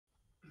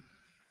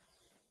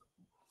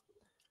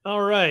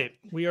All right,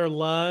 we are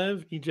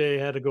live. EJ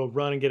had to go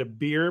run and get a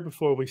beer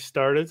before we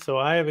started, so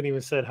I haven't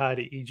even said hi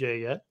to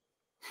EJ yet.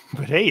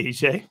 But hey,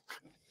 EJ,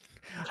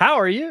 How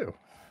are you?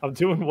 I'm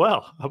doing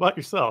well. How about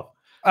yourself?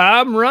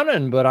 I'm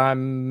running, but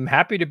I'm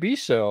happy to be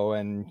so.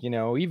 And,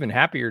 even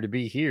happier to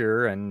be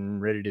here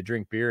and ready to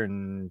drink beer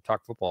and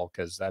talk football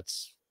because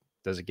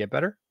does it get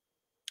better?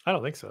 I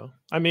don't think so.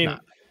 I No, mean, I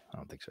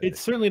don't think so it either.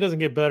 certainly doesn't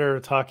get better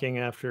talking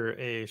after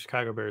a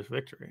Chicago Bears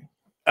victory.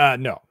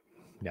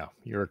 No,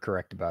 you're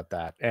correct about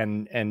that.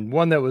 And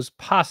one that was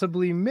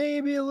possibly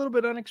maybe a little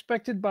bit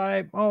unexpected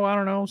by, I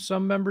don't know,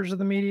 some members of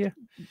the media.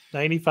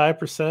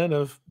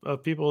 95%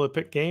 of people that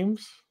pick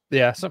games.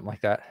 Yeah, something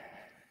like that.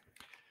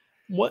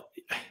 What?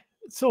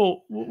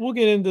 So we'll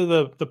get into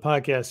the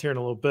podcast here in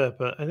a little bit,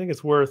 but I think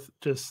it's worth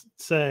just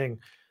saying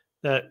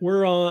that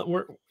we're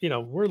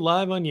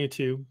live on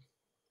YouTube.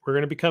 We're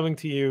going to be coming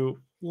to you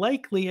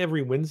likely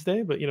every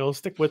Wednesday, but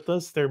stick with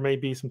us. There may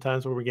be some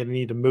times where we're going to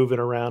need to move it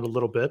around a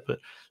little bit, but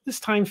this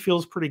time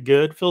feels pretty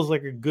good. Feels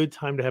like a good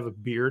time to have a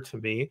beer to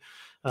me.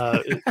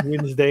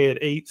 Wednesday at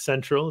 8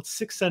 Central. It's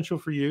 6 Central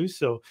for you,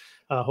 so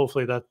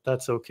hopefully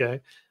that's okay.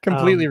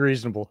 Completely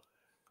reasonable.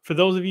 For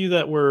those of you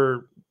that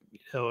were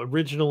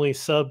originally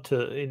subbed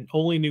to and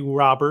only knew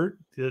Robert,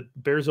 the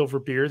Bears Over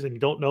Beers, and you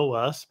don't know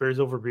us, Bears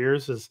Over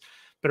Beers has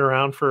been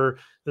around for,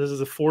 this is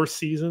the fourth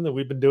season that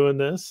we've been doing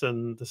this,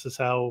 and this is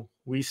how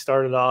we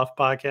started off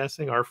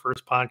podcasting, our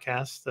first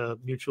podcast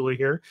mutually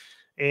here.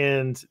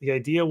 And the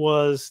idea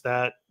was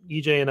that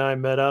EJ and I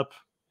met up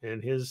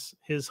in his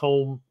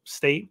home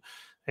state,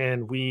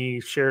 and we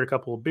shared a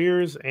couple of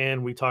beers,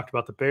 and we talked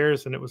about the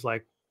Bears, and it was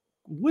like,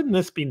 wouldn't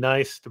this be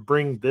nice to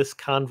bring this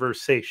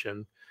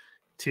conversation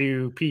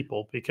to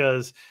people?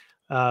 Because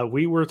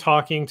we were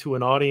talking to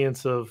an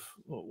audience of,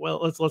 well,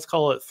 let's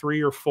call it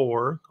 3 or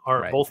 4,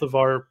 Right. both of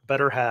our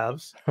better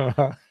halves,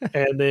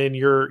 and then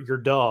your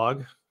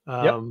dog,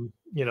 Yep.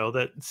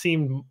 that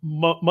seemed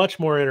much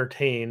more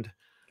entertained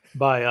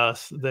by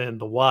us than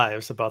the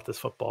wives about this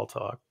football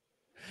talk.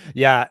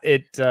 Yeah,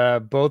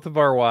 both of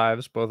our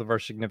wives, both of our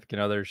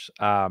significant others,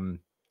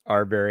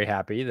 are very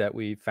happy that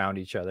we found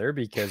each other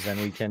because then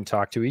we can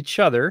talk to each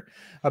other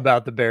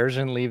about the Bears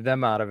and leave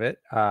them out of it.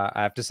 I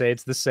have to say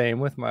it's the same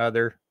with my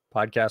other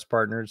podcast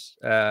partner.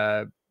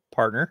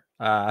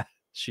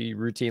 She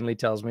routinely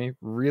tells me,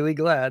 really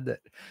glad that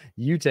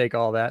you take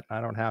all that.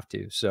 I don't have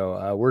to.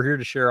 So we're here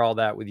to share all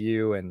that with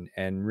you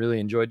and really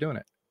enjoy doing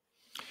it.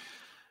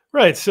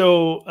 Right.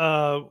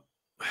 So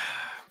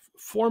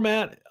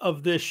format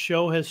of this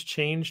show has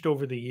changed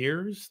over the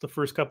years. The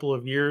first couple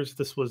of years,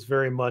 this was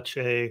very much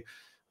a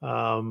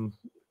kind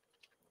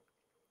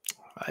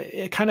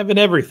of an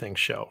everything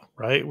show,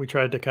 right? We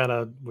tried to kind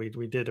of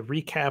we did a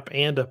recap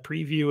and a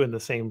preview in the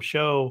same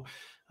show,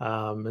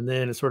 and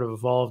then it sort of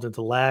evolved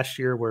into last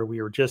year where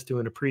we were just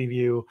doing a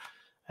preview,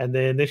 and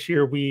then this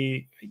year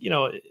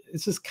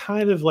it's just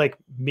kind of like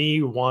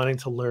me wanting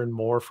to learn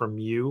more from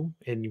you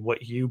and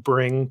what you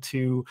bring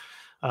to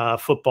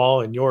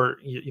football and your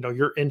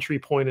entry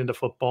point into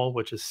football,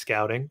 which is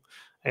scouting,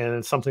 and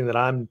it's something that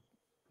I'm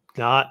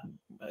not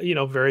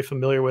very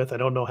familiar with. I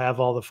don't have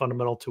all the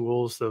fundamental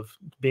tools of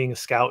being a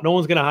scout. No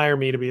one's going to hire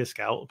me to be a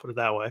scout, we'll put it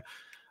that way.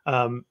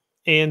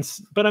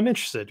 But I'm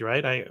interested,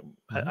 right?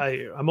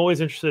 I'm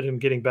always interested in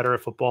getting better at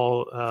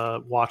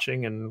football,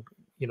 watching and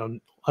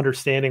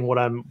understanding what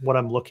I'm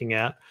looking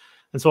at,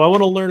 and so I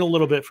want to learn a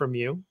little bit from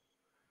you.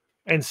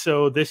 And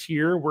so this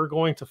year we're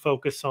going to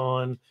focus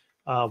on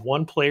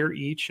one player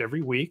each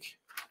every week,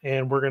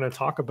 and we're going to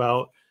talk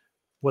about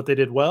what they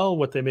did well,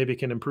 what they maybe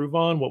can improve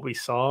on, what we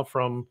saw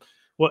from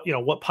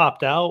what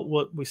popped out,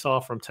 what we saw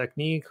from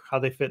technique, how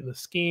they fit in the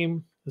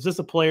scheme. Is this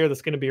a player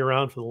that's going to be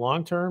around for the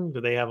long term?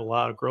 Do they have a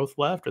lot of growth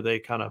left? Are they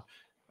kind of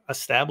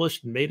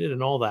established and made it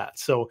and all that?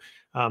 So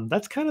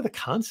that's kind of the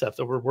concept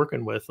that we're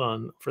working with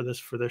for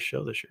this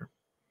show this year.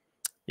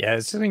 Yeah,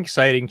 it's an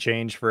exciting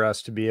change for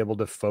us to be able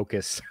to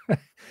focus.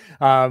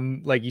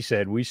 Like you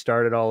said, we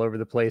started all over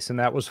the place, and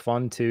that was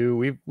fun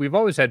too. We've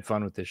always had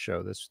fun with this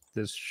show.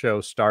 This show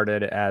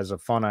started as a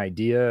fun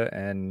idea,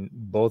 and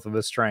both of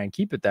us try and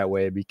keep it that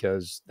way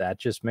because that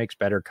just makes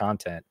better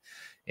content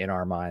in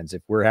our minds.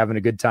 If we're having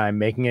a good time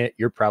making it,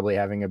 you're probably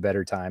having a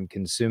better time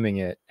consuming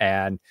it.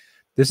 And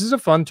this is a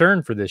fun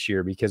turn for this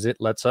year because it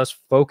lets us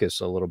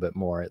focus a little bit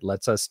more. It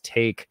lets us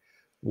take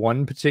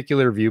one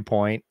particular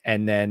viewpoint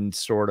and then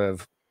sort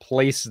of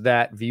place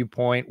that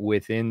viewpoint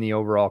within the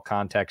overall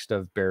context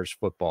of Bears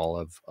football,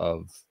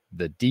 of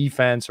the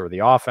defense or the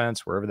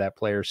offense, wherever that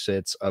player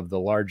sits, of the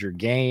larger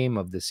game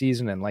of the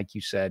season. And like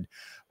you said,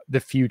 the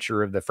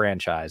future of the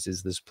franchise.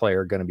 Is this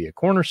player going to be a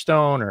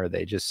cornerstone, or are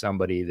they just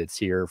somebody that's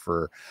here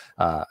for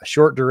a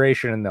short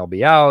duration and they'll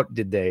be out?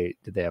 Did they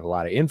have a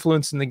lot of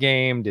influence in the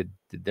game? Did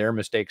their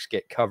mistakes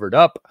get covered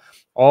up?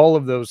 All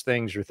of those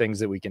things are things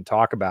that we can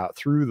talk about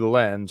through the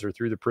lens or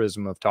through the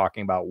prism of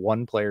talking about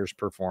one player's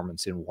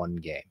performance in one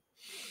game.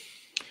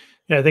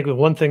 Yeah, I think the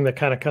one thing that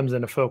kind of comes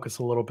into focus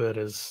a little bit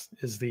is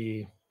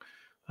the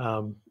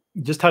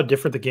just how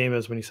different the game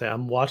is when you say,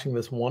 I'm watching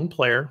this one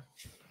player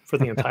for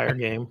the entire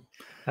game.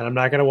 and I'm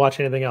not going to watch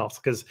anything else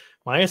because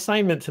my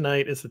assignment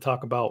tonight is to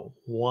talk about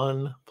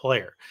one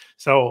player.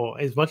 So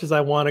as much as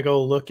I want to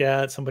go look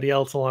at somebody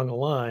else along the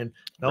line,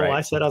 no, Right.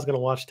 I said I was going to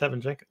watch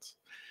Teven Jenkins.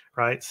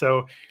 Right.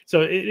 So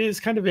it is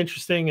kind of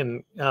interesting.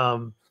 And,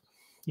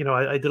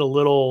 I did a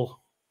little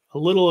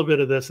bit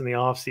of this in the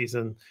off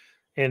season,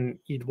 and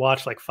you'd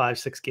watch like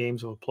 5-6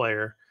 games of a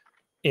player.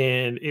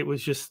 And it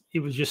was just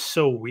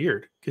so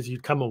weird because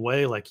you'd come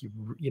away like,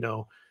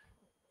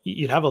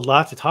 you'd have a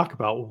lot to talk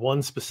about with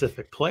one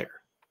specific player.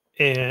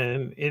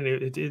 And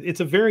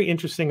it's a very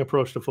interesting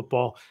approach to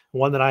football,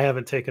 one that I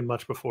haven't taken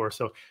much before.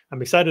 So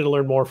I'm excited to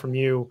learn more from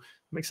you.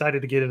 I'm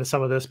excited to get into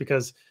some of this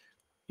because,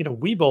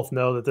 we both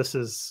know that this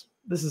is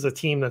a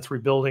team that's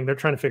rebuilding. They're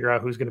trying to figure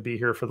out who's going to be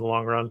here for the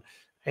long run.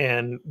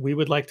 And we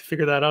would like to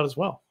figure that out as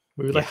well.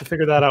 We would like to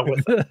figure that out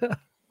with them.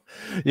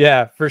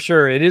 Yeah, for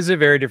sure. It is a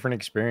very different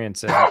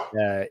experience.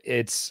 And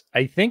it's,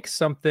 I think,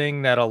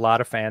 something that a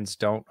lot of fans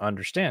don't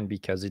understand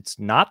because it's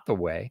not the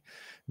way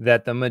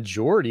that the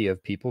majority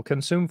of people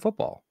consume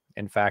football.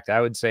 In fact, I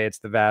would say it's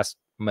the vast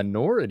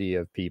minority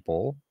of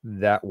people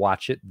that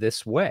watch it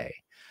this way.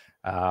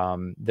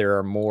 There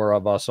are more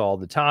of us all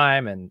the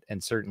time,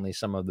 and certainly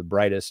some of the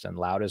brightest and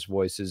loudest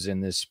voices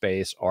in this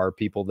space are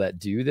people that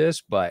do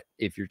this. But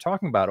if you're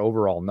talking about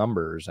overall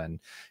numbers and,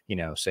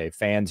 say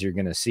fans you're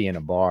going to see in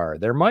a bar,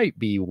 there might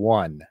be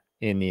one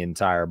in the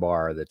entire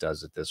bar that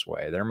does it this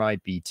way. There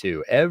might be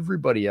two.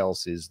 Everybody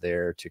else is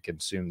there to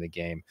consume the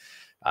game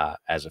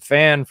as a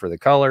fan for the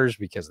colors,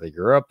 because they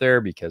grew up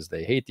there, because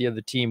they hate the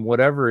other team,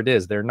 whatever it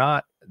is. They're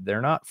not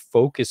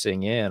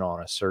focusing in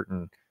on a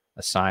certain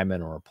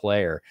assignment or a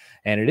player.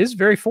 And it is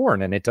very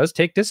foreign, and it does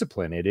take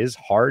discipline. It is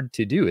hard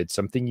to do. It's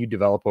something you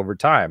develop over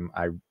time.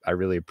 I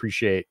really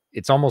appreciate,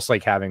 it's almost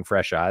like having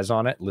fresh eyes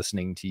on it,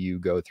 listening to you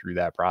go through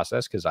that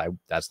process, because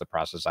that's the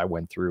process I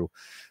went through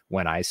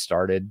when I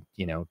started,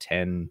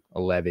 10,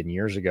 11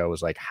 years ago.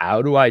 Was like,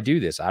 how do I do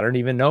this? I don't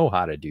even know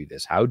how to do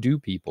this. How do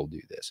people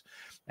do this?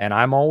 And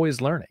I'm always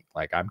learning.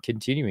 Like, I'm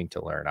continuing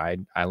to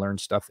learn. I learn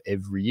stuff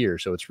every year.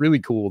 So it's really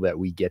cool that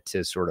we get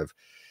to sort of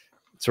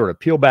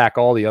peel back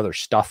all the other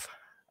stuff,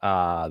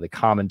 the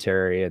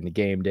commentary and the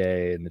game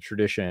day and the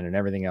tradition and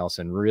everything else,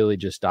 and really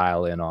just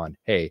dial in on,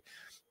 hey,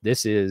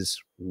 this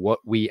is what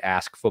we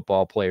ask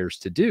football players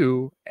to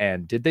do.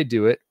 And did they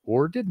do it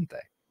or didn't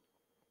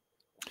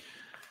they?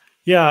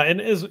 Yeah.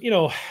 And as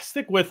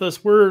stick with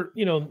us. We're,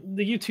 the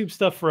YouTube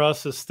stuff for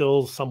us is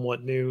still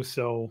somewhat new.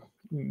 So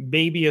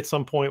maybe at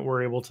some point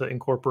we're able to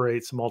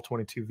incorporate some all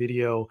 22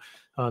 video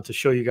to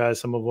show you guys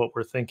some of what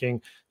we're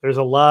thinking. There's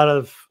a lot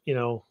of,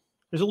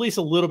 there's at least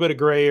a little bit of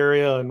gray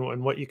area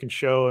and what you can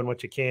show and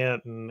what you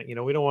can't. And,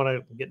 we don't want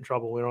to get in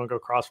trouble. We don't want to go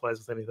crosswise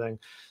with anything.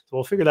 So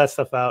we'll figure that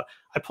stuff out.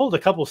 I pulled a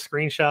couple of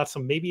screenshots. So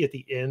maybe at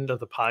the end of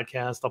the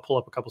podcast, I'll pull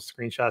up a couple of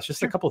screenshots,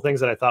 just a couple of things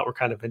that I thought were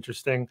kind of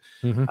interesting.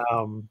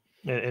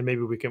 And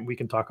maybe we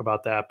can talk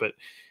about that. But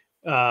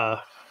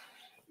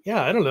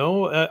yeah, I don't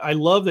know. I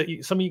love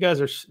that some of you guys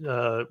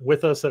are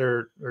with us that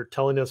are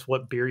telling us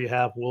what beer you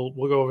have. We'll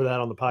go over that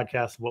on the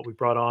podcast, what we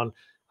brought on.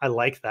 I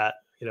like that.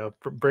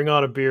 Bring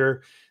on a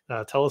beer.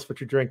 Tell us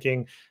what you're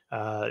drinking.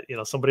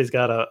 Somebody's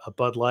got a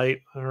Bud Light.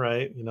 All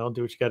right. Do what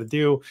you got to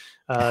do.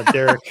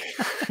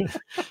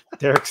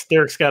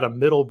 Derek's got a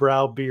middle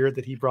brow beer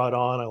that he brought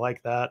on. I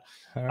like that.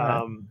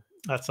 Right.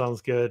 That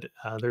sounds good.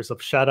 There's a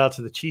shout out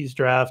to the cheese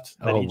draft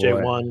that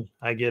EJ won.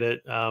 I get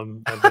it.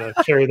 I'm going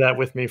to carry that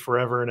with me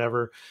forever and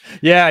ever.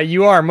 Yeah,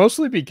 you are,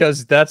 mostly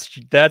because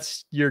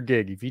that's your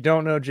gig. If you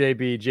don't know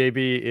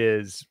JB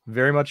is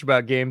very much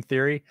about game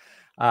theory.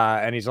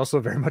 And he's also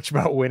very much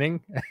about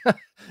winning.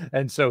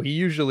 And so he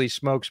usually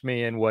smokes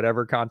me in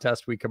whatever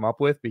contest we come up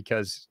with,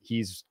 because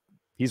he's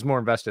more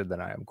invested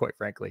than I am, quite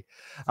frankly.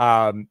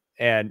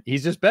 And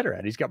he's just better at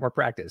it. He's got more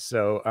practice.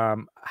 So,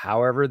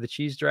 however, the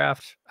cheese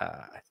draft,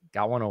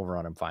 got one over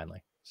on him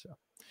finally.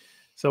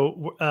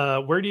 So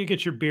where do you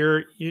get your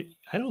beer?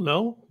 I don't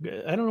know.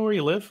 I don't know where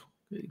you live.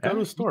 Go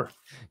to a store.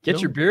 Get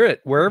your beer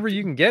at wherever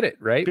you can get it,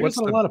 right? Beer's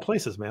in a lot of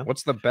places, man.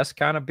 What's the best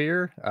kind of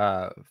beer?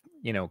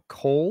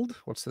 Cold.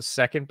 What's the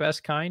second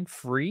best kind?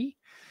 Free.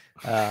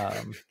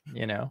 Third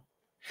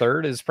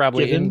is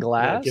probably in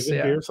glass.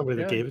 Given beer,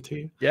 somebody that gave it to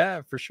you.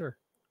 Yeah, for sure.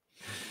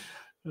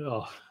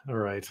 Oh, all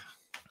right.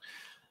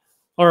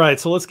 All right.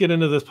 So let's get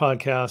into this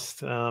podcast.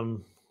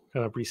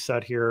 Kind of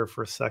reset here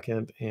for a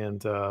second,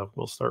 and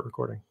we'll start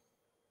recording.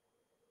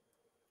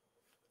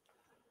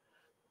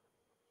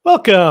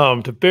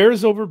 Welcome to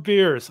Bears Over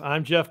Beers.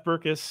 I'm Jeff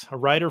Burkus, a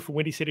writer for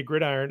Windy City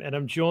Gridiron, and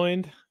I'm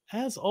joined,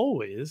 as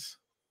always,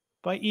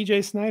 by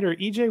EJ Snyder.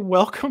 EJ,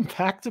 welcome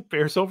back to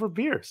Bears Over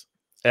Beers.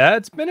 Yeah,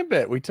 it's been a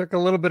bit. We took a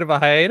little bit of a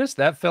hiatus.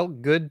 That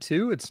felt good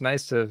too. It's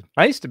nice to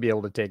be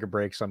able to take a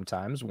break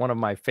sometimes. One of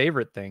my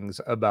favorite things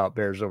about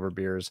Bears Over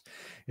Beers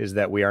is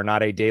that we are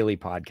not a daily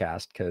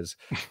podcast, because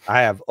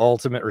I have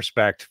ultimate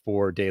respect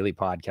for daily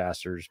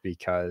podcasters,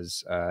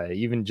 because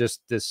even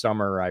just this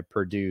summer, I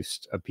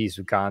produced a piece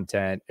of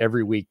content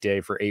every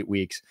weekday for 8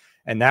 weeks.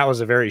 And that was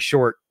a very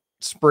short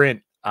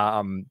sprint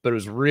But it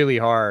was really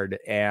hard.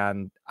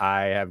 And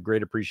I have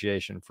great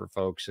appreciation for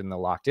folks in the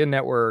Locked In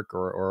Network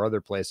or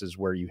other places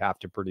where you have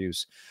to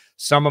produce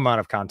some amount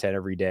of content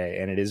every day.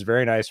 And it is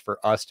very nice for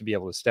us to be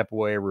able to step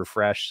away,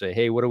 refresh, say,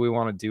 hey, what do we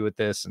want to do with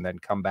this? And then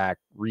come back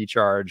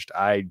recharged.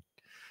 I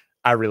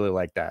really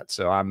like that.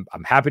 So I'm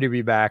happy to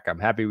be back. I'm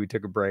happy we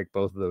took a break.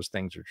 Both of those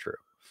things are true.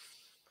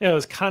 Yeah, it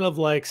was kind of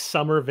like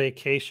summer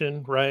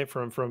vacation, right?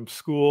 From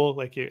school.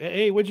 Like,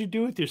 hey, what'd you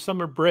do with your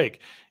summer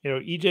break?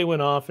 EJ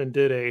went off and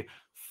did a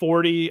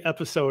 40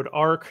 episode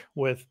arc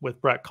with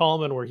Brett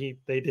Coleman, where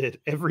they did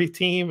every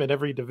team and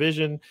every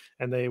division,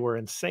 and they were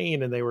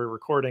insane, and they were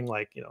recording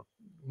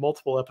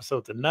multiple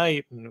episodes a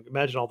night. And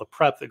imagine all the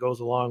prep that goes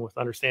along with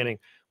understanding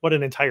what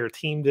an entire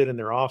team did in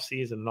their off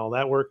season and all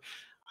that work.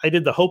 I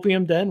did the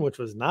Hopium Den, which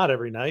was not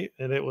every night,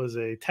 and it was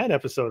a 10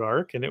 episode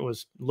arc, and it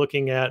was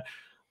looking at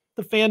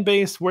the fan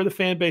base, where the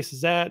fan base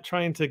is at,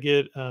 trying to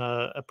get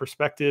a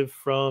perspective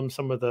from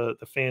some of the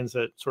fans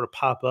that sort of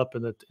pop up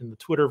in the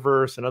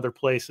Twitterverse and other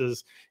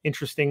places,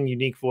 interesting,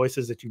 unique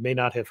voices that you may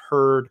not have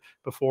heard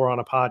before on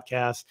a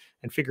podcast,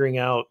 and figuring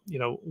out,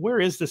 where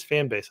is this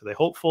fan base? Are they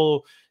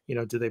hopeful?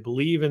 Do they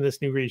believe in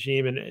this new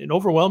regime? And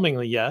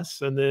overwhelmingly,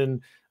 yes. And then,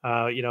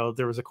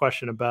 there was a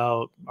question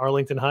about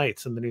Arlington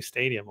Heights and the new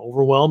stadium.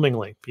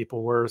 Overwhelmingly,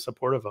 people were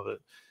supportive of it.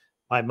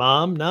 My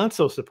mom, not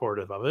so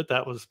supportive of it.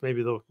 That was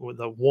maybe the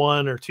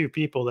one or two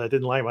people that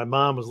didn't like. My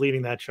mom was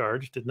leading that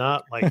charge, did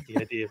not like the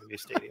idea of a new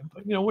stadium.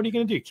 But, what are you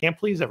going to do? You can't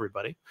please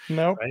everybody.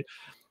 No. Right.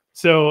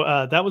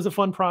 So that was a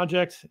fun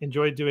project.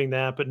 Enjoyed doing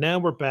that. But now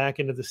we're back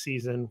into the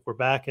season. We're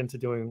back into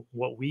doing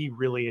what we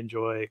really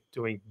enjoy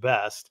doing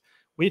best,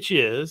 which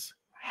is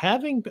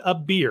having a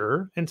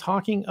beer and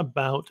talking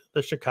about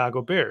the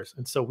Chicago Bears.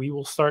 And so we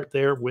will start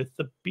there with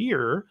the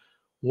beer.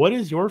 What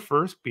is your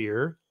first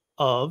beer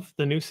of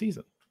the new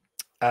season?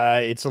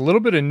 It's a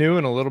little bit of new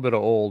and a little bit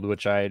of old,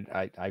 which I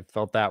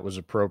felt that was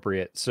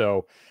appropriate.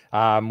 So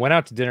went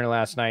out to dinner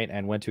last night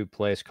and went to a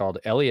place called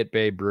Elliott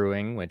Bay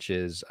Brewing, which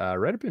is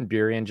right up in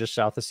Burien, just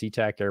south of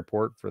SeaTac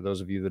Airport, for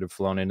those of you that have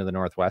flown into the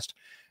Northwest.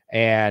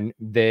 And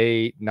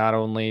they not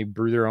only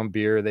brew their own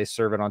beer, they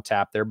serve it on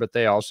tap there, but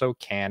they also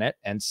can it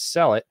and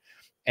sell it.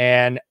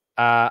 And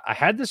I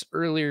had this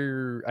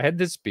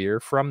beer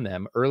from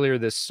them earlier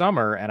this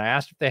summer, and I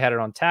asked if they had it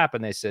on tap,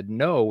 and they said,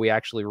 no, we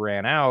actually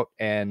ran out,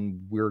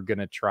 and we're going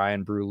to try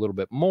and brew a little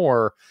bit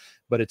more,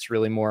 but it's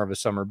really more of a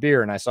summer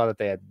beer. And I saw that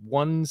they had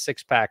 1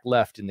 6-pack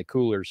left in the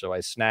cooler, so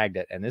I snagged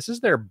it. And this is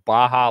their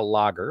Baja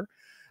Lager.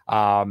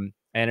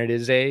 And it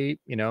is a,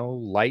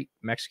 light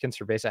Mexican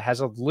cerveza. It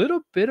has a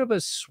little bit of a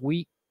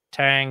sweet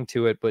tang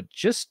to it, but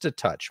just a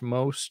touch.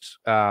 Most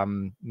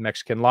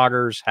Mexican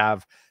lagers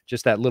have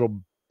just that little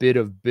bit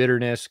of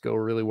bitterness, go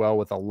really well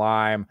with a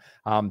lime.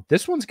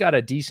 This one's got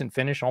a decent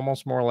finish,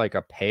 almost more like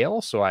a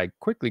pale. So I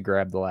quickly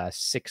grabbed the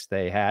last 6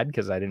 they had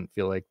because I didn't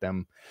feel like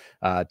them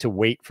to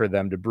wait for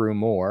them to brew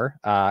more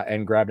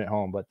and grabbed it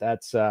home. But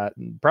that's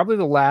probably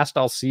the last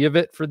I'll see of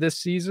it for this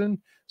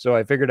season. So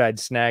I figured I'd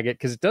snag it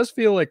because it does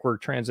feel like we're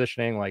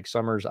transitioning, like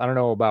summers. I don't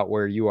know about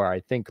where you are.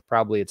 I think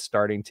probably it's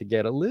starting to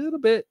get a little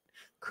bit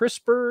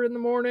crisper in the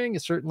morning.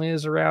 It certainly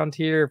is around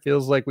here. It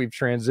feels like we've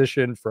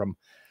transitioned from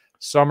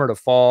summer to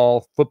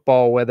fall.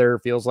 Football weather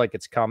feels like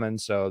it's coming.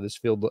 So this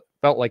felt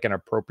like an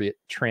appropriate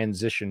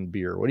transition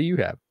beer. What do you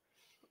have?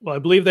 Well, I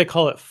believe they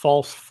call it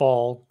false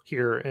fall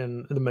here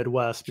in the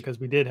Midwest, because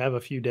we did have a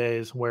few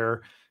days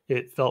where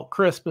it felt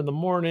crisp in the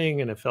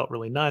morning and it felt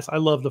really nice. I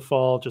love the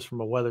fall just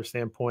from a weather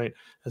standpoint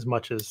as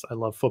much as I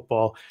love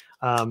football.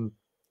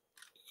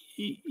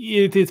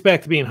 It's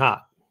back to being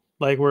hot.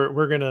 Like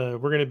we're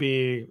gonna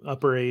be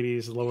upper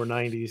 80s, lower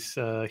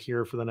 90s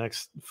here for the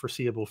next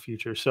foreseeable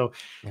future. So,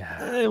 what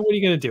are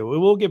you gonna do?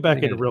 We'll get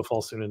back into real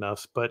fall soon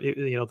enough. But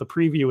the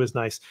preview is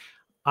nice.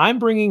 I'm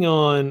bringing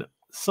on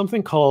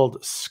something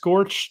called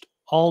Scorched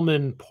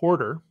Almond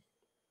Porter.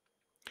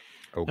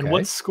 Okay. And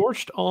what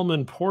Scorched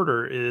Almond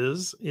Porter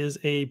is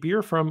a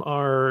beer from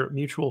our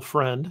mutual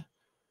friend,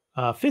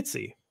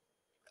 Fitzy.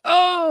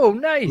 Oh,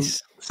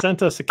 nice.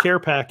 Sent us a care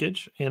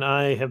package, and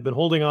I have been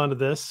holding on to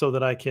this so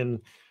that I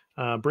can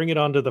bring it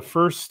onto the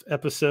first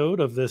episode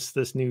of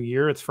this new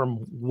year. It's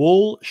from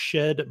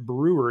Woolshed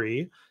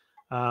Brewery,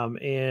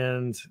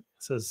 and it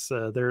says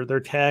their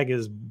tag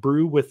is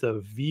 "Brew with a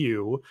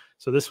View."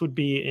 So this would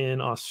be in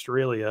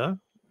Australia,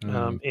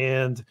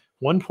 and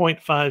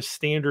 1.5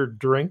 standard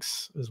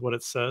drinks is what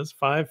it says.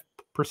 5%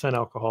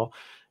 alcohol,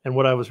 and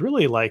what I was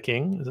really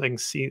liking is you can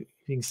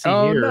see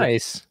here,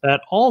 nice. That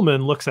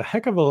almond looks a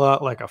heck of a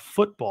lot like a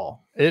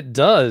football. It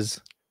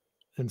does.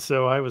 And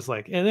so I was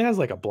like, and it has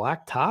like a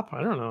black top.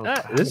 I don't know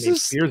how many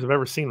beers I've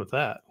ever seen with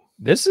that.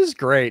 This is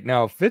great.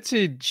 Now,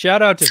 Fitzy,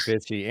 shout out to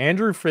Fitzy.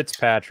 Andrew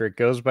Fitzpatrick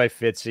goes by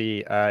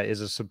Fitzy,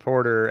 is a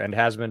supporter and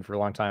has been for a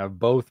long time of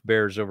both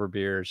Bears Over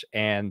Beers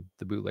and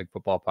the Bootleg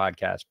Football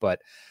Podcast,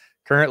 but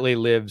currently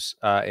lives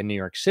in New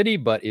York City,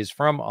 but is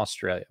from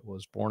Australia,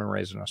 was born and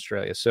raised in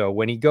Australia. So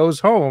when he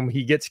goes home,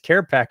 he gets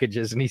care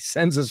packages and he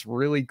sends us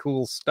really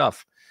cool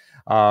stuff.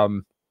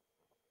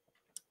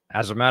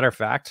 As a matter of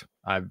fact,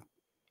 I'll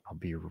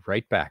be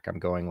right back. I'm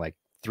going like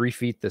 3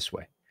 feet this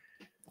way.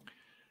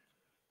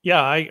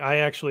 Yeah, I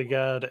actually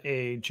got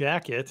a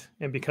jacket,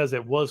 and because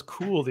it was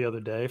cool the other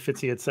day,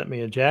 Fitzy had sent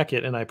me a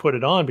jacket, and I put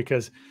it on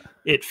because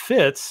it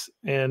fits,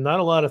 and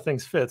not a lot of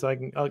things fits.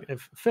 It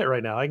fit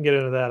right now. I can get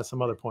into that at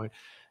some other point.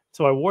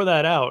 So I wore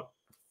that out.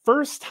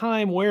 First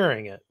time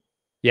wearing it,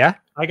 Yeah.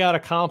 I got a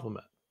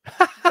compliment.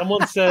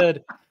 Someone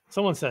said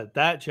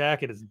that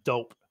jacket is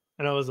dope,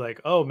 and I was like,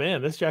 oh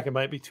man, this jacket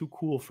might be too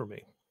cool for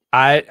me.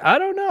 I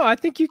don't know. I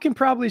think you can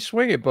probably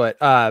swing it, but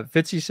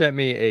Fitzy sent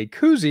me a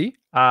koozie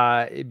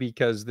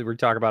because we're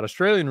talking about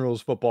Australian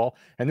rules football,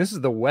 and this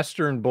is the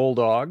Western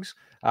Bulldogs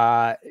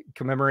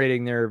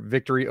commemorating their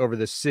victory over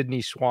the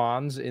Sydney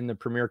Swans in the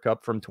Premier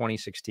Cup from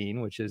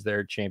 2016, which is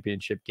their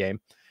championship game.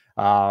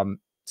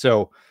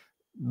 So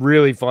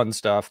really fun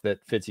stuff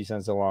that Fitzy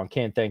sends along.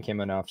 Can't thank him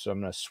enough. So I'm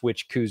going to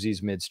switch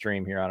koozies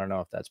midstream here. I don't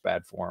know if that's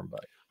bad form,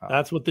 but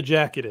that's what the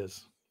jacket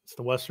is. It's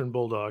the Western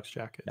Bulldogs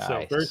jacket. Nice.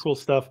 So very cool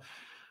stuff.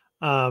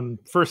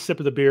 First sip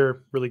of the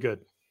beer, really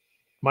good.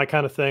 My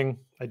kind of thing.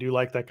 I do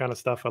like that kind of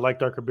stuff. I like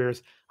darker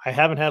beers. I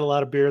haven't had a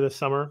lot of beer this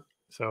summer,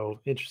 so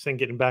interesting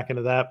getting back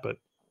into that, but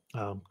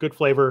good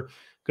flavor,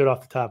 good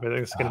off the top. I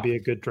think it's going to be a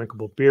good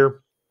drinkable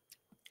beer.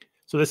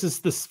 So this is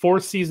the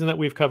fourth season that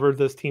we've covered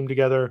this team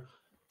together.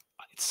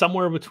 It's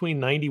somewhere between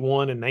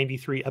 91 and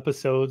 93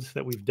 episodes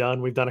that we've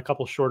done. We've done a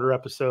couple shorter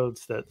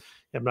episodes that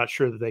I'm not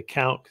sure that they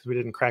count because we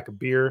didn't crack a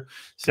beer.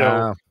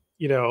 So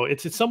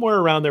it's somewhere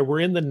around there. We're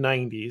in the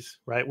 90s,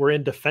 right? We're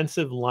in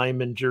defensive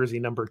lineman jersey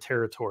number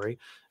territory.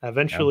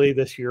 Eventually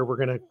this year, we're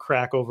going to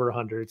crack over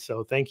 100.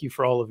 So thank you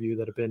for all of you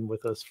that have been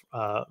with us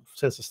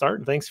since the start.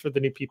 And thanks for the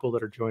new people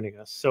that are joining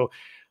us. So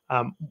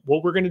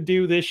what we're going to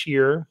do this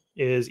year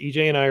is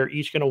EJ and I are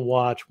each going to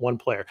watch one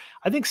player.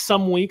 I think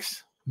some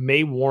weeks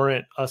may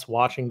warrant us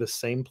watching the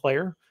same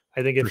player.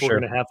 I think if we're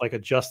going to have like a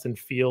Justin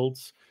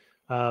Fields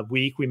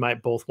week, we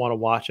might both want to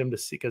watch him to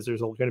see, because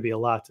there's going to be a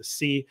lot to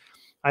see.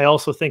 I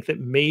also think that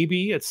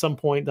maybe at some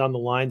point down the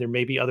line, there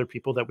may be other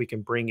people that we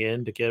can bring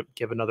in to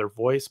give another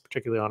voice,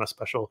 particularly on a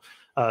special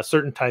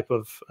certain type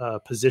of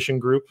position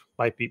group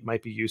might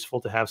be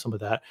useful to have some of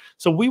that.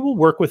 So we will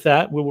work with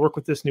that. We'll work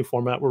with this new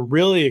format. We're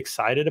really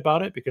excited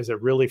about it because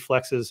it really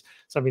flexes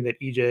something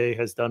that EJ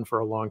has done for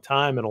a long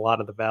time and a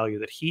lot of the value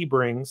that he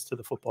brings to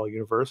the football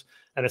universe.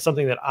 And it's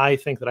something that I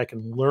think that I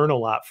can learn a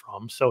lot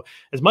from. So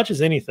as much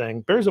as anything,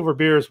 Bears Over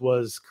Beers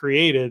was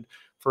created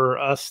for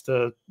us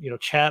to,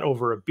 chat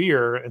over a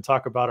beer and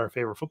talk about our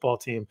favorite football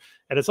team.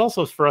 And it's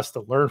also for us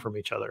to learn from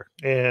each other.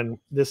 And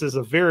this is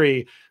a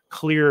very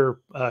clear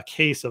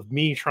case of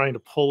me trying to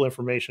pull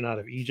information out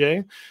of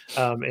EJ.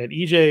 And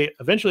EJ,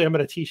 eventually I'm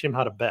going to teach him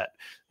how to bet.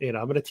 I'm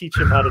going to teach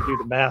him how to do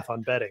the math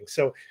on betting.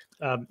 So,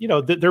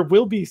 there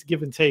will be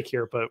give and take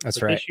here, but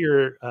this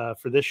year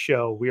for this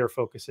show, we are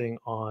focusing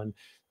on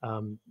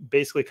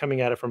basically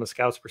coming at it from a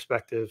scout's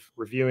perspective,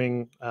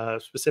 reviewing a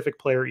specific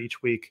player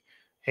each week.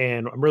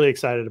 And I'm really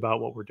excited about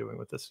what we're doing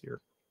with this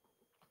year.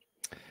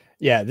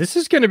 Yeah, this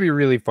is going to be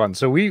really fun.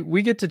 So we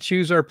get to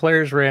choose our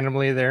players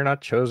randomly. They're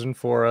not chosen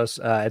for us.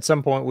 At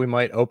some point, we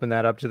might open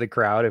that up to the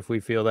crowd if we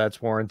feel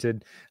that's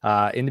warranted.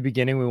 In the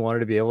beginning, we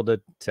wanted to be able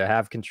to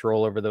have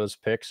control over those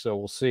picks, so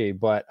we'll see.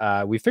 But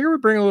we figure we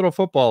bring a little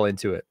football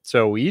into it.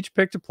 So we each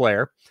picked a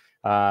player.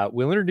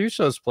 We'll introduce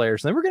those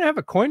players, and then we're going to have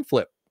a coin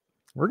flip.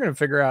 We're going to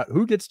figure out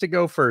who gets to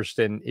go first.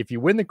 And if you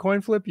win the coin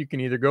flip, you can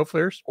either go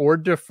first or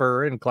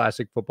defer in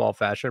classic football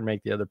fashion,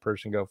 make the other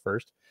person go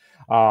first.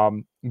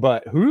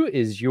 But who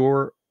is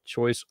your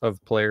choice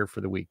of player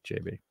for the week,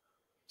 JB?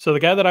 So the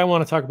guy that I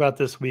want to talk about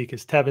this week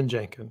is Teven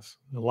Jenkins.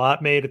 A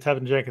lot made of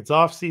Teven Jenkins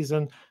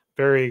offseason,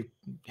 very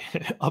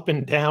up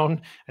and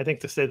down, I think,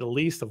 to say the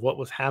least, of what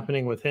was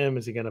happening with him.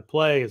 Is he going to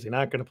play? Is he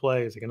not going to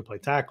play? Is he going to play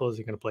tackle? Is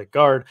he going to play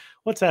guard?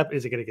 What's happening?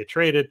 Is he going to get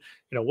traded?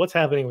 What's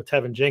happening with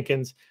Teven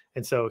Jenkins?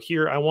 And so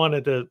here I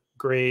wanted to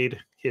grade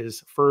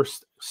his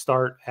first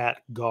start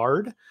at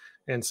guard.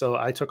 And so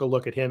I took a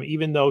look at him.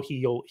 Even though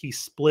he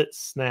split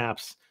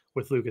snaps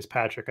with Lucas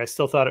Patrick, I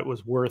still thought it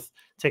was worth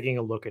taking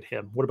a look at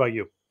him. What about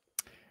you?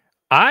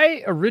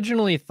 I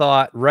originally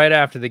thought right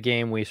after the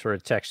game, we sort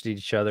of texted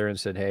each other and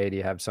said, hey, do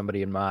you have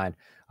somebody in mind?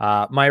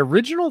 My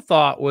original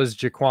thought was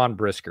Jaquan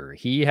Brisker.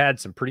 He had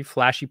some pretty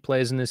flashy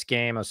plays in this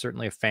game. I was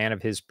certainly a fan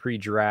of his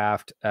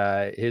pre-draft.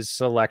 His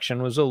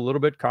selection was a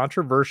little bit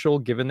controversial,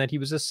 given that he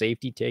was a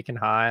safety taken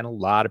high, and a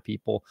lot of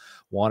people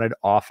wanted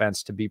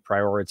offense to be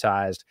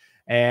prioritized.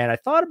 And I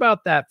thought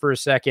about that for a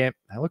second.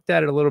 I looked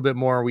at it a little bit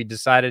more. We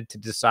decided to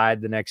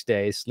decide the next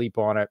day, sleep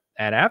on it.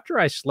 And after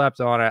I slept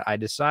on it, I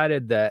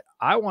decided that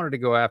I wanted to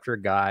go after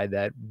a guy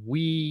that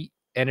we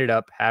ended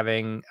up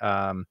having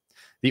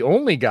the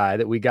only guy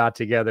that we got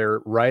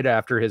together right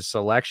after his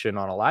selection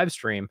on a live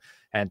stream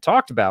and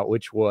talked about,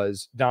 which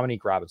was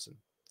Dominique Robinson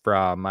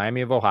from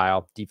Miami of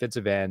Ohio,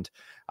 defensive end.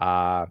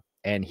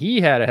 And he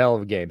had a hell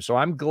of a game. So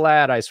I'm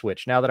glad I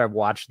switched. Now that I've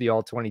watched the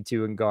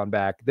All-22 and gone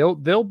back,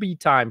 there'll be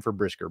time for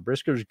Brisker.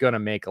 Brisker's going to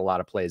make a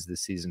lot of plays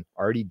this season.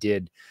 Already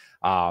did.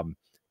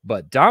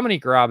 But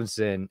Dominique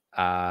Robinson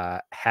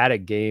had a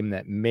game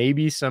that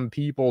maybe some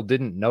people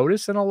didn't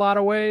notice in a lot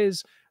of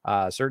ways.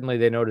 Certainly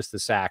they noticed the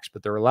sacks,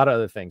 but there were a lot of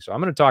other things. So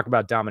I'm going to talk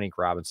about Dominique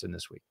Robinson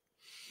this week.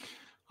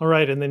 All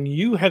right. And then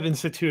you have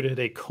instituted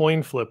a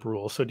coin flip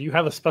rule. So do you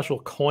have a special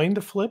coin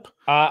to flip?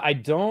 I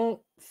don't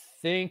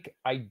think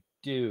I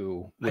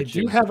do. I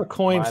do have a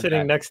coin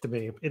sitting next to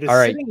me. It is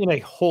sitting in a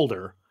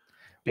holder.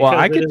 Well,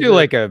 I could do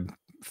like a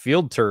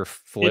field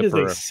turf flip. It is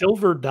a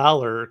silver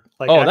dollar.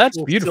 Like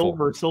that's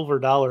beautiful. Silver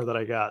dollar that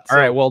I got. All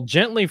right. Well,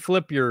 gently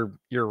flip your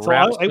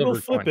wrapped I will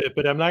flip it,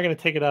 but I'm not going to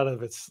take it out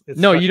of its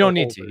no, you don't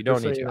need to. You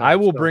don't need to. I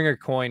will bring a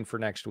coin for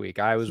next week.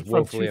 I was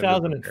woefully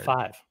from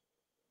 2005.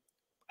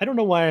 I don't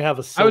know why I have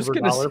a silver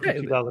dollar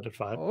from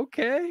 2005.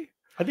 Okay.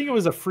 I think it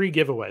was a free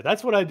giveaway.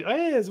 That's what I do.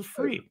 Hey, it's a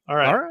free. All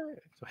right.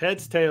 So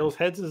heads, tails.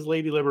 Heads is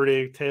Lady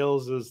Liberty.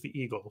 Tails is the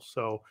Eagle.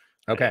 So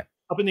okay.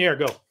 Up in the air.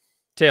 Go.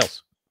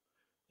 Tails.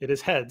 It is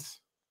heads.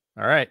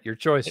 All right. Your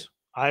choice.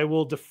 I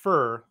will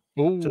defer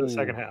to the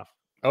second half.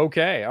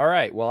 Okay. All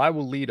right. Well, I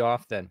will lead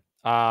off then.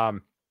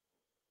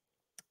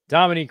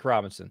 Dominique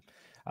Robinson.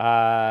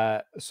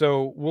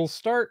 So we'll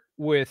start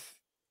with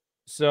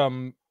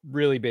some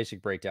really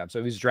basic breakdown.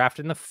 So he's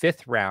drafted in the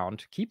 5th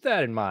round. Keep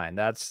that in mind.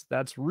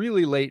 That's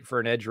really late for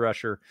an edge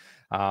rusher.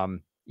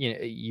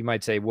 You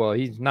might say, well,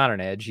 he's not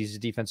an edge. He's a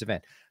defensive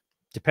end.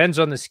 Depends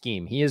on the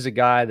scheme. He is a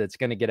guy that's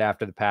going to get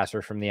after the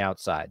passer from the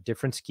outside.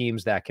 Different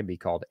schemes that can be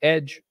called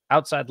edge,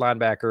 outside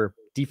linebacker,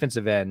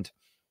 defensive end.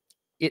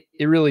 It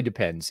really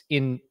depends.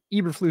 In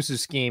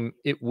Eberflus's scheme,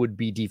 it would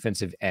be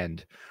defensive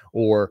end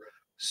or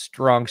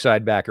strong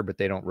side backer, but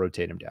they don't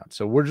rotate him down.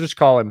 So we'll just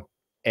call him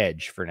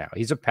edge for now.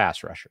 He's a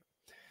pass rusher.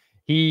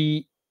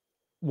 He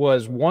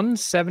was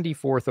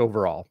 174th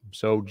overall.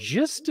 So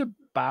just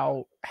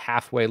about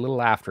halfway, a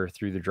little after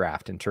through the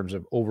draft in terms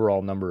of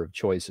overall number of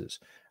choices.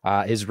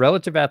 His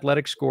relative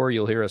athletic score,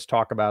 you'll hear us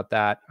talk about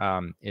that.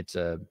 It's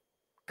a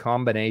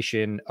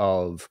combination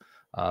of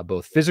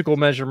both physical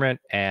measurement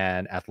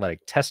and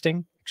athletic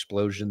testing,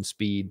 explosion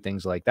speed,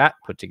 things like that,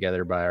 put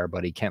together by our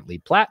buddy Kent Lee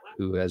Platt,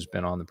 who has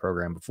been on the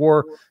program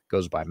before,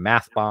 goes by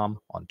MathBomb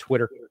on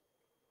Twitter.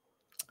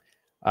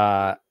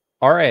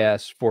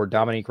 RAS for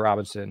Dominique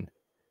Robinson,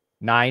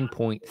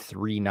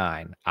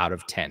 9.39 out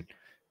of 10.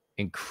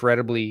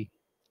 Incredibly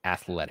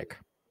athletic.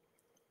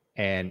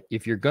 And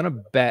if you're going to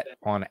bet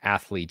on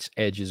athletes,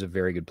 edge is a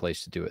very good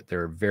place to do it.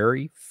 There are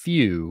very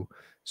few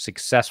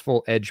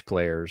successful edge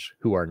players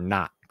who are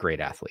not great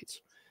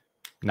athletes.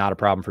 Not a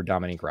problem for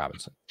Dominique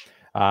Robinson.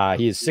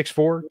 He is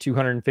 6'4",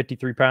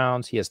 253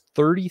 pounds. He has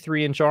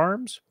 33-inch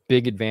arms.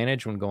 Big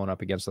advantage when going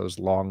up against those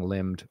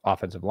long-limbed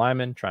offensive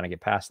linemen, trying to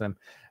get past them.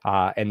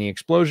 And the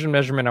explosion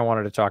measurement I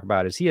wanted to talk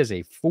about is he has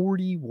a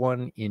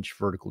 41-inch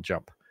vertical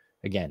jump.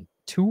 Again,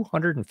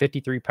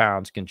 253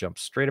 pounds, can jump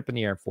straight up in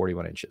the air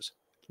 41 inches.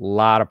 A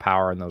lot of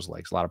power in those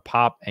legs, a lot of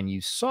pop, and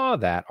you saw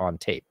that on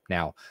tape.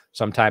 Now,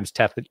 sometimes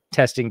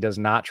testing does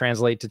not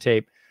translate to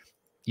tape.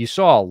 You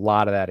saw a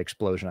lot of that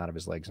explosion out of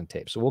his legs in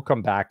tape, so we'll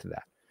come back to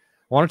that.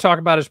 I want to talk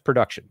about his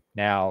production.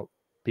 Now,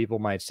 people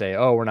might say,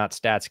 oh, we're not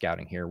stat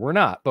scouting here. We're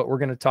not, but we're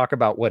going to talk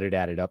about what it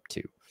added up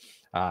to,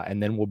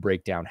 and then we'll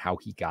break down how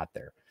he got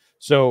there.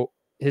 So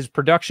his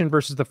production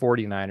versus the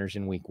 49ers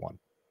in week 1.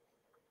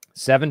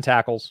 7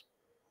 tackles,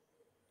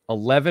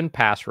 11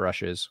 pass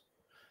rushes.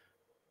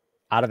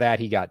 Out of that,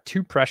 he got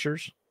 2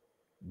 pressures,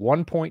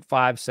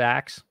 1.5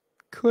 sacks.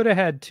 Could have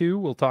had 2.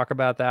 We'll talk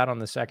about that on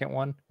the second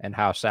one and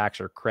how sacks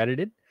are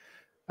credited.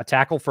 A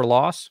tackle for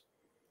loss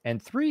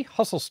and 3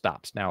 hustle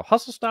stops. Now,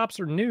 hustle stops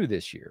are new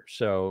this year.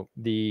 So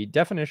the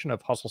definition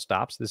of hustle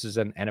stops, this is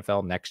an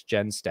NFL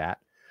next-gen stat,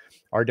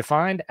 are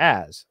defined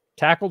as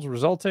tackles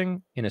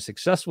resulting in a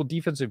successful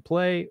defensive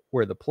play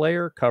where the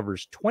player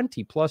covers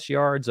 20-plus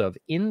yards of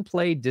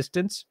in-play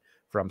distance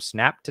from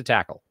snap to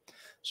tackle.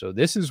 So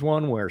this is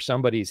one where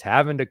somebody's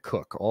having to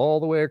cook all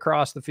the way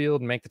across the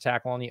field and make the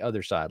tackle on the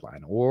other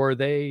sideline, or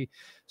they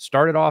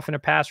started off in a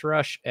pass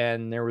rush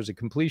and there was a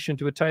completion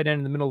to a tight end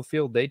in the middle of the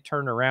field. They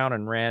turned around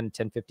and ran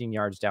 10, 15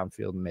 yards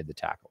downfield and made the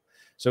tackle.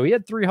 So he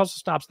had 3 hustle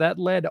stops. That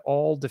led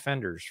all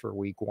defenders for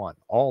week 1.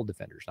 All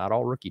defenders, not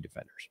all rookie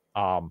defenders.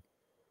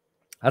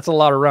 That's a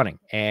lot of running,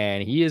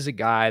 and he is a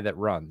guy that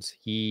runs.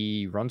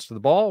 He runs to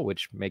the ball,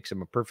 which makes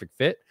him a perfect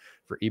fit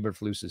for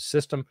Eberflus's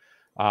system.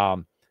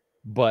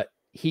 But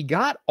he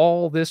got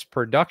all this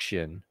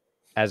production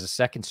as a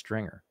second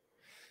stringer.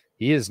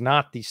 He is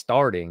not the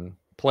starting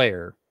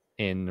player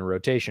in the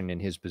rotation in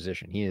his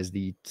position. He is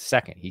the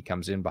second. He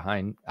comes in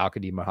behind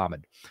Al-Qadim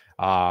Muhammad.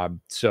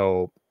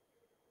 So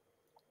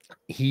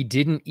he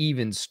didn't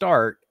even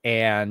start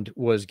and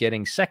was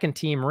getting second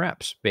team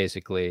reps,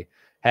 basically.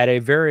 Had a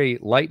very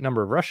light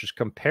number of rushes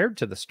compared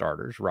to the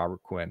starters,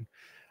 Robert Quinn.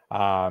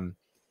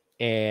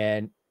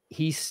 And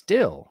he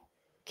still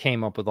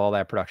came up with all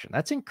that production.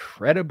 That's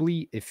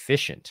incredibly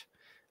efficient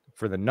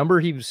for the number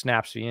he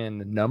snaps in,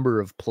 the number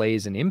of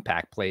plays and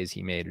impact plays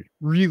he made,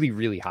 really,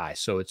 really high.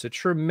 So it's a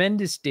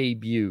tremendous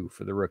debut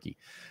for the rookie.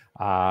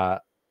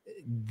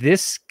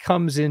 this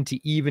comes into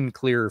even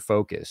clearer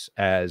focus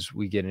as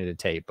we get into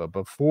tape. But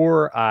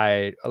before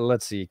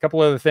let's see, a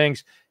couple other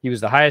things. He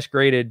was the highest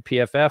graded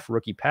PFF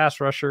rookie pass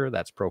rusher.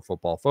 That's Pro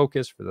Football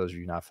Focus, for those of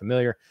you not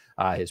familiar.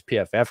 His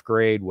PFF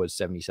grade was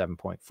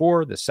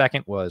 77.4. The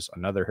second was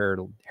another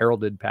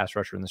heralded pass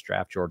rusher in this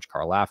draft, George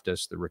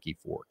Karlaftis, the rookie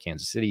for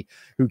Kansas City,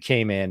 who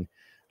came in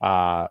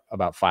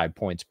about 5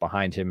 points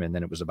behind him, and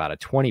then it was about a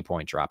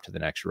 20-point drop to the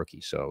next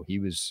rookie. So he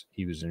was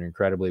an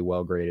incredibly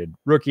well-graded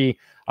rookie.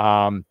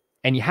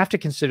 And you have to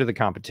consider the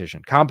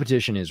competition.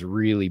 Competition is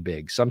really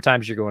big.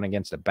 Sometimes you're going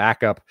against a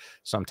backup.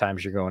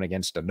 Sometimes you're going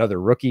against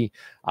another rookie.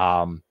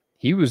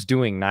 He was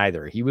doing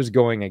neither. He was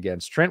going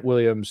against Trent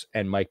Williams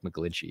and Mike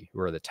McGlinchey, who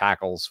are the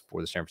tackles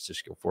for the San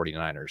Francisco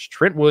 49ers.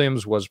 Trent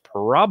Williams was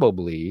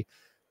probably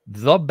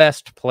the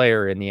best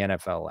player in the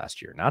NFL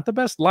last year. Not the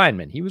best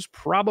lineman. He was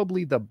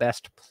probably the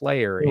best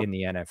player in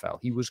the NFL.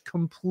 He was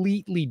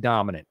completely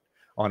dominant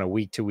on a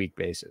week-to-week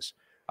basis.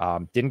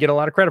 Didn't get a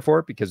lot of credit for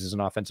it because he's an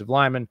offensive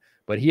lineman,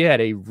 but he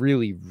had a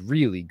really,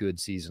 really good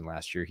season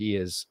last year. He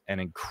is an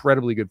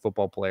incredibly good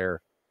football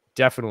player,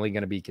 definitely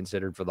going to be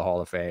considered for the Hall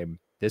of Fame.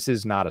 This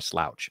is not a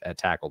slouch at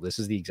tackle. This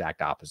is the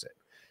exact opposite.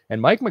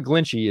 And Mike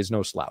McGlinchey is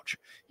no slouch.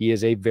 He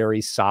is a very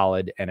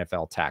solid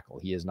NFL tackle.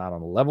 He is not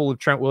on the level of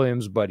Trent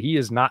Williams, but he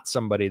is not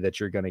somebody that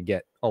you're going to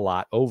get a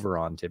lot over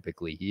on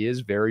typically. He is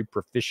very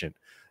proficient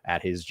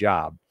at his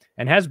job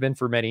and has been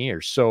for many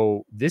years.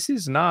 So this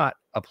is not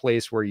a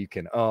place where you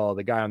can, oh,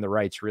 the guy on the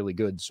right's really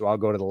good, so I'll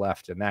go to the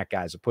left and that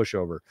guy's a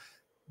pushover.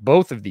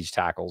 Both of these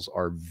tackles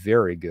are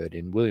very good.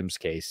 In Williams'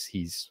 case,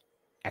 he's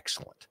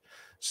excellent.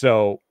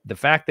 So the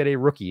fact that a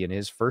rookie in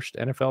his first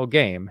NFL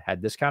game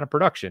had this kind of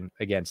production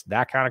against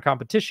that kind of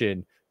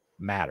competition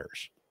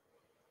matters.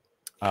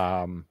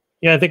 Yeah,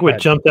 I think what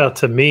jumped out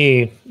to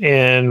me,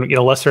 and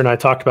Lester and I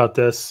talked about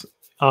this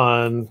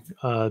on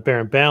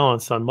Bear and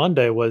Balance on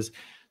Monday, was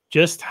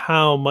just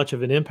how much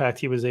of an impact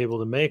he was able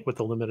to make with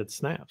the limited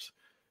snaps.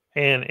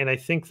 And I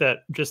think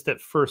that just at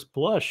first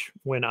blush,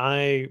 when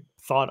I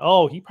thought,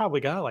 oh, he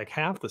probably got like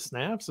half the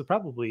snaps, so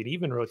probably an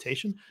even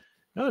rotation.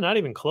 No, not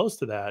even close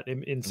to that.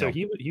 And so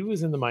he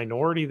was in the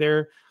minority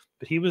there,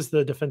 but he was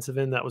the defensive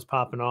end that was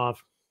popping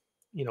off.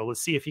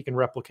 Let's see if he can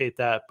replicate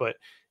that. But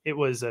it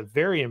was a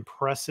very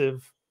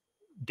impressive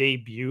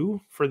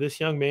debut for this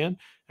young man.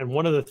 And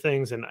one of the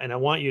things, and I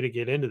want you to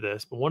get into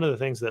this, but one of the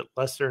things that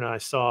Lester and I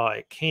saw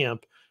at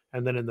camp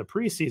and then in the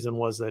preseason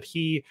was that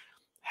he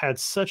had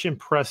such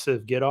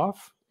impressive get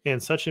off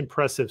and such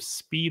impressive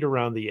speed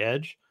around the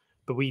edge,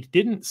 but we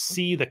didn't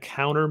see the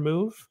counter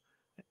move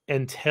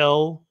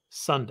until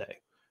Sunday.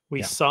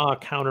 We saw a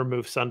counter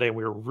move Sunday, and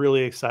we were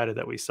really excited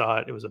that we saw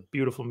it. It was a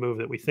beautiful move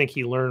that we think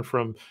he learned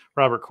from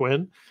Robert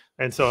Quinn.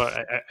 And so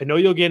I know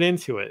you'll get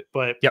into it,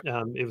 but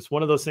it was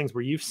one of those things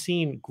where you've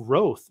seen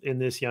growth in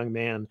this young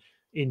man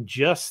in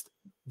just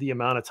the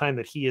amount of time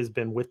that he has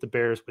been with the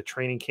Bears with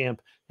training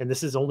camp. And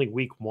this is only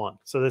week 1.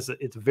 So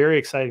it's very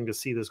exciting to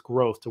see this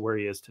growth to where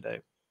he is today.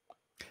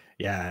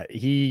 Yeah,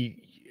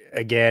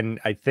 again,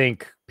 I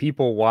think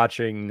people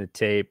watching the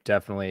tape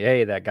definitely,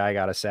 hey, that guy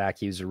got a sack.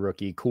 He's a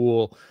rookie.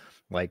 Cool.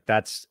 Like,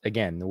 that's,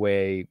 again, the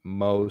way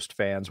most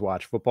fans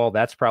watch football.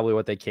 That's probably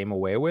what they came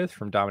away with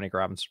from Dominique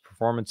Robinson's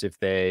performance. If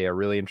they are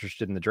really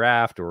interested in the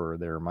draft, or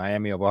they're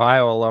Miami of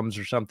Ohio alums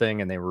or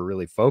something, and they were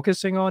really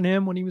focusing on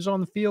him when he was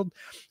on the field,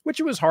 which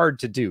it was hard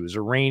to do. It was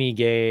a rainy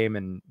game,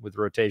 and with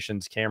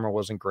rotations, camera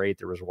wasn't great.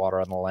 There was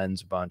water on the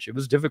lens a bunch. It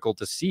was difficult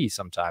to see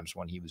sometimes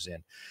when he was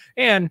in.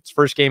 And it's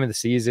first game of the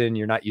season.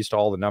 You're not used to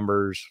all the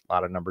numbers. A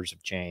lot of numbers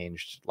have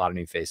changed. A lot of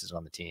new faces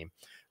on the team.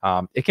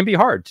 It can be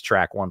hard to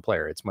track one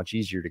player. It's much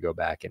easier to go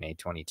back in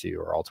A22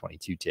 or all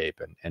 22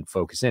 tape and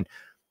focus in.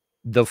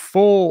 The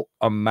full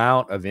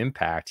amount of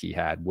impact he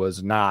had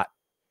was not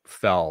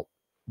felt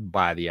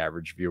by the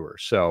average viewer.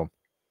 So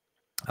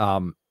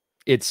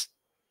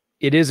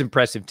it is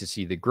impressive to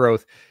see the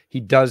growth. He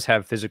does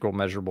have physical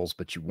measurables,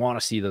 but you want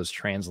to see those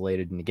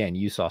translated. And again,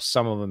 you saw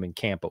some of them in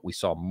camp, but we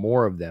saw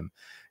more of them.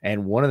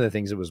 And one of the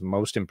things that was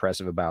most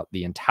impressive about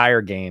the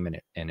entire game,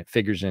 and it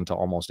figures into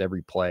almost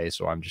every play,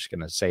 so I'm just going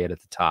to say it at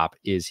the top,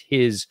 is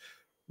his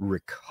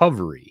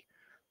recovery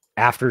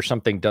after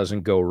something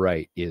doesn't go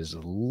right is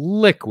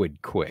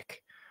liquid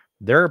quick.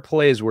 There are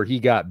plays where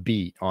he got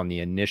beat on the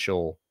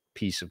initial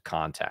piece of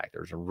contact.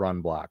 There's a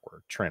run block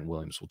where Trent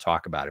Williams, will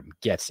talk about him,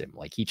 gets him.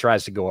 Like, he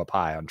tries to go up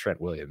high on Trent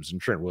Williams,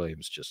 and Trent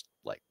Williams just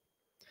like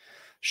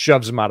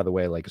shoves him out of the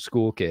way like a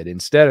school kid.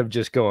 Instead of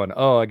just going,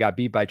 oh, I got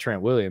beat by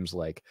Trent Williams,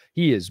 like,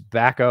 he is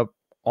back up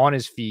on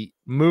his feet,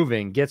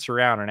 moving, gets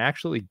around, and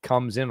actually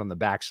comes in on the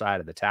backside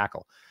of the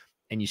tackle.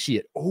 And you see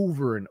it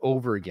over and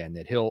over again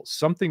that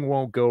something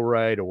won't go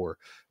right, or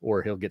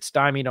he'll get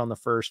stymied on the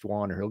first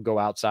one, or he'll go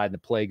outside and the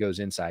play goes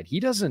inside. He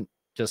doesn't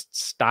just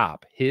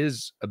stop.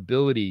 His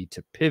ability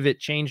to pivot,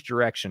 change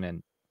direction,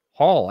 and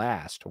haul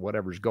ass to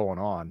whatever's going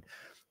on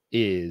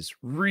is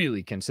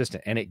really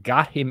consistent, and it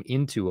got him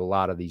into a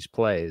lot of these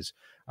plays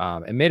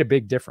and made a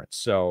big difference.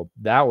 So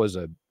that was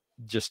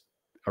just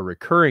a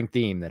recurring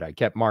theme that I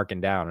kept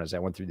marking down as I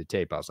went through the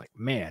tape. I was like,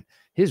 man,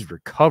 his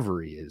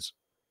recovery is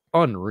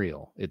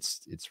unreal.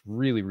 It's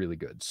really, really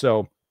good.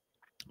 So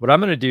what I'm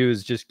going to do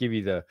is just give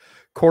you the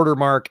quarter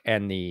mark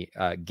and the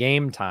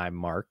game time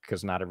mark,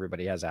 because not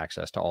everybody has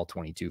access to all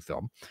 22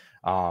 film.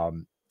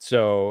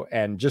 So,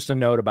 and just a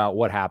note about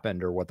what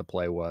happened or what the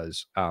play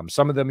was.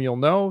 Some of them you'll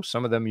know,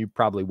 some of them you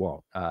probably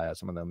won't.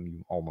 Some of them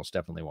you almost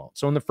definitely won't.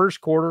 So in the first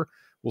quarter,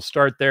 we'll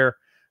start there.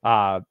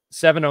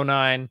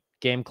 7:09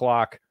 game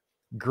clock.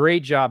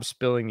 Great job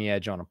spilling the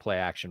edge on a play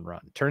action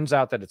run. Turns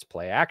out that it's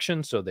play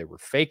action, so they were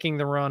faking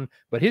the run,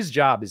 but his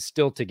job is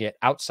still to get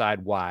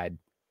outside wide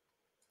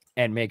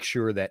and make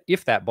sure that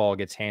if that ball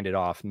gets handed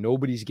off,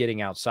 nobody's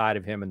getting outside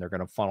of him, and they're going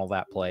to funnel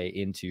that play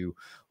into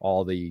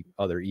all the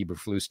other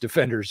Eberflus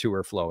defenders who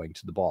are flowing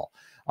to the ball.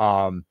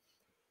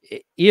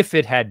 If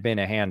it had been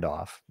a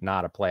handoff,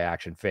 not a play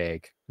action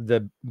fake,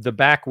 the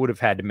back would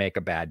have had to make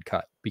a bad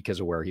cut because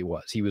of where he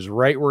was. He was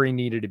right where he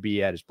needed to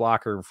be at his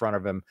blocker in front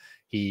of him.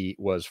 He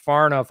was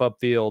far enough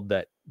upfield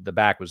that the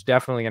back was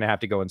definitely going to have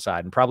to go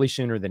inside, and probably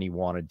sooner than he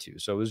wanted to.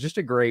 So it was just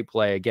a great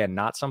play. Again,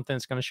 not something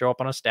that's going to show up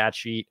on a stat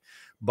sheet,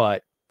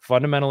 but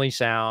fundamentally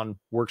sound,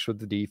 works with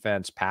the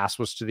defense. Pass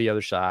was to the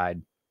other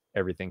side.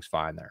 Everything's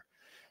fine there.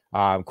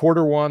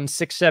 Quarter one,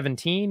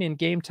 6:17 in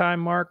game time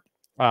mark.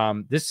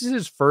 This is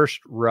his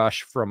first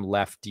rush from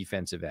left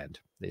defensive end.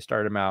 They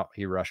started him out.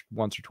 He rushed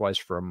once or twice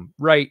from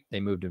right. They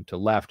moved him to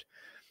left.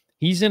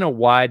 He's in a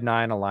wide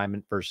 9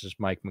 alignment versus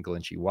Mike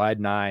McGlinchey. Wide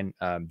 9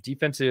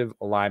 defensive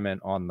alignment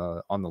on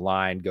the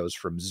line goes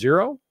from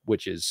 0,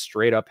 which is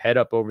straight up, head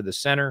up over the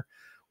center,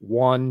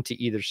 1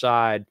 to either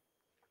side.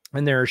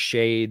 And there are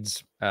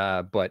shades,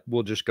 but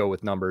we'll just go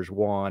with numbers: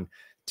 1,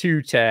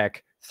 2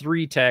 tech,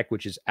 3 tech,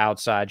 which is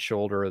outside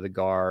shoulder of the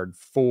guard,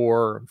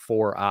 4,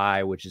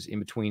 4I, which is in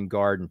between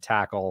guard and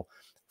tackle.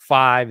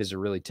 5 is a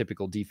really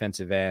typical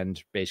defensive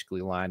end,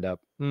 basically lined up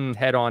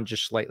head on,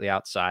 just slightly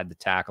outside the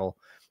tackle.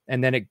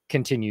 And then it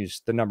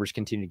continues, the numbers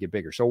continue to get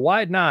bigger. So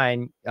wide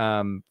 9,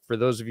 for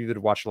those of you that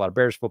have watched a lot of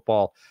Bears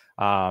football,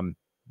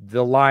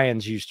 the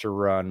Lions used to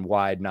run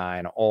wide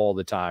 9 all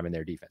the time in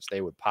their defense.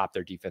 They would pop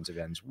their defensive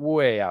ends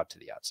way out to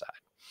the outside.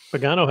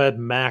 Pagano had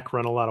Mac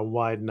run a lot of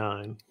wide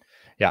 9.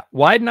 Yeah,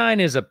 wide 9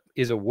 is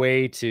a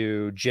way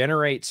to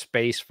generate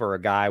space for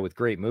a guy with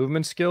great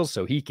movement skills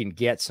so he can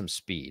get some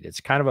speed.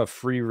 It's kind of a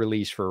free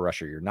release for a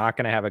rusher. You're not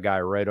going to have a guy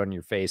right on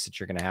your face that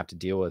you're going to have to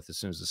deal with as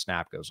soon as the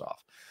snap goes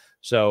off.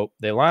 So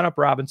they line up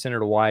Robinson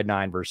at a wide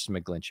 9 versus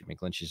McGlinchey.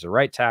 McGlinchey's a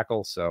right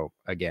tackle, so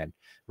again,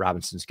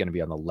 Robinson's going to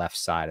be on the left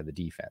side of the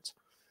defense.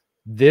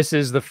 This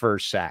is the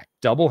first sack.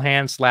 Double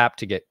hand slap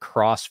to get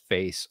cross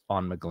face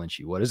on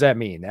McGlinchey. What does that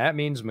mean? That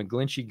means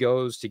McGlinchey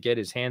goes to get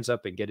his hands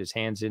up and get his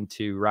hands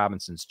into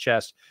Robinson's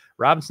chest.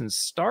 Robinson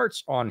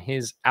starts on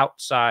his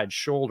outside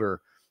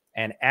shoulder,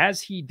 and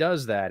as he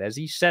does that, as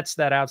he sets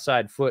that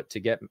outside foot to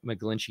get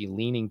McGlinchey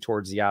leaning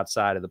towards the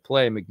outside of the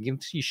play,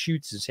 McGlinchey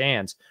shoots his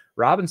hands.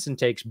 Robinson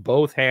takes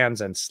both hands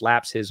and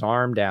slaps his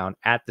arm down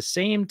at the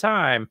same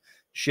time,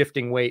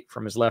 shifting weight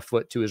from his left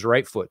foot to his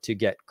right foot to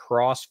get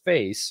cross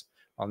face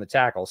on the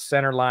tackle.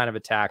 Center line of a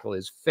tackle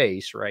is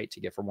face, right? To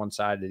get from one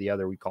side to the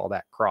other, we call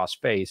that cross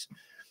face.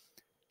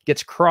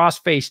 Gets cross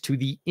face to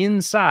the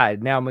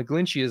inside. Now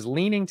McGlinchey is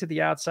leaning to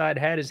the outside,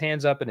 had his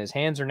hands up, and his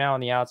hands are now on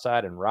the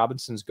outside, and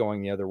Robinson's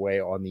going the other way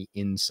on the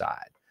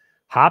inside.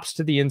 Hops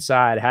to the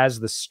inside, has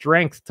the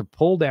strength to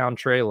pull down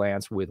Trey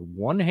Lance with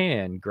one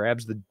hand,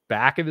 grabs the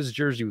back of his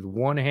jersey with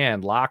one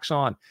hand, locks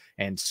on,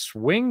 and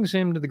swings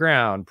him to the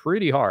ground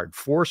pretty hard,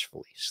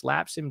 forcefully,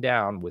 slaps him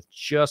down with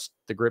just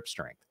the grip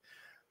strength.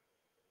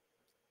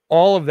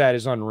 All of that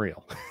is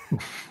unreal.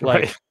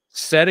 Like Right.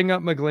 setting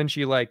up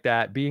McGlinchey like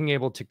that, being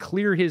able to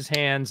clear his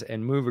hands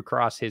and move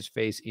across his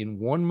face in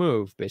one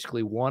move,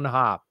 basically one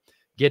hop,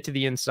 get to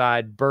the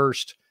inside,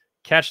 burst,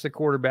 catch the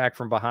quarterback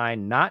from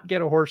behind, not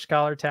get a horse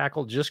collar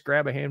tackle, just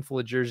grab a handful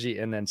of jersey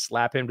and then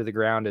slap him to the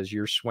ground as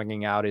you're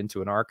swinging out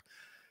into an arc.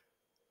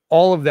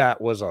 All of that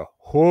was a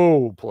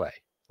whole play.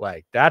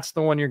 Like that's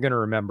the one you're going to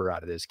remember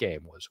out of this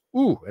game was,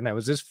 ooh, and that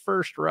was his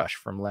first rush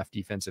from left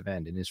defensive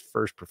end in his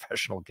first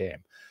professional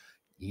game.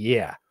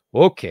 Yeah.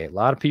 Okay. A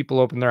lot of people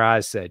opened their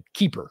eyes, said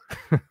keeper.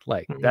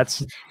 Like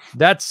that's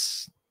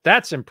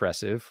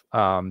impressive.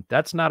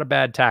 That's not a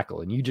bad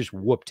tackle. And you just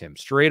whooped him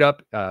straight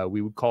up.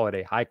 We would call it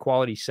a high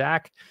quality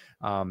sack,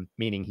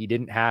 meaning he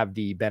didn't have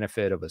the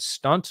benefit of a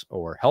stunt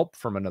or help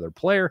from another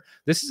player.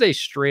 This is a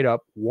straight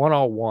up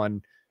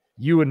 1-on-1,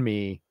 you and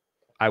me,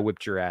 I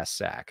whipped your ass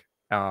sack.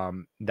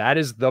 That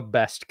is the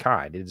best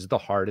kind. It is the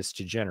hardest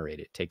to generate.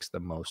 It takes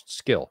the most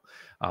skill.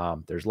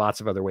 There's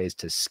lots of other ways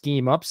to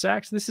scheme up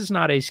sacks. This is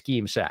not a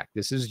scheme sack.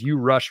 This is you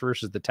rush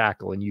versus the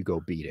tackle and you go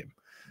beat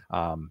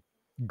him.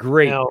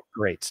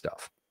 Great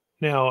stuff.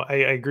 Now, I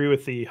agree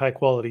with the high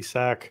quality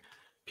sack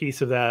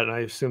piece of that. And I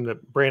assume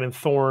that Brandon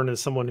Thorne is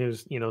someone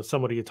who's,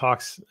 somebody who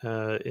talks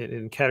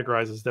and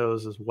categorizes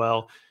those as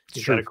well.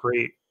 He's got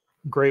a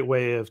great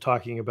way of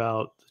talking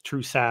about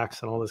true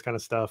sacks and all this kind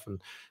of stuff.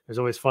 And it's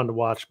always fun to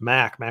watch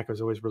Mac. Mac was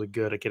always really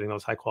good at getting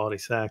those high quality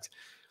sacks.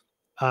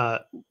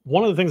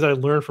 One of the things I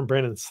learned from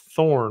Brandon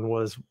Thorne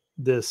was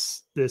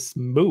this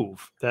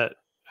move that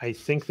I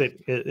think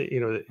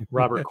that,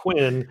 Robert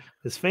Quinn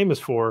is famous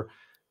for,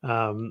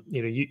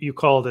 you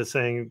called it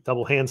saying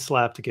double hand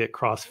slap to get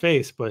cross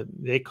face, but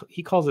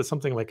he calls it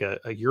something like a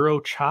Euro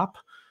chop,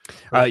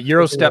 or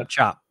Euro step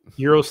chop.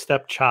 Euro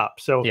step chop.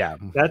 So Yeah.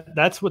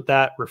 that's what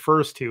that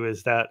refers to,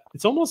 is that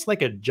it's almost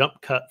like a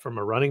jump cut from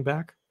a running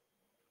back.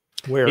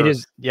 Where it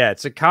is, yeah,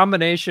 it's a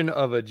combination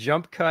of a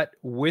jump cut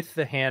with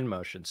the hand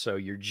motion. So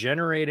you're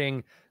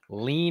generating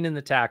lean in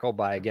the tackle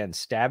by, again,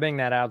 stabbing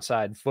that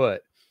outside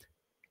foot.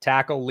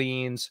 Tackle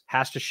leans,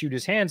 has to shoot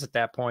his hands at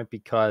that point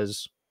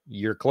because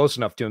you're close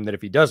enough to him that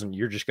if he doesn't,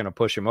 you're just going to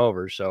push him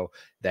over. So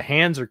the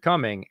hands are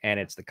coming, and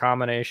it's the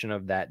combination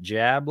of that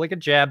jab, like a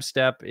jab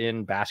step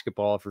in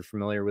basketball, if you're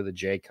familiar with a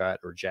J cut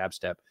or jab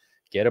step,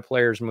 get a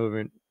player's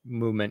movement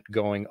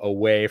going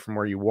away from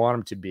where you want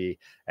them to be.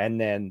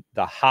 And then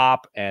the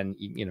hop and,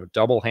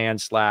 double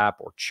hand slap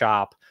or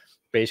chop,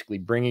 basically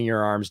bringing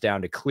your arms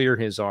down to clear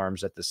his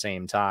arms at the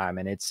same time.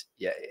 And it's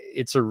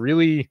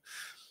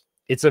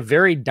a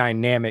very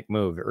dynamic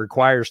move. It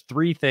requires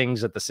three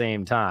things at the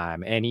same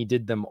time, and he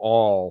did them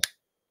all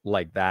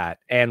like that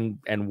and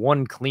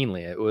won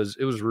cleanly. It was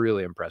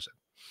really impressive.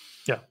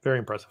 Yeah, very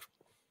impressive.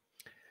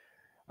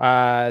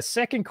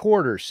 Second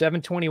quarter,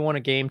 7:21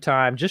 of game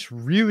time. Just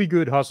really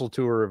good hustle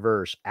to a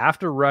reverse.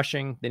 After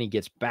rushing, then he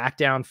gets back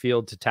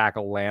downfield to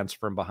tackle Lance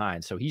from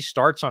behind. So he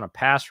starts on a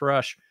pass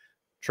rush.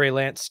 Trey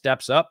Lance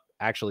steps up,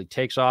 actually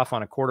takes off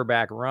on a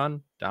quarterback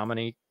run.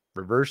 Dominique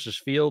reverses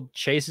field,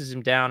 chases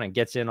him down, and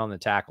gets in on the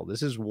tackle.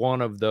 This is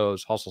one of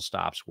those hustle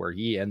stops where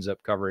he ends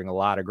up covering a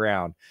lot of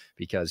ground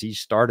because he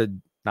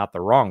started not the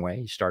wrong way.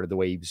 He started the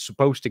way he was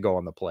supposed to go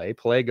on the play.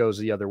 Play goes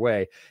the other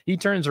way. He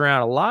turns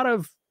around. A lot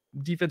of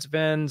defensive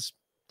ends,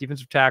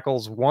 defensive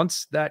tackles,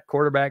 once that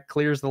quarterback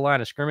clears the line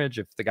of scrimmage,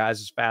 if the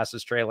guy's as fast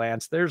as Trey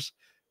Lance,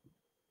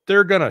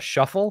 they're going to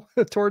shuffle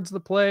towards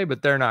the play,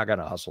 but they're not going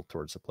to hustle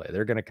towards the play.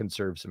 They're going to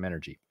conserve some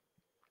energy.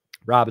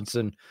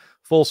 Robinson,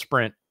 full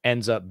sprint,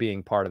 ends up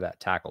being part of that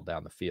tackle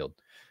down the field.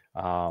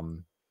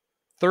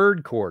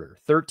 Third quarter,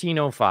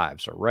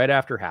 13:05, so right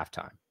after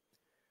halftime.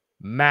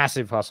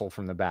 Massive hustle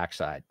from the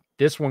backside.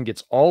 This one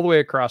gets all the way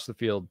across the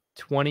field,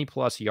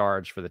 20-plus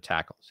yards for the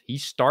tackles. He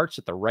starts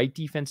at the right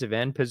defensive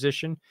end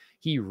position.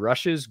 He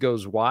rushes,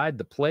 goes wide.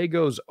 The play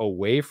goes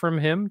away from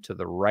him to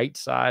the right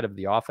side of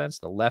the offense,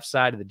 the left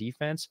side of the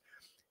defense.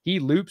 He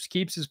loops,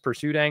 keeps his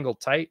pursuit angle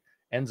tight,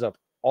 ends up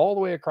all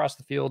the way across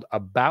the field,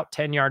 about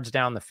 10 yards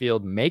down the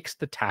field, makes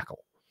the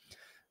tackle.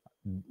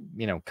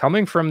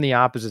 Coming from the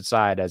opposite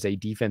side as a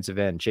defensive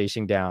end,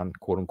 chasing down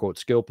quote-unquote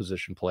skill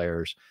position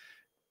players,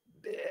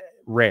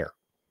 rare.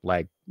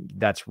 Like,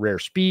 that's rare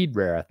speed,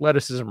 rare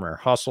athleticism, rare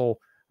hustle.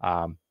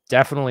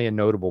 Definitely a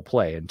notable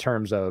play in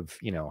terms of,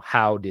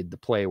 how did the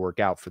play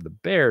work out for the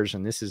Bears?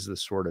 And this is the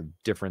sort of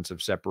difference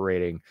of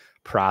separating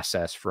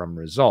process from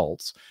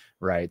results,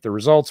 right? The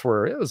results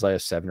it was like a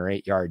 7 or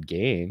 8 yard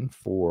gain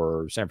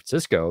for San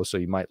Francisco. So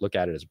you might look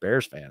at it as a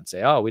Bears fan and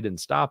say, oh, we didn't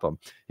stop them.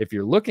 If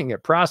you're looking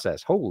at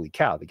process, holy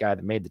cow, the guy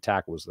that made the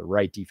tackle was the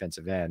right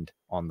defensive end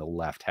on the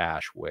left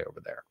hash way over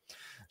there.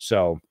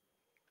 So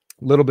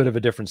a little bit of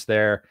a difference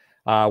there.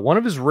 One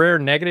of his rare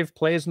negative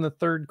plays in the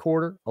third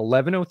quarter,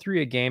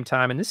 11:03 of game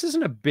time. And this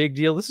isn't a big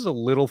deal. This is a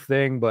little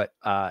thing, but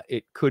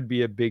it could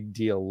be a big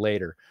deal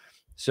later.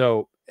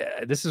 So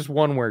this is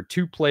one where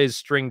two plays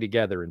string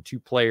together and two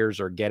players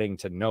are getting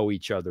to know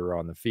each other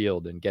on the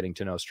field and getting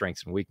to know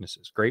strengths and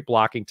weaknesses. Great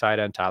blocking tight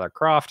end Tyler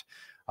Kroft,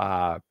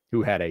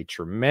 who had a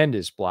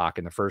tremendous block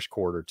in the first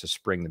quarter to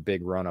spring the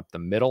big run up the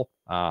middle.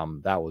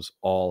 That was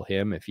all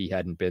him. If he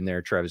hadn't been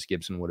there, Travis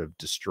Gibson would have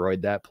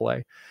destroyed that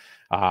play.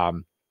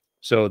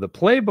 So the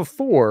play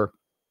before,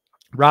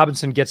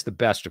 Robinson gets the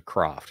best of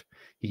Kroft.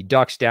 He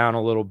ducks down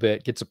a little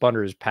bit, gets up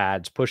under his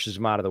pads, pushes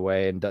him out of the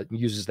way, and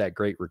uses that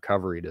great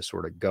recovery to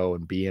sort of go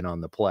and be in on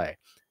the play.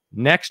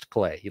 Next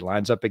play, he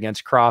lines up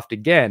against Kroft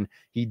again.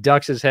 He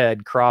ducks his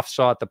head. Kroft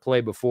saw it the play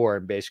before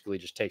and basically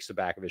just takes the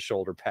back of his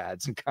shoulder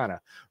pads and kind of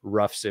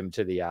roughs him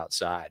to the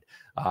outside.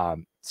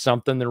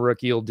 Something the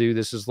rookie will do.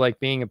 This is like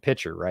being a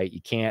pitcher, right?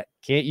 You can't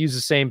use the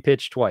same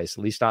pitch twice,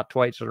 at least not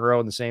twice in a row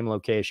in the same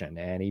location.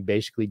 And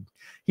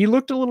he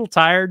looked a little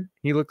tired.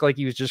 He looked like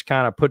he was just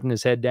kind of putting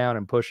his head down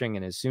and pushing.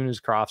 And as soon as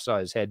Kroft saw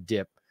his head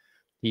dip,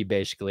 he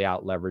basically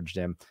out leveraged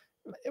him.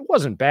 It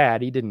wasn't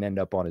bad. He didn't end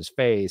up on his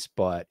face,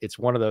 but it's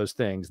one of those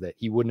things that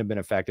he wouldn't have been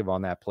effective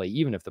on that play,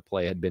 even if the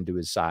play had been to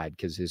his side,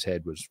 because his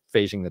head was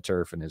facing the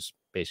turf and his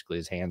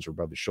hands were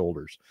above his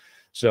shoulders.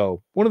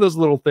 So one of those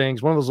little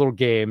things, one of those little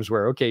games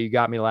where, okay, you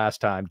got me last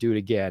time, do it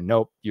again.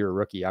 Nope, you're a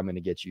rookie. I'm going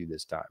to get you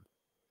this time.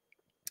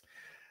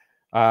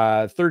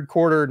 Third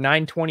quarter,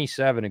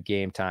 9:27 of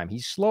game time.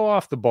 He's slow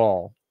off the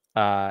ball.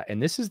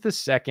 And this is the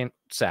second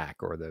sack,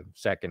 or the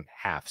second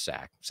half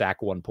sack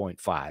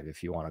 1.5,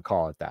 if you want to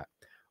call it that.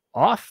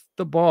 Off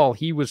the ball,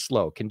 he was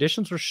slow.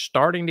 Conditions were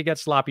starting to get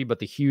sloppy, but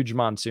the huge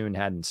monsoon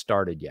hadn't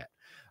started yet.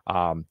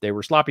 They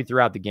were sloppy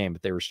throughout the game,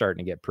 but they were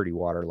starting to get pretty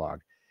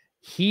waterlogged.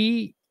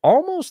 He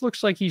almost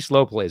looks like he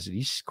slow plays it.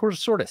 He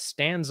sort of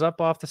stands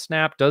up off the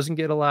snap, doesn't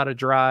get a lot of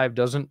drive,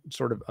 doesn't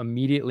sort of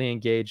immediately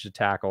engage the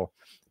tackle,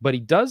 but he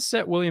does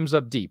set Williams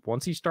up deep.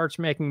 Once he starts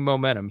making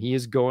momentum, he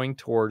is going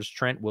towards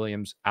Trent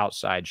Williams'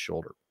 outside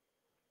shoulder.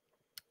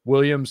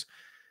 Williams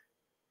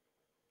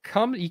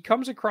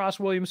comes across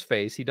Williams'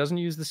 face. He doesn't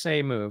use the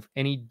same move,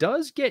 and he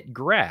does get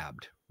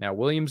grabbed. Now,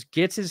 Williams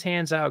gets his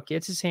hands out,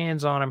 gets his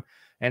hands on him,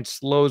 and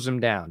slows him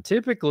down.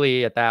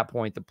 Typically, at that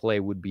point, the play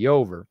would be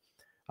over.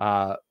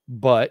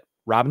 But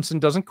Robinson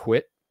doesn't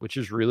quit, which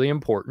is really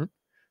important.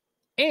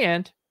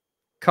 And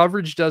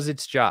coverage does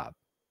its job.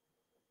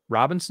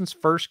 Robinson's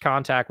first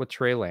contact with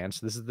Trey Lance,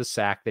 this is the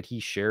sack that he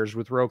shares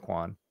with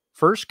Roquan.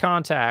 First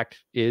contact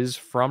is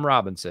from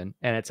Robinson,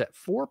 and it's at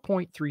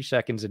 4.3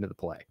 seconds into the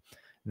play.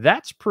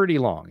 That's pretty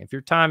long if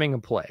you're timing a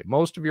play.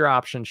 Most of your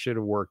options should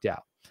have worked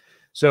out.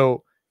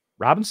 So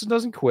Robinson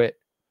doesn't quit.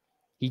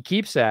 He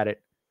keeps at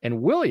it,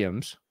 and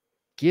Williams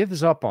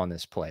gives up on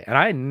this play. And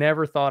I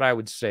never thought I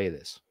would say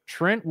this.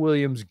 Trent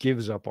Williams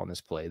gives up on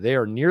this play. They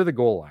are near the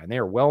goal line. They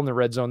are well in the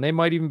red zone. They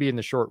might even be in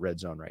the short red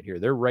zone right here.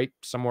 They're right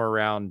somewhere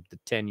around the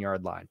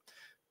 10-yard line,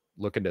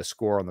 looking to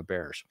score on the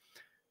Bears.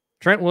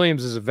 Trent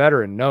Williams, as a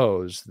veteran,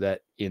 knows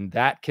that in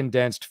that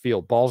condensed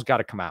field, ball's got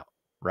to come out,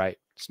 right?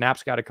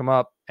 Snap's got to come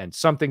up, and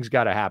something's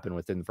got to happen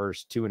within the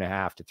first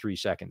 2.5 to 3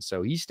 seconds.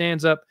 So he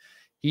stands up.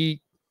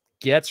 He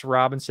gets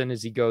Robinson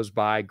as he goes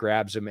by,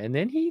 grabs him, and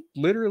then he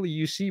literally,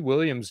 you see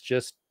Williams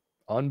just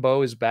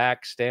unbow his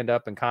back, stand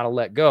up, and kind of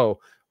let go.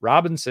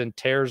 Robinson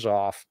tears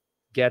off,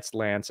 gets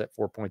Lance at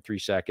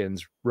 4.3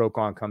 seconds.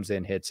 Roquan comes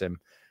in, hits him.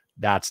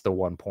 That's the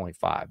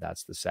 1.5.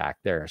 That's the sack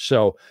there.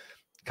 So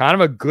kind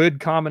of a good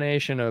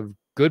combination of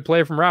good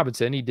play from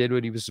Robinson. He did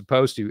what he was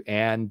supposed to,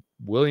 and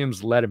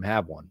Williams let him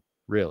have one,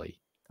 really.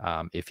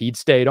 If he'd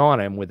stayed on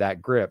him with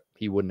that grip,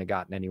 he wouldn't have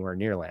gotten anywhere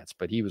near Lance.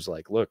 But he was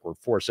like, look, we're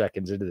 4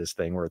 seconds into this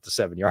thing. We're at the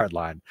 7-yard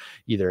line.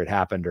 Either it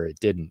happened or it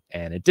didn't.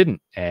 And it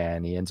didn't.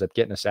 And he ends up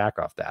getting a sack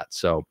off that.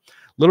 So a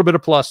little bit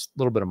of plus, a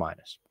little bit of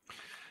minus.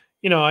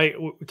 You know,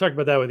 we talked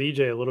about that with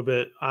EJ a little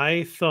bit.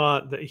 I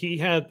thought that he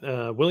had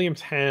Williams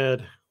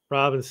had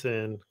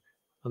Robinson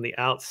on the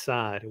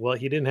outside. Well,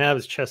 he didn't have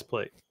his chest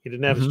plate. He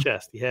didn't have his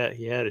chest. He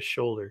had his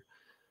shoulder.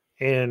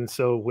 And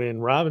so when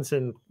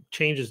Robinson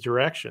changes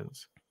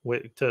directions,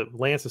 to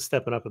Lance is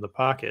stepping up in the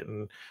pocket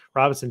and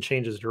Robinson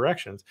changes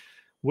directions,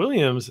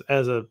 Williams,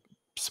 as a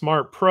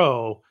smart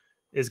pro,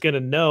 is going to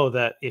know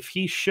that if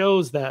he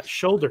shows that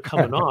shoulder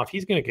coming off,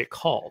 he's going to get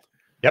called.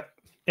 Yep.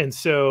 And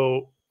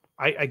so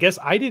I guess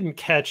I didn't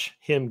catch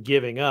him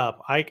giving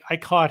up. I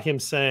caught him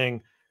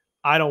saying,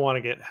 I don't want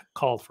to get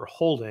called for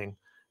holding,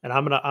 and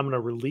I'm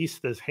gonna release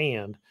this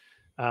hand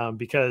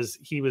because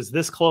he was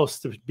this close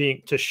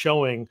to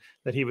showing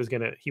that he was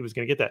gonna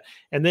get that.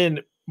 And then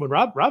when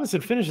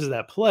Robinson finishes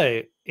that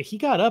play, he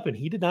got up and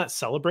he did not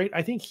celebrate.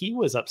 I think he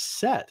was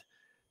upset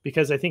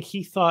because I think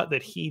he thought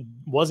that he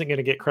wasn't going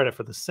to get credit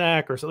for the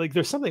sack or something. Like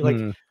there's something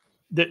like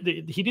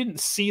he didn't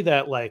see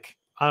that. Like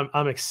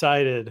I'm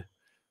excited.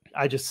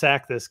 I just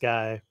sacked this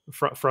guy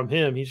from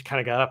him. He just kind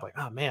of got up like,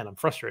 oh man, I'm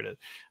frustrated.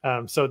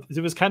 So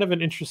it was kind of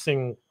an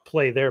interesting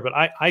play there, but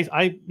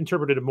I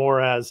interpreted it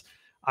more as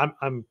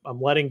I'm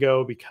letting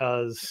go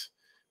because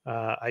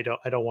I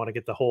don't want to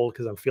get the hold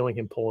because I'm feeling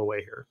him pull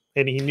away here.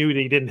 And he knew that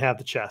he didn't have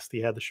the chest.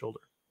 He had the shoulder.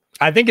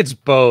 I think it's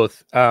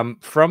both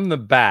from the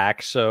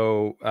back.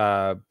 So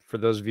for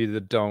those of you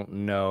that don't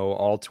know,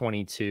 all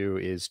 22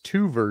 is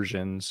 2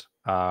 versions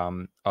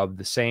of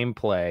the same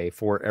play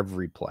for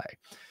every play.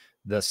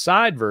 The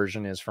side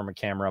version is from a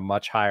camera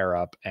much higher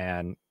up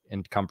and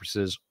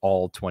encompasses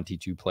all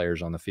 22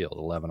 players on the field,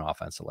 11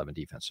 offense, 11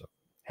 defense. So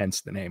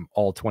hence the name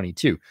all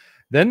 22.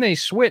 Then they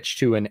switch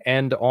to an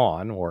end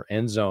on or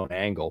end zone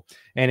angle,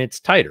 and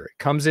it's tighter. It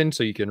comes in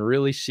so you can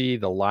really see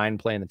the line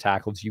play and the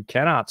tackles. You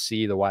cannot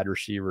see the wide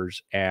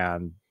receivers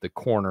and the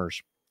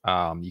corners.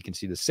 You can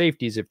see the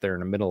safeties if they're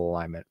in a middle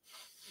alignment,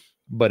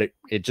 but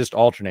it just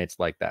alternates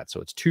like that.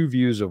 So it's 2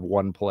 views of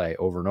one play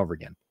over and over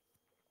again.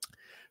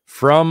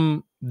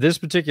 From this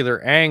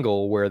particular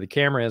angle where the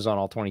camera is on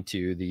all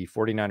 22, the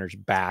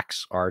 49ers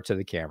backs are to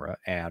the camera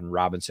and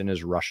Robinson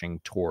is rushing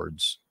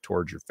towards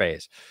your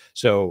face.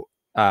 So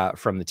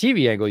from the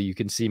TV angle, you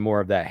can see more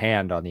of that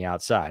hand on the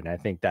outside. And I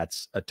think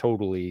that's a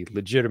totally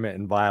legitimate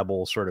and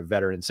viable sort of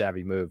veteran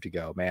savvy move to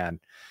go, man,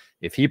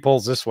 if he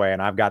pulls this way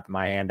and I've got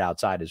my hand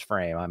outside his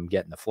frame, I'm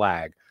getting the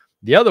flag.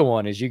 The other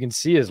one is you can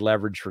see his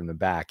leverage from the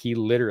back. He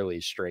literally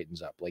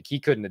straightens up. Like he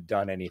couldn't have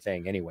done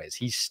anything anyways.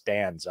 He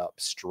stands up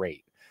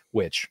straight,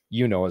 which,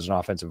 you know, as an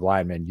offensive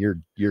lineman,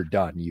 you're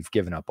done. You've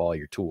given up all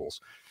your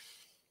tools.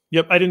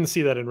 Yep, I didn't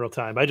see that in real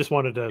time. I just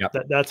wanted to.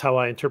 Yep. That's how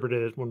I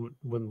interpreted it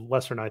when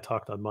Lester and I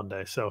talked on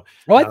Monday. So,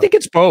 well, I think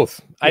it's both.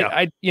 Yeah.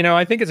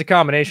 I think it's a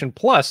combination.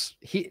 Plus,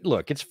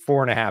 it's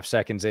 4.5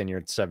 seconds in. You're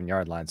at the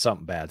 7-yard line.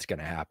 Something bad's going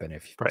to happen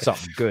if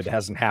something good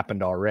hasn't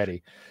happened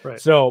already. Right.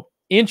 So,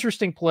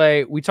 interesting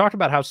play. We talked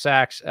about how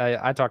sacks.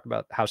 I talked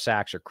about how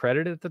sacks are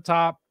credited at the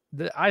top.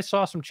 I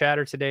saw some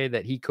chatter today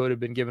that he could have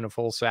been given a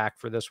full sack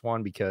for this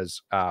one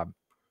because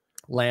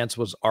Lance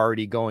was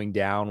already going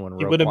down when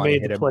He would have Roquan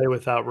made hit the him. play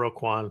without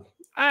Roquan You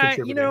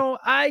contributing. know,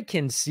 I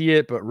can see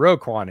it, but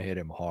Roquan hit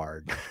him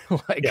hard.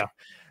 Like, Yeah.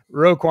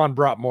 Roquan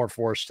brought more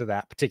force to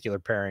that particular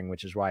pairing,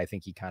 which is why I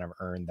think he kind of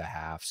earned the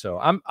half. So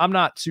I'm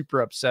not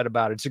super upset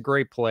about it. It's a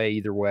great play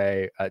either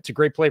way. It's a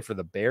great play for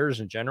the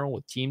Bears in general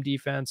with team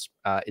defense.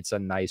 It's a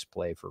nice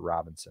play for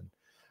Robinson.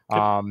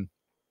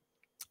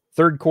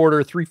 Third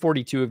quarter,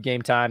 3:42 of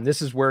game time.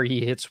 This is where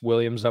he hits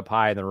Williams up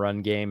high in the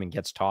run game and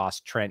gets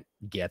tossed. Trent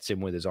gets him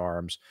with his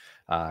arms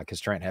because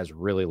Trent has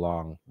really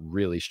long,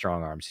 really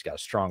strong arms. He's got a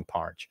strong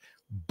punch,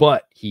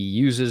 but he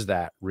uses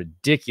that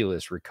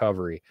ridiculous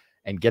recovery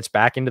and gets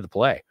back into the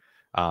play.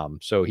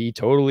 So he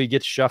totally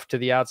gets shoved to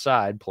the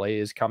outside. Play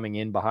is coming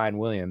in behind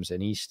Williams,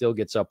 and he still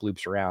gets up,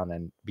 loops around,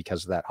 and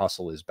because of that,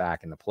 hustle is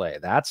back in the play.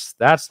 That's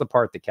the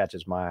part that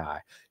catches my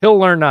eye. He'll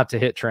learn not to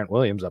hit Trent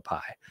Williams up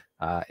high.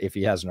 If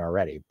he hasn't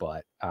already,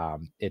 but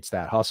it's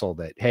that hustle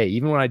that, hey,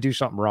 even when I do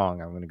something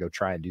wrong, I'm going to go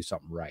try and do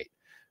something right.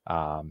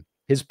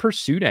 His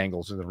pursuit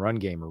angles in the run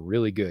game are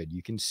really good.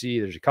 You can see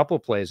there's a couple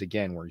of plays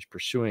again where he's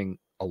pursuing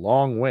a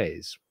long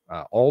ways,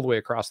 all the way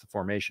across the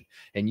formation.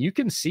 And you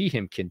can see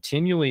him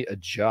continually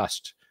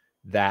adjust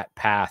that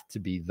path to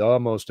be the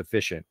most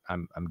efficient.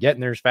 I'm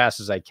getting there as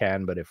fast as I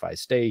can, but if I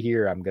stay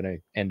here, I'm going to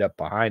end up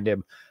behind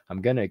him.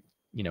 I'm going to,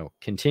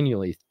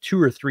 continually 2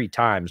 or 3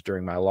 times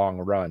during my long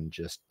run,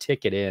 just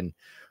tick it in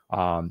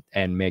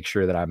and make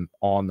sure that I'm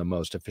on the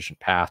most efficient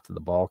path to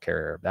the ball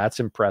carrier. That's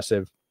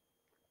impressive.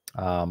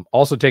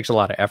 Also takes a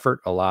lot of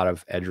effort. A lot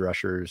of edge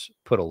rushers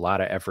put a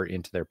lot of effort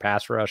into their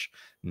pass rush,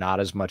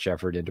 not as much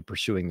effort into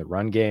pursuing the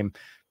run game.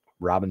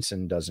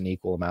 Robinson does an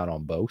equal amount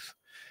on both.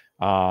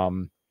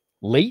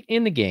 Late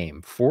in the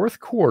game, fourth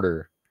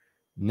quarter,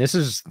 and this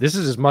is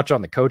as much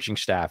on the coaching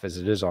staff as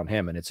it is on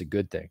him, and it's a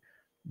good thing.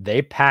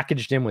 They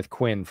packaged him with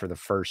Quinn for the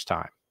first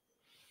time.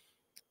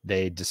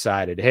 They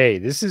decided, hey,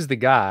 this is the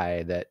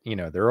guy that,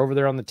 they're over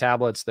there on the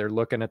tablets. They're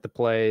looking at the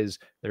plays.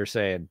 They're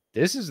saying,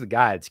 this is the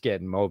guy that's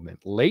getting movement.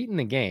 Late in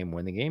the game,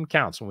 when the game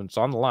counts, when it's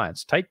on the line,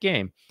 it's a tight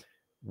game,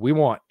 we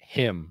want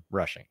him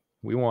rushing.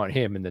 We want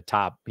him in the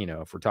top,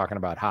 if we're talking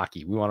about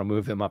hockey, we want to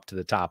move him up to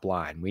the top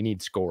line. We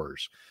need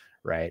scorers,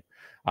 right?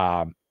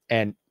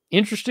 And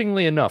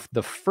interestingly enough,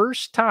 the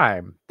first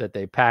time that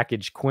they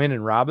packaged Quinn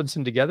and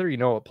Robinson together, you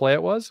know what play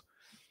it was?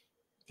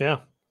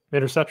 Yeah,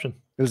 interception.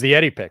 It was the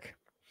Eddie pick.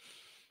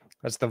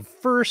 That's the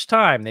first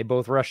time they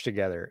both rushed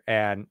together.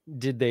 And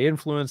did they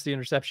influence the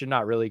interception?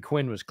 Not really.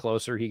 Quinn was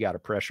closer. He got a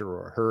pressure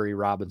or a hurry.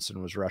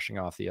 Robinson was rushing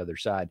off the other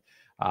side.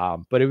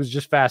 But it was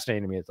just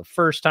fascinating to me that the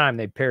first time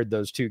they paired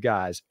those two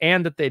guys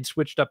and that they'd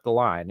switched up the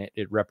line,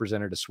 it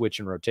represented a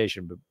switch in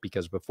rotation,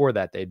 because before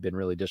that, they'd been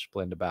really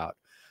disciplined about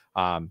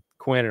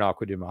Quinn and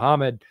Al-Quadin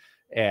Muhammad.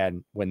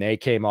 And when they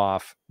came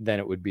off, then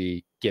it would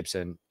be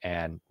Gibson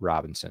and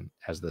Robinson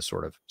as the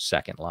sort of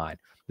second line.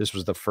 This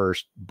was the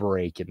first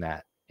break in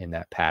that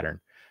pattern.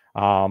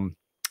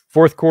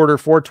 Fourth quarter,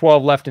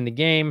 4:12 left in the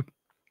game.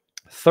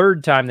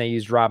 Third time they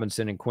used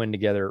Robinson and Quinn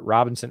together.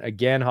 Robinson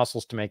again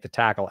hustles to make the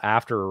tackle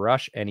after a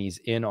rush, and he's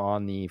in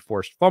on the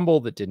forced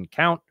fumble that didn't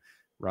count.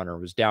 Runner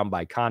was down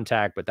by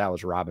contact, but that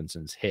was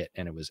Robinson's hit,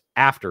 and it was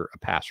after a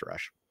pass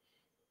rush.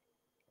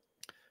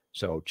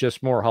 So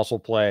just more hustle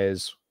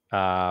plays.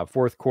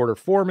 Fourth quarter,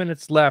 4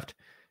 minutes left.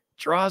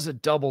 Draws a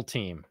double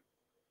team.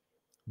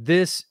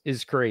 This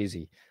is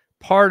crazy.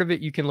 Part of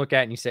it you can look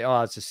at and you say,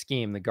 oh, it's a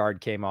scheme. The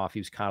guard came off. He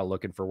was kind of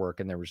looking for work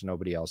and there was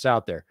nobody else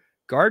out there.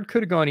 Guard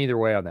could have gone either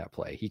way on that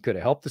play. He could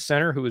have helped the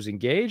center who was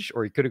engaged,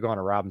 or he could have gone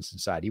to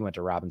Robinson's side. He went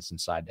to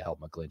Robinson's side to help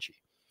McGlinchey.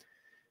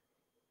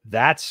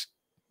 That's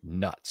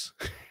nuts.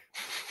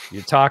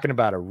 You're talking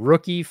about a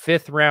rookie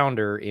 5th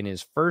rounder in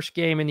his first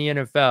game in the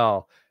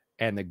NFL,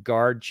 and the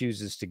guard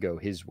chooses to go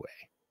his way.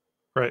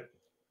 Right.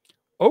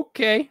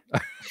 Okay.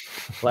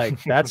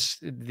 Like, that's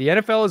the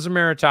NFL is a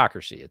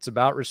meritocracy. It's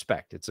about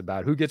respect. It's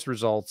about who gets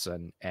results.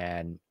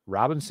 And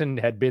Robinson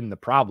had been the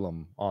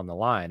problem on the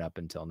line up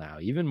until now,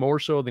 even more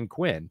so than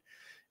Quinn.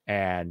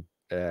 And,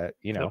 they're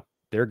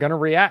going to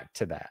react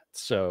to that.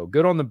 So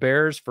good on the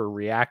Bears for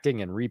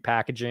reacting and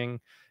repackaging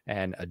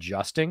and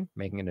adjusting,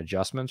 making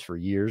adjustments. For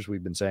years,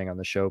 we've been saying on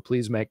the show,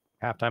 please make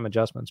halftime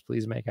adjustments.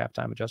 Please make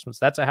halftime adjustments.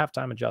 That's a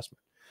halftime adjustment.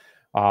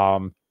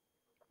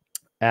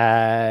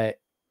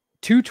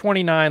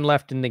 2:29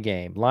 left in the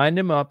game. Lined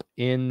him up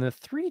in the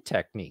 3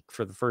 technique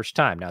for the first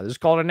time. Now, this is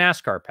called a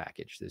NASCAR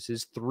package. This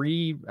is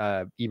 3.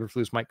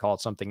 Eberflus might call it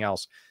something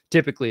else.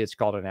 Typically, it's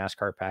called a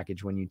NASCAR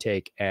package when you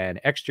take an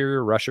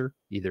exterior rusher,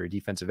 either a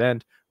defensive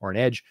end or an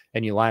edge,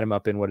 and you line them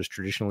up in what is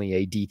traditionally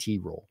a DT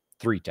role,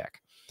 3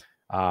 tech.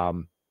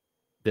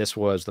 This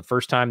was the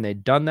first time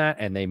they'd done that,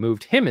 and they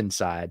moved him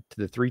inside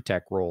to the 3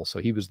 tech role. So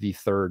he was the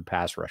 3rd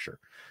pass rusher.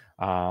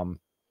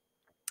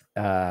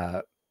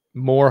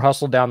 More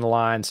hustle down the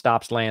line,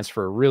 stops Lance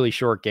for a really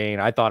short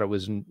gain. I thought it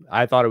was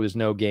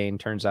no gain.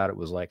 Turns out it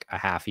was like a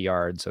half a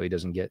yard. So he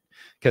doesn't get,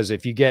 because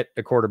if you get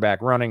a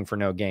quarterback running for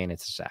no gain,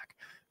 it's a sack.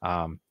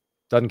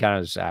 Doesn't count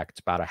as a sack.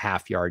 It's about a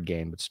half yard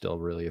gain, but still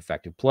really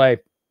effective play.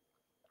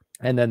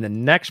 And then the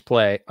next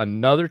play,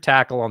 another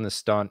tackle on the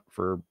stunt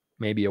for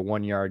maybe a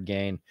 1 yard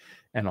gain.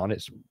 And on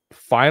his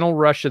final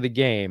rush of the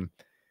game,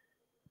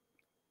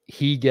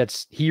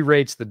 he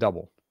rates the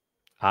double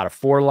out of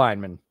 4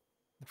 linemen,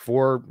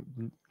 4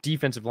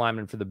 defensive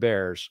linemen for the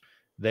Bears.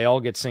 They all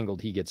get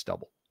singled. He gets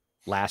double.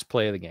 Last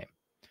play of the game.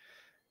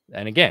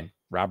 And again,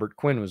 Robert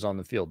Quinn was on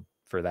the field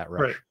for that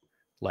rush. Right.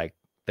 Like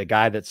the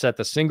guy that set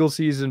the single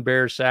season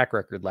Bears sack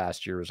record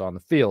last year was on the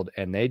field,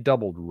 and they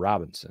doubled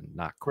Robinson,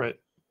 not Quinn. Right.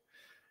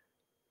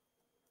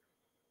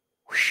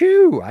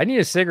 Whew, I need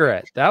a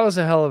cigarette. That was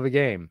a hell of a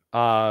game.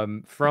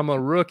 From a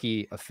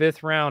rookie, a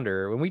 5th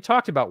rounder. When we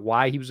talked about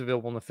why he was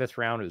available in the 5th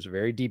round, it was a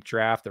very deep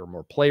draft. There were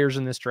more players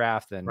in this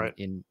draft than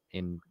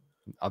in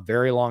a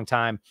very long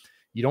time.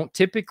 You don't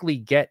typically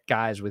get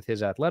guys with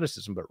his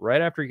athleticism, but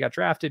right after he got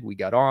drafted, we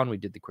got on, we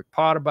did the quick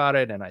pod about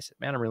it. And I said,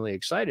 man, I'm really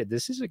excited.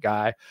 This is a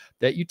guy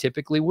that you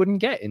typically wouldn't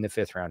get in the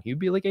 5th round. He'd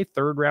be like a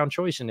 3rd round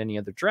choice in any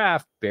other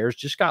draft. Bears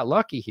just got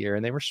lucky here,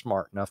 and they were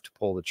smart enough to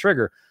pull the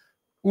trigger.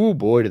 Ooh,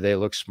 boy, do they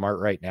look smart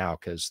right now,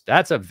 because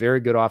that's a very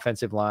good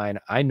offensive line.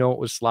 I know it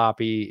was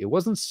sloppy. It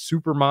wasn't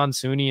super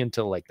monsoony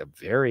until like the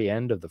very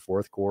end of the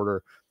 4th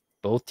quarter.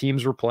 Both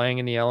teams were playing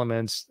in the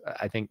elements.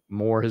 I think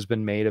more has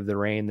been made of the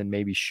rain than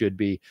maybe should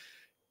be.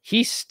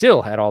 He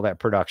still had all that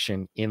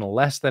production in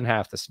less than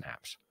half the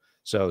snaps.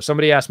 So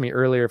somebody asked me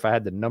earlier if I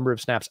had the number of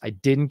snaps. I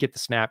didn't get the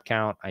snap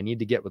count. I need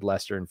to get with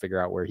Lester and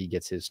figure out where he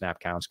gets his snap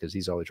counts, because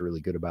he's always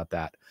really good about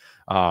that.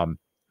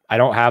 I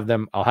don't have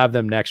them. I'll have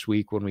them next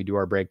week when we do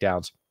our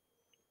breakdowns.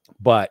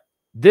 But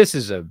this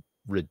is a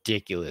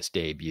ridiculous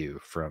debut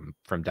from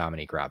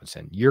Dominique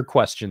Robinson. Your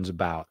questions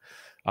about,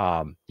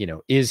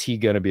 is he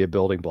going to be a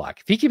building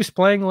block? If he keeps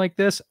playing like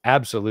this,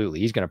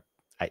 absolutely.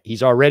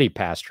 He's already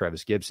passed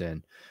Travis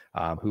Gibson,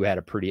 who had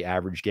a pretty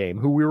average game,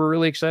 who we were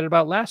really excited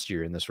about last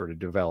year in this sort of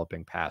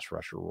developing pass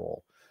rusher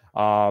role.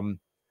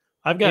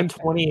 I've got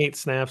 28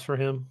 snaps for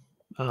him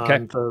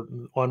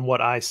on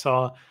what I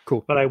saw.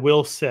 Cool. But I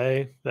will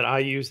say that I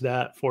used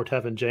that for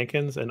Teven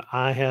Jenkins, and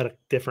I had a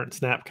different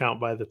snap count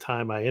by the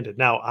time I ended.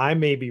 Now, I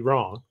may be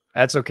wrong.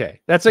 That's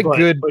okay. That's a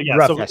good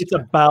rough so estimate. It's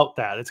about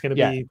that. It's going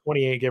to be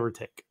 28, give or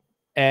take.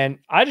 And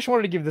I just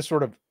wanted to give this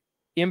sort of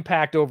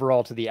impact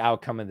overall to the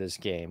outcome of this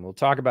game. We'll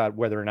talk about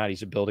whether or not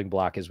he's a building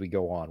block as we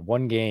go on.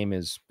 One game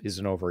is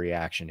an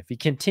overreaction. If he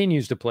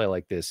continues to play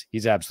like this,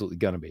 he's absolutely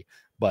going to be,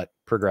 but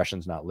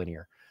progression's not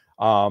linear.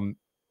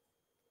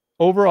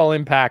 Overall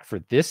impact for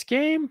this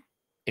game,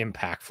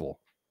 impactful.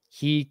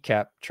 He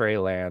kept Trey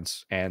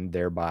Lance and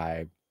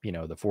thereby, the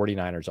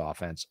 49ers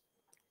offense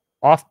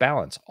off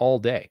balance all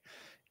day.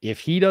 If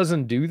he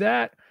doesn't do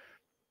that,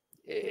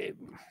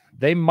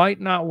 they might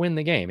not win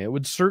the game. It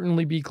would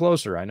certainly be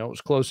closer. I know it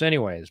was close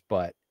anyways,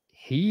 but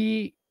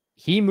he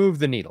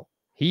moved the needle.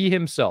 He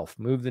himself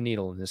moved the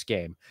needle in this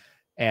game.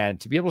 And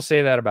to be able to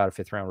say that about a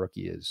 5th round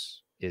rookie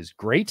is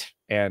great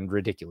and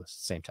ridiculous at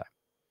the same time.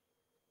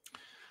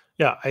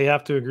 Yeah, I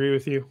have to agree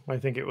with you. I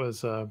think it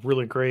was a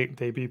really great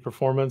debut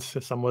performance.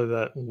 It's somebody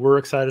that we're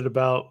excited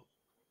about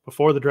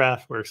before the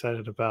draft. We're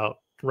excited about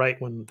right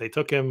when they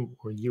took him,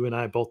 where you and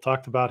I both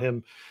talked about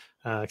him,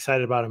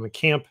 excited about him in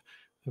camp,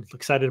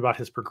 excited about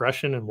his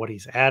progression and what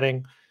he's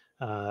adding.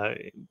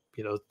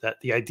 That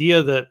the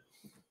idea that,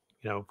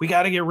 we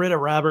got to get rid of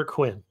Robert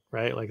Quinn,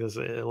 right? Like there's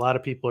a lot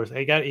of people are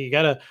saying, you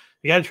got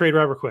to trade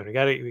Robert Quinn. We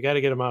got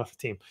to get him off the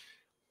team.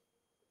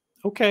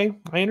 Okay,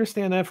 I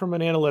understand that from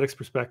an analytics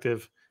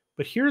perspective.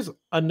 But here's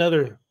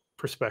another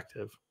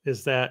perspective,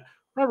 is that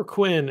Robert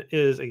Quinn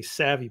is a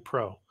savvy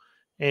pro,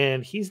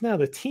 and he's now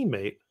the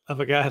teammate of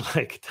a guy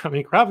like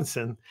Dominique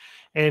Robinson.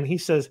 And he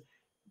says,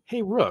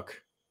 hey,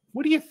 Rook,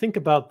 what do you think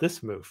about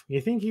this move?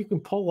 You think you can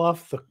pull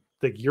off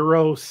the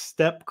Euro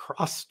step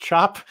cross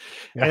chop?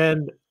 Yeah.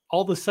 And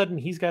all of a sudden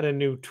he's got a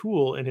new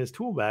tool in his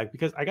tool bag,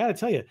 because I got to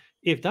tell you,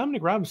 if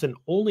Dominique Robinson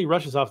only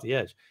rushes off the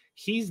edge,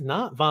 he's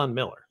not Von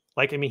Miller.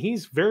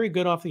 He's very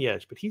good off the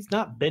edge, but he's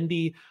not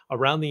bendy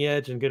around the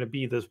edge and going to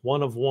be this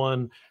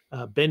one-of-one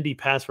bendy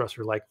pass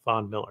rusher like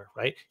Von Miller,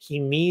 right? He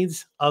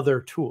needs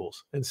other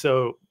tools. And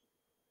so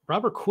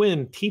Robert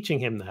Quinn teaching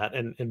him that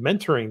and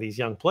mentoring these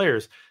young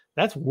players,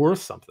 that's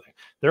worth something.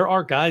 There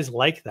are guys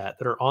like that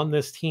are on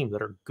this team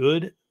that are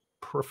good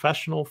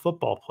professional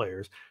football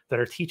players that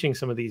are teaching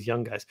some of these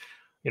young guys.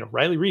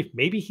 Riley Reef,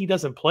 maybe he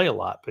doesn't play a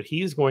lot, but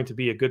he is going to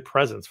be a good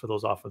presence for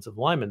those offensive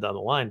linemen down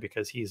the line,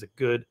 because he's a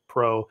good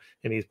pro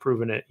and he's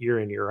proven it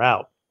year in, year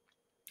out.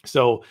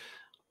 So,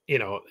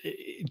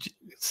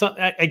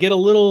 I get a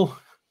little,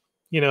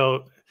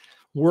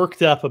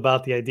 worked up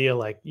about the idea,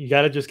 like you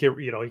got to just get,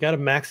 you got to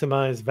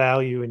maximize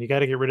value and you got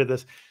to get rid of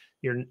this.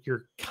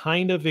 You're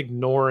kind of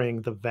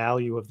ignoring the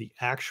value of the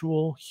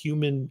actual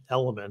human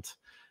element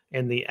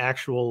and the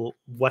actual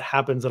what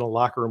happens in a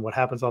locker room, what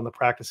happens on the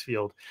practice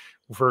field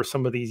for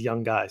some of these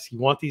young guys. You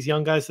want these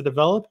young guys to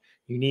develop,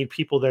 you need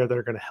people there that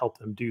are going to help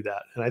them do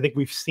that. And I think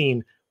we've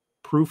seen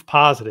proof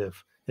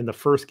positive in the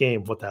first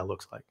game what that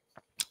looks like.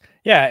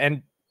 Yeah,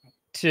 and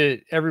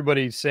to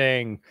everybody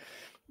saying,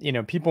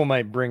 people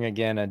might bring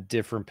again a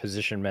different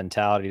position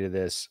mentality to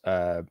this.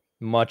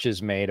 much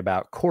is made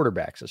about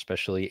quarterbacks,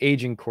 especially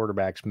aging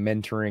quarterbacks,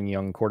 mentoring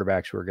young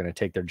quarterbacks who are going to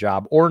take their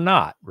job or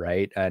not,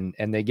 right? And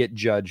they get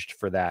judged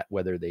for that,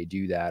 whether they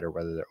do that or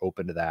whether they're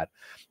open to that.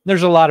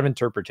 There's a lot of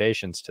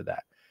interpretations to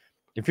that.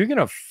 If you're going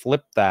to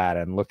flip that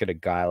and look at a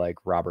guy like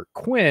Robert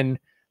Quinn,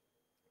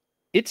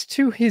 it's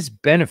to his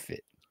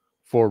benefit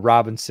for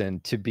Robinson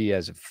to be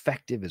as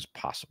effective as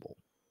possible,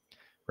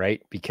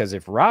 right? Because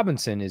if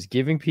Robinson is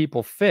giving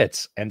people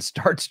fits and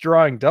starts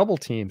drawing double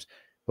teams,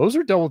 those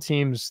are double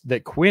teams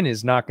that Quinn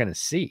is not going to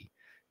see.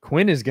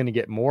 Quinn is going to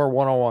get more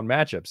one-on-one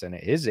matchups, and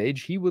at his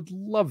age, he would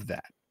love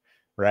that,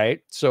 right?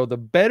 So the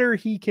better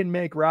he can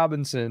make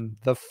Robinson,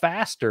 the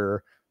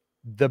faster,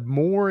 the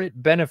more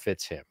it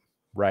benefits him,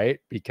 right?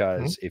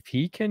 Because if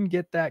he can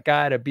get that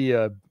guy to be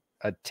a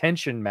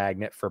tension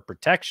magnet for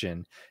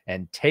protection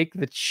and take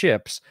the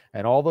chips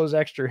and all those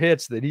extra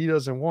hits that he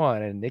doesn't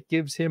want, and it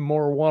gives him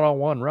more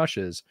one-on-one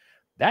rushes,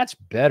 that's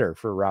better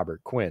for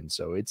Robert Quinn.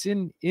 So it's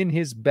in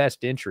his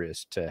best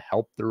interest to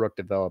help the rook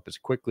develop as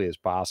quickly as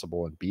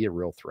possible and be a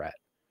real threat.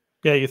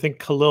 Yeah, you think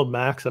Khalil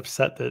Mack's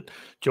upset that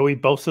Joey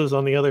Bosa's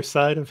on the other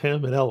side of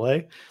him in LA?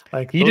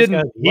 Like he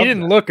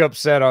didn't look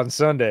upset on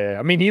Sunday.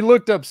 I mean, he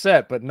looked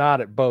upset, but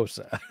not at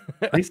Bosa.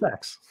 3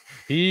 sacks.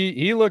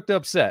 He looked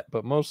upset,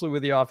 but mostly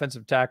with the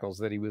offensive tackles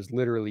that he was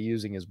literally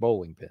using as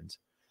bowling pins.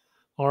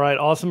 All right,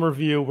 awesome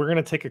review. We're going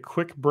to take a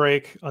quick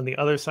break. On the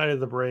other side of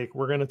the break,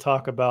 we're going to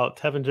talk about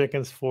Teven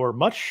Jenkins for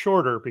much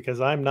shorter,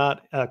 because I'm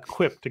not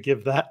equipped to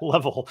give that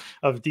level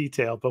of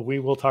detail, but we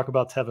will talk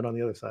about Teven on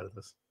the other side of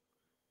this.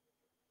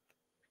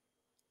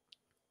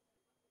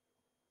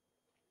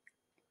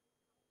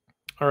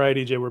 All right,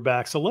 EJ, we're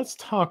back. So let's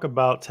talk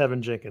about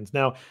Teven Jenkins.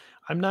 Now,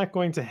 I'm not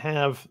going to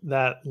have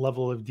that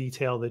level of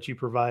detail that you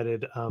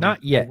provided.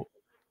 Not yet.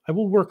 I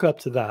will work up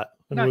to that,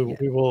 and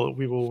we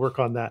will work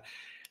on that.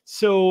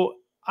 So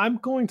I'm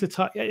going to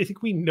talk. I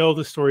think we know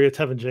the story of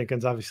Teven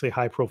Jenkins. Obviously,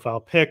 high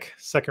profile pick,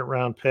 2nd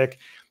round pick.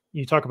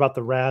 You talk about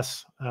the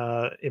RAS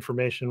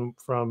information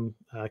from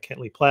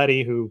Kentley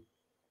Platty, who,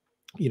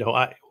 you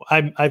know,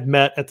 I've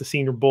met at the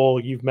Senior Bowl.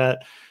 You've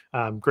met.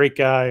 Great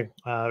guy.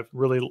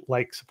 Really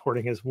like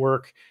supporting his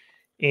work.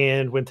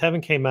 And when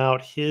Teven came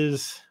out,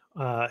 his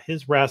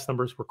RAS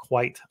numbers were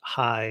quite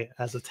high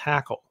as a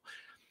tackle.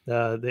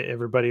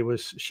 Everybody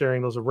was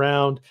sharing those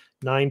around.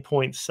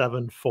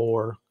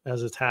 9.74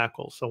 as a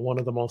tackle. So one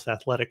of the most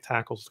athletic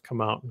tackles to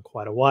come out in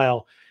quite a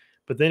while.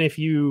 But then if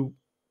you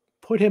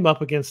put him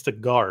up against a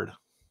guard,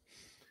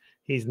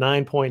 he's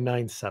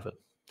 9.97.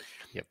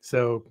 Yep.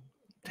 So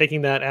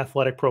taking that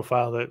athletic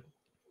profile that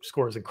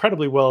scores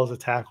incredibly well as a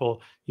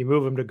tackle, you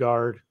move him to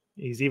guard,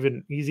 he's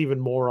even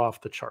more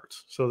off the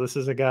charts. So this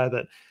is a guy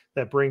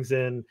that brings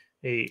in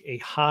a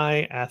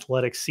high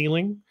athletic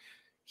ceiling.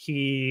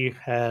 He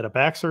had a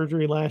back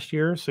surgery last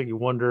year, so you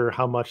wonder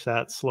how much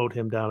that slowed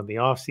him down in the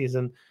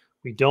offseason.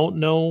 We don't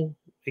know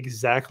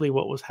exactly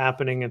what was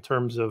happening in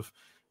terms of,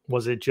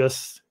 was it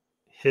just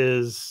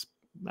his,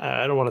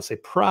 I don't want to say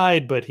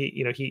pride, but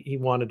he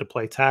wanted to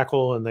play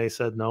tackle, and they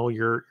said, no,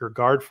 you're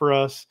guard for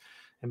us.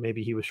 And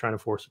maybe he was trying to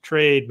force a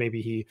trade.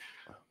 Maybe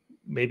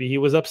he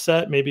was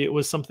upset. Maybe it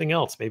was something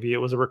else. Maybe it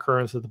was a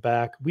recurrence of the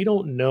back. We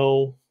don't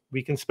know.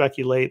 We can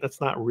speculate.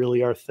 That's not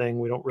really our thing.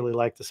 We don't really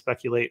like to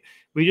speculate.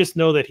 We just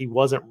know that he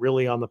wasn't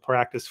really on the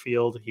practice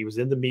field. He was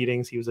in the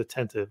meetings. He was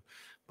attentive,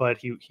 but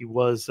he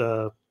was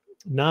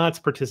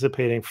not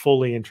participating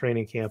fully in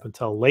training camp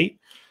until late.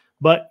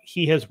 But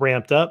he has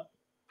ramped up.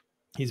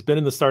 He's been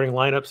in the starting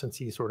lineup since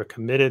he sort of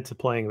committed to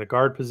playing the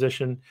guard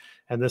position,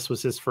 and this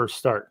was his first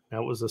start.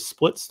 Now, it was a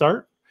split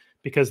start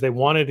because they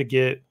wanted to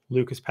get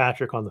Lucas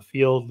Patrick on the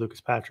field.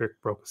 Lucas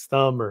Patrick broke his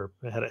thumb, or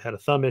had a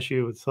thumb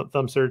issue with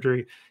thumb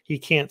surgery. He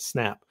can't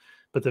snap.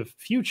 But the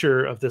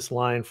future of this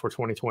line for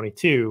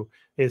 2022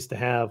 is to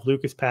have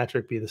Lucas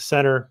Patrick be the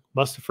center,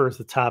 Mustapher is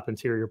the top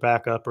interior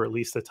backup, or at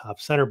least the top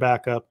center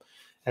backup,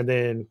 and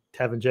then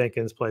Teven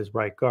Jenkins plays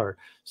right guard.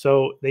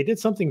 So they did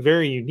something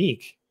very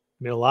unique.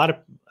 I mean,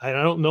 I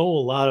don't know a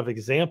lot of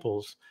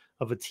examples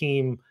of a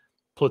team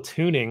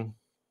platooning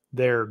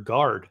their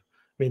guard.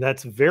 I mean,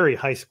 that's very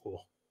high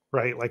school,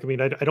 right? Like, I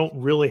mean, I don't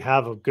really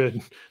have a good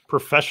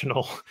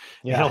professional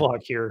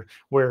analog here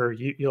where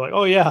you're like,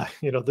 oh yeah,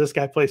 this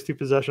guy plays 2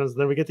 possessions. And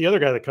then we get the other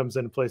guy that comes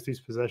in and plays 2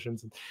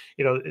 possessions. And,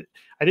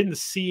 I didn't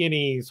see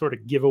any sort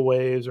of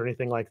giveaways or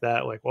anything like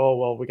that. Like, oh,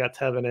 well, we got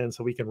Teven in,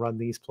 so we can run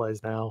these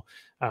plays now.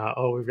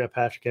 We've got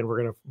Patrick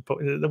in.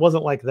 It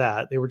wasn't like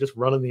that. They were just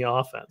running the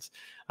offense.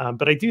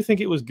 But I do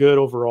think it was good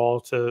overall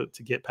to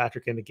get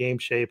Patrick into game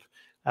shape,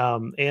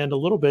 and a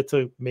little bit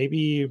to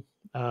maybe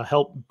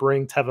help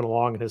bring Teven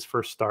along in his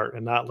first start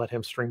and not let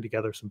him string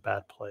together some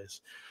bad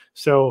plays.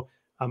 So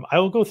I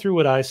will go through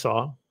what I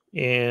saw,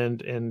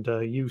 and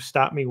you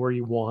stop me where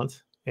you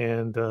want,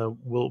 and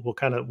we'll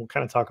kind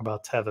of talk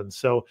about Teven.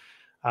 So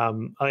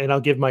and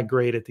I'll give my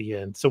grade at the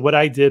end. So what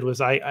I did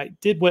was I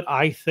did what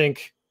I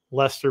think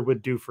Lester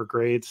would do for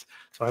grades.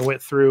 So I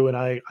went through and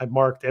I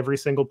marked every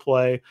single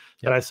play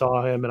that I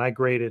saw him, and I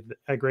graded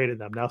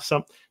them.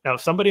 Now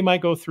somebody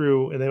might go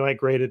through and they might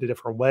grade it a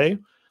different way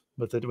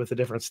with a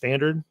different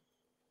standard.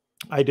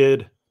 I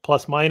did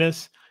plus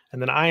minus.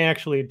 And then I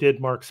actually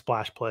did mark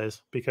splash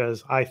plays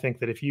because I think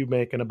that if you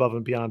make an above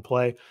and beyond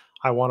play,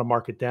 I want to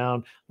mark it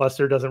down.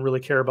 Lester doesn't really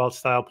care about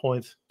style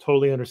points.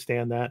 Totally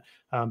understand that.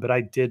 But I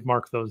did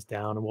mark those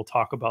down, and we'll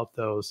talk about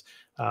those.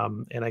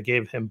 And I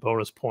gave him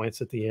bonus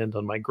points at the end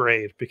on my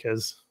grade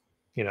because,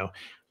 you know,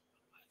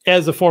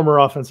 as a former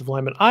offensive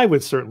lineman, I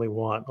would certainly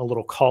want a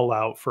little call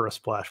out for a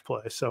splash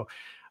play. So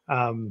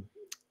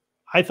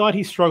I thought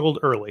he struggled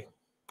early.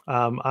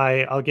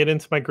 I'll get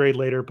into my grade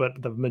later, but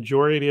the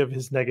majority of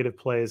his negative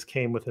plays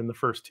came within the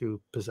first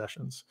 2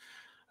 possessions.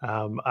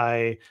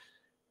 I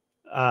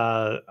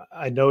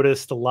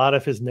noticed a lot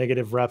of his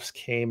negative reps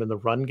came in the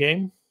run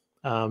game.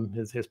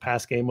 His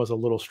pass game was a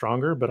little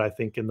stronger, but I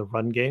think in the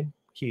run game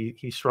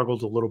he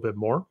struggled a little bit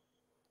more,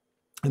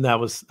 and that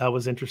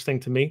was interesting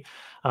to me.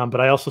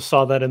 But I also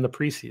saw that in the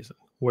preseason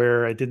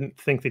where I didn't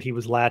think that he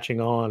was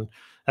latching on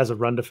as a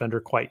run defender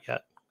quite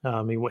yet.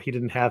 He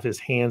didn't have his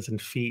hands and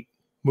feet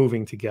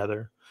moving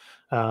together,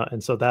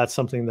 and so that's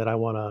something that I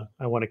want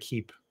to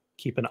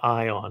keep an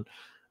eye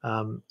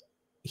on.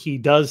 He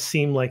does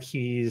seem like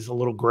he's a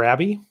little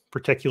grabby,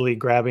 particularly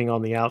grabbing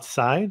on the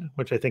outside,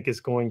 which I think is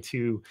going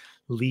to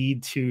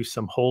lead to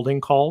some holding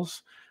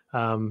calls,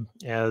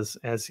 as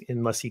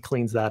unless he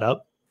cleans that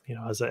up. You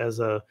know, as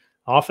a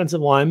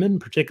offensive lineman,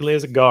 particularly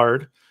as a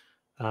guard,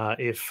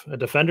 if a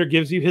defender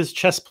gives you his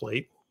chest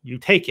plate, you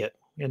take it.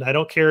 And I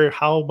don't care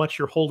how much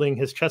you're holding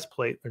his chest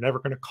plate, they're never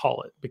going to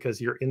call it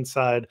because you're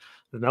inside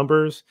the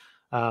numbers.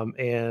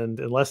 And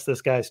unless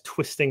this guy's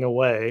twisting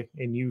away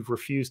and you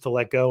refuse to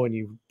let go and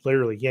you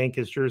literally yank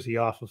his jersey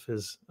off of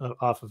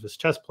his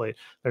chest plate,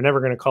 they're never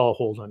going to call a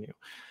hold on you.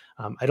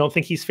 I don't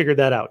think he's figured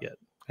that out yet.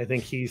 I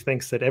think he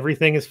thinks that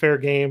everything is fair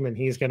game and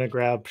he's going to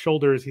grab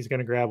shoulders. He's going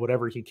to grab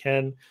whatever he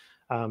can.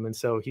 And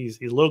so he's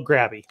a little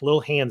grabby, a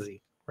little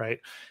handsy. Right.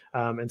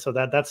 And so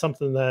that's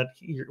something that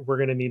we're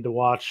going to need to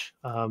watch.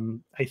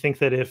 I think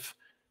that if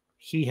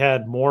he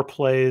had more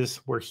plays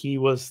where he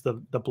was the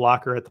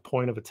blocker at the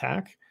point of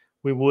attack,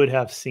 we would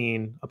have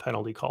seen a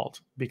penalty called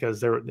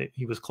because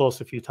he was close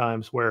a few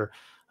times where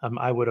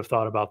I would have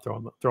thought about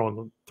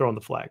throwing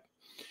the flag.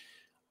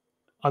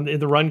 In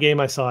the run game,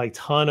 I saw a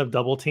ton of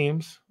double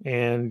teams,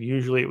 and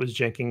usually it was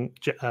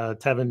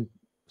Teven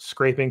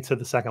scraping to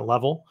the second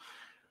level.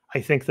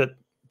 I think that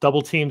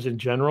double teams in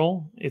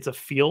general, it's a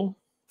feel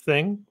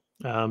thing.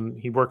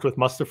 He worked with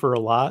Mustafa a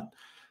lot,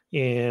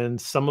 and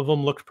some of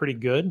them looked pretty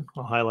good.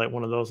 I'll highlight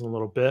one of those in a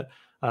little bit.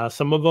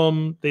 Some of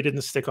them, they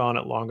didn't stick on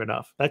it long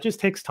enough. That just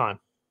takes time.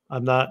 I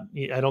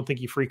don't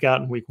think you freak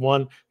out in week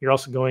 1. You're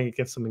also going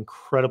against some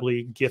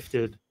incredibly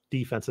gifted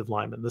defensive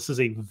linemen. This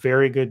is a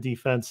very good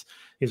defense.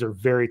 These are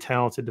very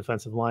talented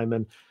defensive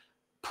linemen,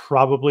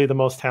 probably the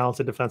most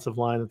talented defensive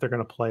line that they're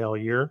going to play all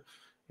year.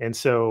 And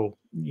so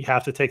you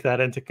have to take that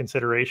into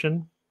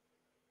consideration.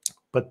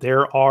 But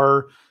there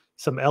are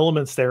some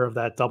elements there of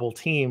that double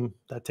team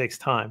that takes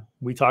time.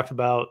 We talked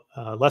about,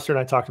 Lester and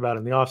I talked about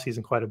in the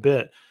offseason quite a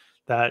bit,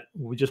 that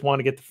we just want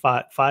to get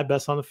the five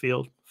best on the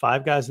field,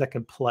 5 guys that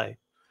can play,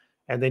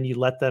 and then you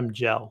let them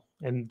gel.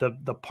 And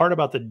the part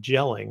about the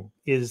gelling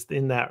is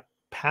in that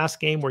pass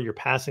game where you're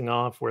passing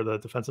off, where the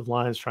defensive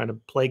line is trying to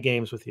play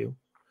games with you.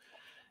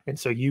 And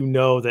so you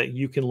know that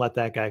you can let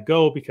that guy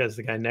go because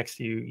the guy next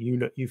to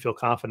you, you feel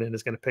confident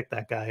is going to pick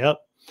that guy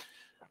up.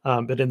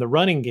 But in the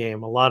running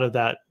game, a lot of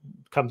that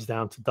comes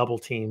down to double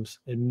teams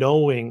and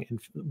knowing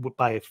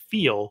by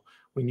feel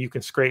when you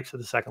can scrape to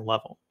the second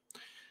level.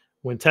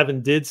 When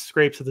Teven did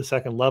scrape to the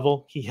second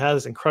level, he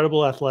has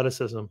incredible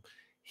athleticism.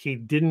 He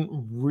didn't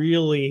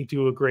really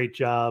do a great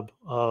job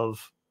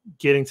of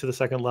getting to the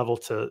second level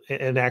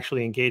and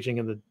actually engaging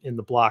in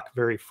the block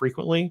very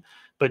frequently.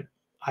 But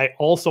I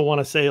also want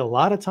to say a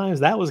lot of times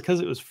that was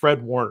because it was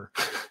Fred Warner.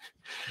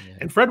 Yeah.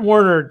 And Fred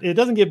Warner, it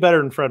doesn't get better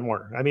than Fred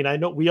Warner. I mean, I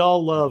know we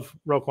all love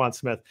Roquan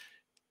Smith,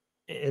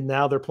 and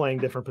now they're playing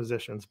different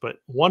positions, but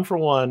one for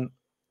one,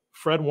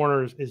 Fred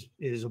Warner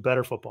is a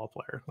better football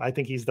player. I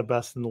think he's the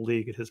best in the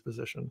league at his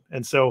position.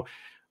 And so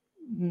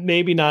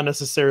maybe not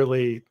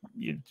necessarily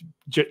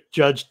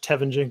judge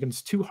Teven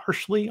Jenkins too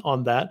harshly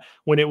on that.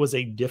 When it was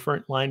a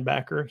different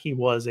linebacker, he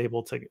was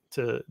able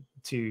to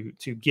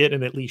get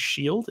and at least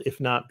shield, if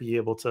not be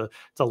able to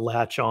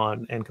latch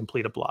on and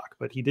complete a block.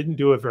 But he didn't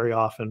do it very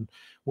often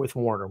with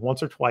Warner.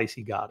 Once or twice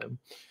he got him.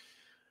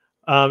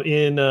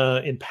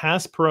 In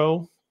pass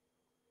pro,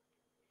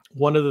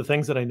 one of the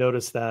things that I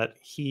noticed that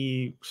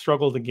he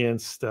struggled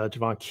against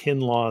Javon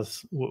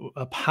Kinlaw's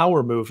a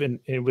power move, and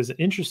it was an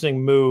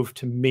interesting move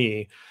to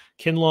me.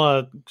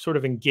 Kinlaw sort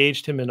of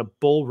engaged him in a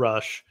bull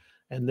rush,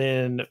 and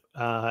then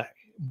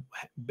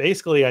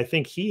basically I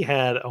think he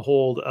had a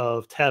hold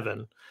of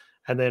Teven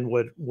and then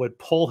would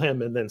pull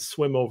him and then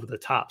swim over the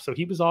top. So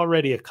he was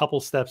already a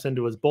couple steps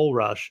into his bull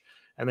rush,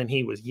 and then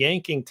he was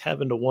yanking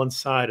Teven to one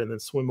side and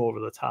then swim over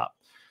the top.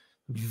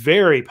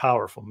 Very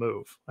powerful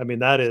move. I mean,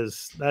 that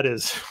is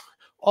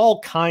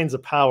all kinds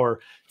of power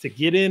to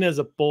get in as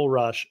a bull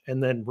rush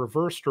and then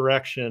reverse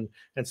direction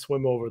and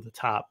swim over the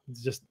top.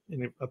 It's just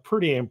a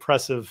pretty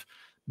impressive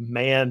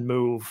man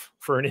move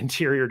for an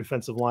interior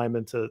defensive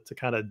lineman to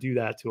kind of do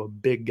that to a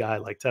big guy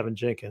like Teven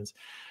Jenkins.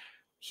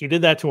 He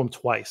did that to him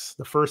twice.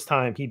 The first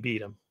time he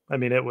beat him. I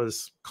mean, it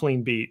was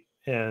clean beat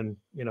and,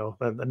 you know,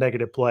 a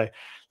negative play.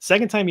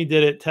 Second time he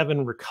did it,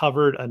 Teven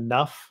recovered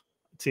enough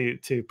to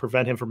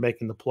prevent him from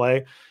making the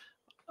play.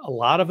 A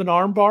lot of an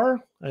arm bar.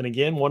 And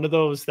again, one of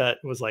those that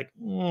was like,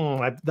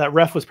 that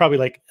ref was probably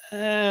like,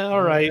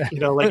 all right. You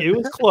know, like it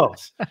was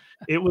close.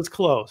 It was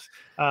close.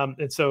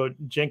 And so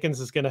Jenkins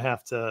is going to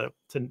have to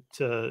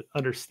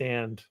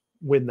understand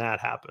when that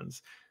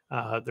happens.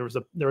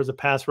 There was a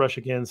pass rush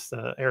against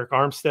Eric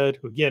Armstead,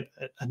 who again,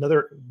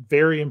 another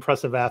very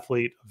impressive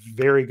athlete,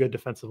 very good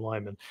defensive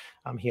lineman.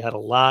 He had a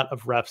lot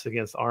of reps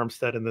against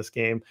Armstead in this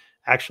game.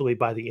 Actually,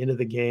 by the end of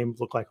the game,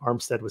 looked like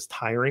Armstead was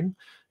tiring,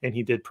 and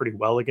he did pretty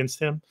well against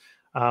him.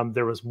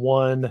 There was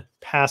one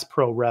pass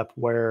pro rep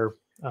where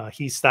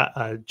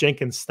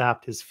Jenkins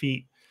stopped his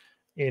feet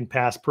in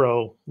pass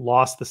pro,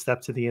 lost the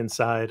step to the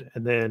inside,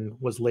 and then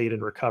was late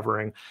in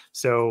recovering.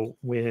 So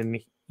when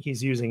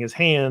he's using his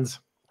hands,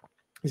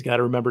 he's got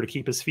to remember to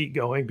keep his feet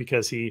going,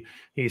 because he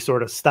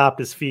sort of stopped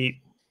his feet,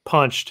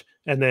 punched,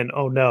 and then,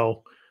 oh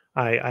no,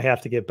 I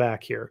have to get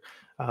back here.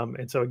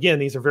 And so again,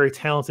 these are very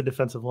talented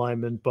defensive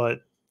linemen, but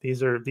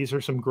these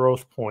are some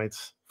growth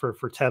points for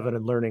Teven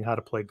and learning how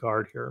to play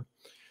guard here.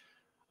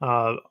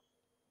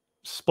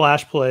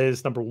 Splash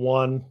plays, number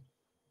one.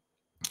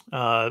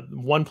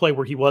 One play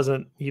where he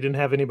didn't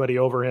have anybody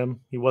over him.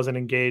 He wasn't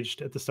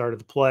engaged at the start of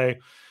the play.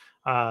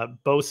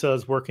 Bosa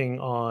is working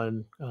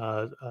on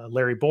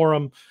Larry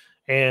Borum,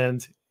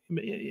 and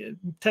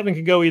Teven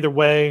can go either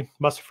way.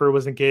 Mustipher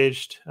was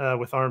engaged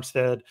with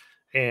Armstead,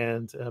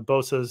 and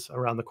Bosa's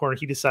around the corner.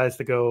 He decides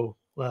to go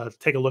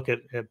take a look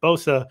at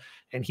Bosa,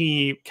 and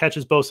he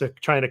catches Bosa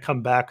trying to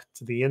come back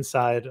to the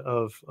inside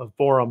of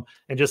Borum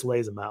and just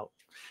lays him out.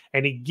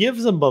 And he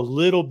gives him a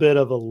little bit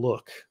of a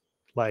look,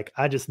 like,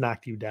 I just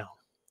knocked you down.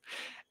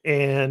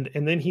 And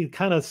then he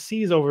kind of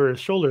sees over his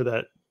shoulder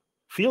that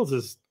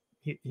Fields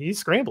he's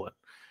scrambling.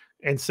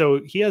 And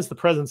so he has the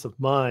presence of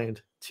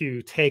mind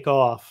to take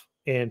off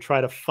and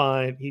try to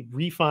he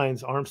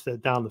refines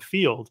Armstead down the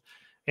field.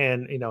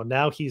 And, you know,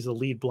 now he's a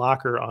lead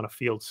blocker on a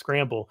field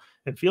scramble,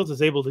 and Fields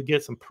is able to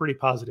get some pretty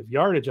positive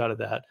yardage out of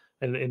that.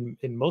 And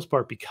in most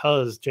part,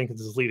 because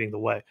Jenkins is leading the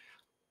way.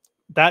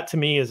 That to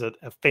me is a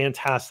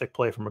fantastic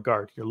play from a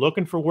guard. You're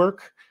looking for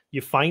work,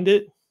 you find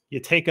it, you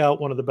take out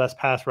one of the best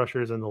pass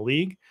rushers in the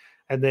league,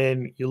 and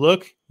then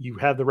you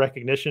have the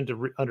recognition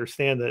to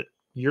understand that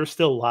you're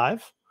still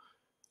live,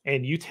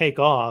 and you take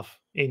off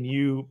and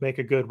you make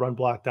a good run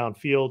block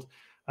downfield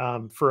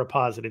for a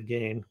positive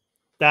gain.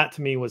 That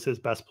to me was his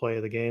best play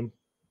of the game.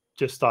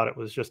 Just thought it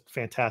was just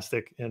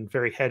fantastic and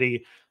very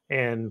heady,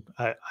 and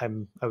I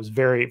was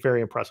very,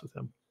 very impressed with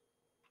him.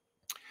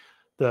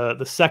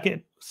 The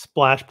second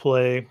splash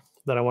play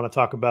that I want to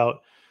talk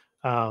about.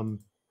 Thanks,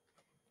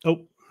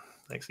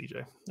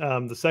 EJ.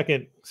 The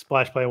second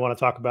splash play I want to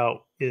talk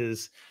about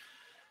is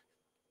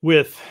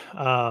with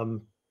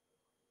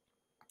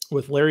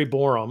Larry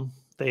Borum.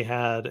 They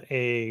had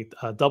a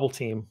double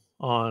team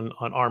on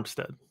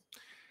Armstead,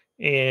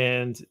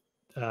 and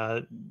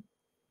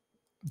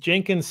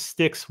Jenkins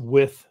sticks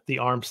with the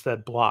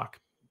Armstead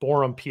block.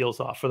 Borum peels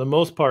off. For the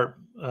most part,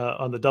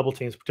 on the double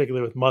teams,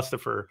 particularly with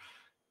Mustipher,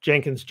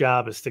 Jenkins'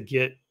 job is to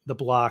get the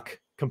block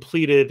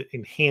completed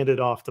and handed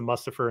off to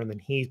Mustipher, and then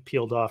he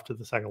peeled off to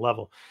the second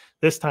level.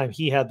 This time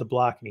he had the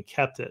block and he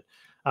kept it.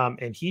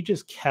 And he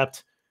just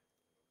kept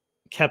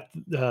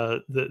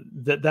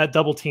that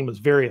double team was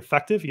very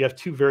effective. You have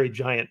two very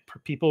giant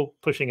people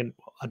pushing in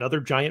another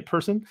giant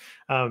person.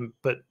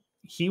 But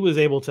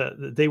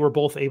they were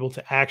both able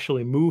to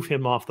actually move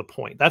him off the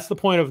point. That's the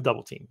point of a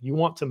double team. You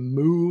want to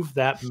move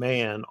that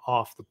man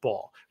off the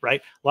ball,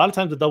 right? A lot of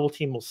times the double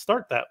team will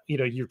start that,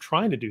 you're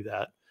trying to do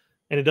that,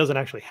 and it doesn't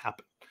actually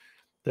happen.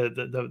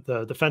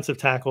 The defensive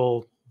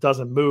tackle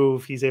doesn't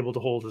move. He's able to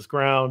hold his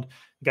ground.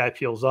 The guy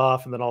peels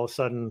off, and then all of a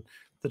sudden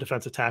the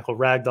defensive tackle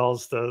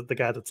ragdolls the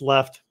guy that's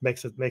left,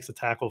 makes a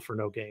tackle for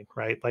no gain,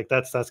 right? Like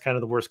that's kind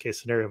of the worst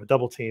case scenario of a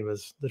double team,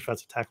 is the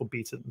defensive tackle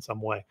beats it in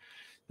some way.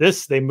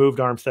 They moved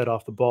Armstead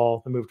off the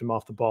ball. They moved him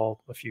off the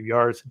ball a few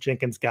yards.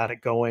 Jenkins got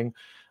it going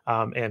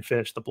and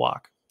finished the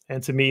block.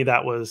 And to me,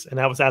 that was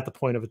at the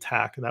point of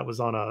attack, and that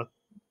was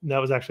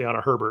actually on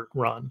a Herbert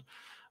run.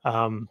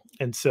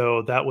 And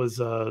so that was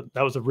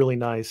a really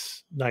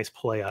nice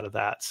play out of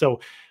that.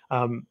 So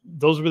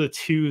those were the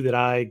two that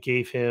I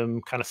gave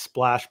him kind of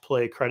splash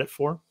play credit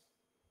for.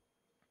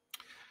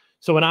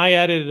 So when I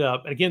added it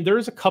up, again,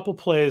 there's a couple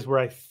plays where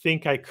I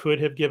think I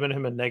could have given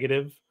him a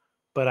negative,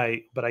 but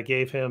I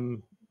gave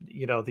him,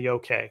 the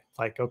okay,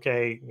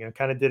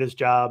 kind of did his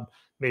job,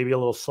 maybe a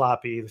little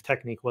sloppy. The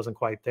technique wasn't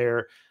quite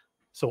there.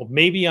 So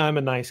maybe I'm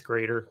a nice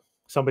grader.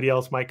 Somebody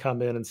else might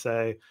come in and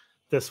say,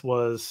 this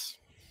was,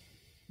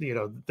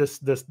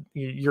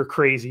 you're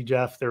crazy,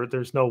 Jeff.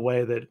 There's no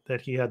way that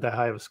he had that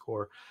high of a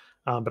score.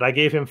 But I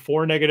gave him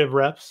 4 negative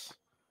reps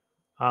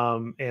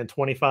and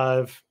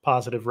 25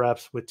 positive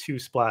reps with 2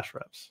 splash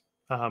reps.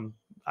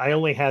 I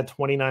only had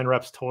 29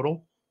 reps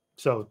total.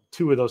 So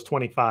 2 of those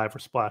 25 were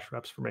splash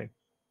reps for me.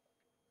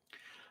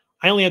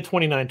 I only had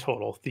 29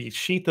 total. The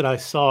sheet that I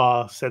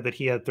saw said that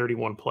he had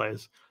 31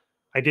 plays.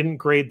 I didn't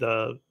grade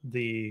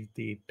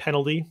the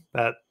penalty,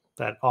 that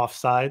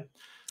offside.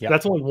 Yep.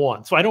 That's only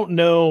one. So I don't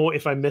know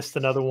if I missed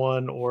another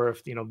one, or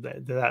if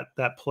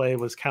that play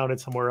was counted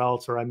somewhere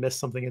else, or I missed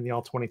something in the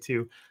all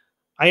 22.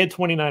 I had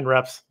 29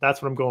 reps.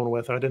 That's what I'm going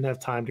with. I didn't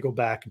have time to go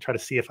back and try to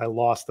see if I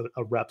lost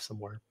a rep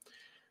somewhere.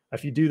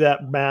 If you do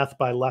that math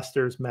by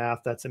Lester's math,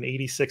 that's an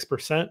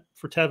 86%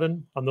 for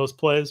Teven on those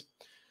plays.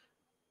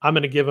 I'm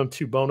going to give him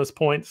 2 bonus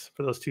points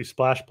for those 2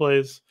 splash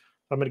plays.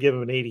 I'm going to give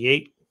him an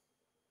 88,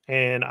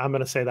 and I'm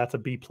going to say that's a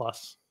B+.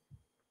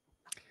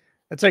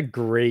 That's a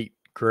great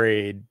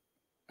grade.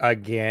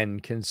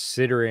 Again,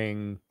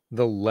 considering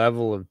the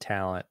level of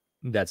talent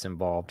that's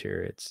involved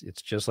here, it's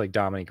just like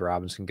Dominique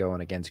Robinson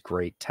going against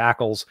great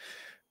tackles.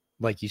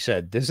 Like you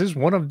said, this is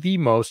one of the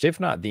most, if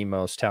not the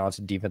most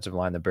talented defensive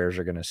line the Bears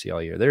are going to see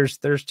all year. There's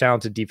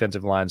talented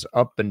defensive lines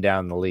up and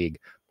down the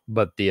league,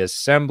 but the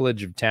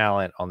assemblage of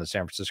talent on the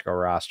San Francisco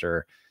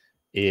roster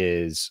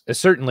is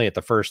certainly at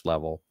the first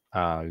level. We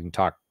can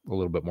talk a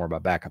little bit more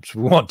about backups if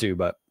we want to,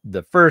 but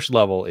the first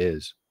level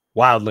is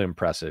wildly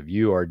impressive.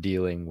 You are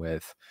dealing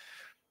with,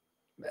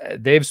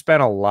 they've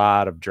spent a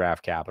lot of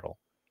draft capital.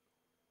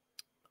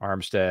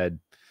 Armstead,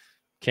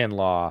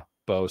 Kinlaw,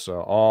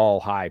 Bosa, all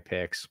high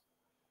picks.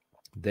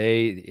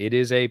 It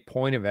is a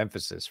point of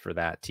emphasis for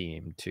that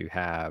team to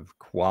have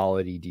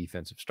quality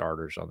defensive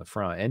starters on the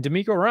front. And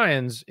D'Amico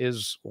Ryans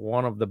is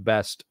one of the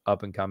best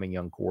up-and-coming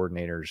young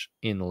coordinators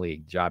in the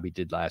league. The job he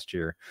did last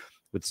year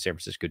with the San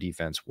Francisco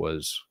defense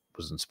was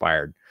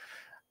inspired.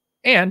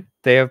 And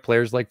they have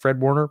players like Fred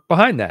Warner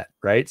behind that,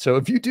 right? So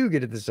if you do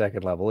get at the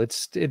second level,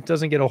 it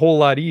doesn't get a whole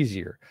lot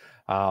easier.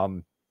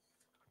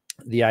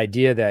 The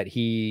idea that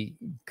he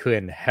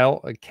can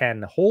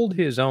hold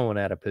his own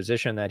at a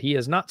position that he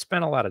has not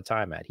spent a lot of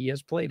time at. He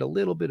has played a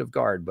little bit of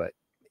guard, but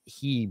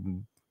he,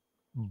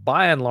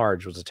 by and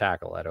large, was a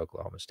tackle at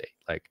Oklahoma State.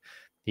 Like,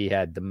 he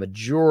had the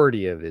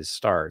majority of his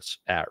starts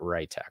at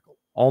right tackle,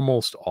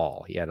 almost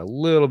all. He had a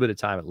little bit of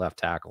time at left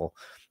tackle,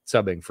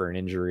 subbing for an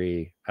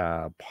injury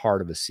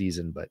part of a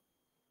season, but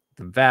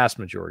the vast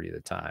majority of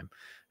the time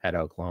at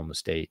Oklahoma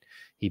State,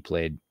 he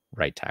played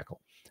right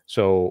tackle.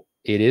 So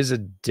it is a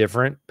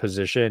different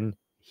position.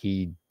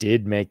 He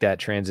did make that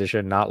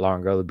transition not long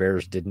ago. The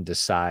Bears didn't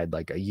decide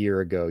like a year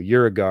ago,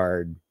 you're a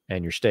guard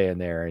and you're staying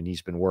there, and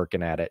he's been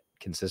working at it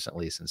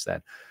consistently since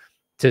then.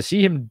 To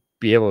see him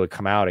be able to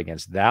come out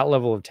against that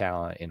level of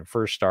talent in a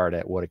first start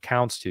at what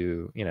accounts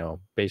to,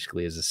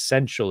 basically is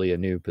essentially a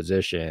new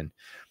position,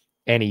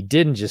 and he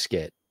didn't just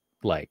get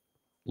like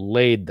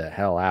laid the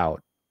hell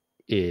out,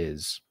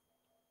 is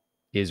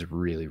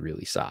really,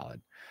 really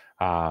solid.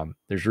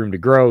 There's room to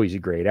grow. He's a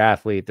great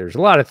athlete. There's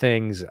a lot of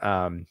things,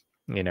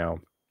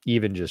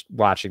 even just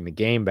watching the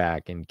game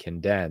back and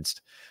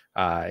condensed,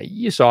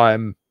 you saw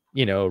him,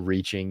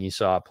 reaching. You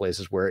saw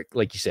places where,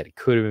 like you said, it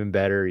could have been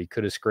better. He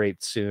could have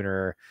scraped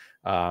sooner.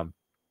 Want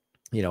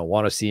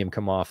to see him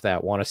come off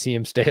that, want to see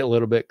him stay a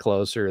little bit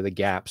closer. The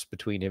gaps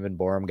between him and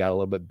Borum got a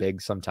little bit big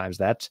sometimes.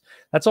 That's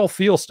all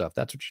feel stuff.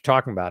 That's what you're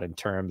talking about in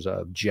terms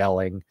of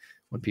gelling.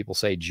 When people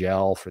say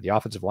gel for the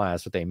offensive line,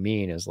 that's what they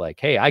mean, is like,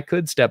 hey, I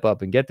could step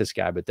up and get this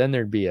guy, but then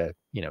there'd be a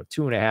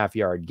 2.5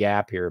 yard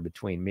gap here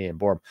between me and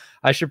Borum.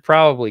 I should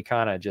probably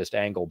kind of just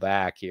angle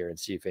back here and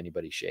see if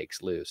anybody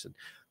shakes loose. And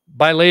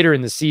by later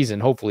in the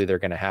season, hopefully they're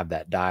going to have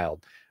that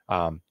dialed.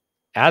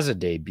 As a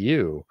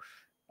debut,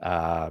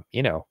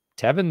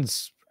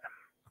 Teven's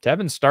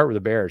start with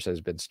the Bears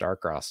has been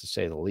star-crossed, to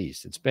say the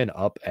least. It's been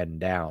up and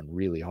down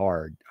really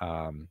hard.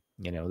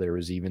 There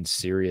was even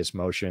serious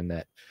motion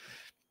that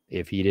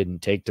if he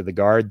didn't take to the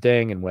guard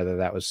thing, and whether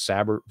that was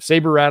saber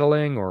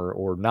rattling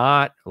or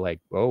not,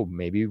 like, oh,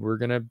 maybe we're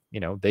going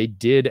to, they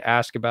did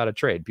ask about a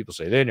trade. People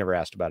say they never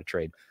asked about a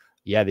trade.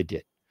 Yeah, they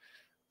did.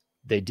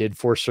 They did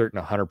for certain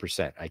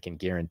 100%. I can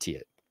guarantee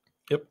it.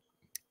 Yep.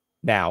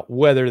 Now,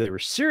 whether they were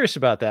serious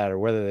about that or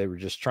whether they were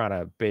just trying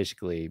to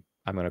basically,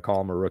 I'm going to call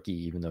him a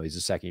rookie, even though he's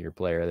a second-year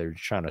player, they're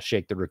trying to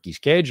shake the rookie's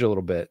cage a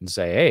little bit and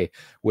say, hey,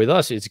 with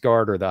us, it's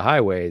guard or the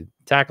highway.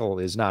 Tackle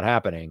is not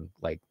happening.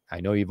 Like, I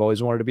know you've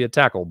always wanted to be a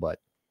tackle, but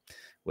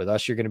with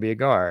us, you're going to be a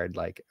guard.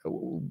 Like,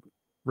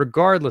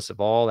 regardless of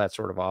all that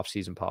sort of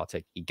off-season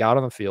politics, he got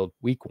on the field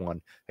week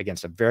 1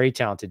 against a very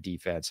talented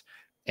defense,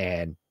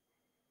 and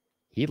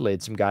he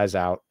laid some guys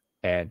out,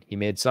 and he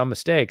made some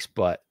mistakes,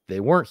 but they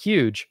weren't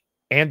huge,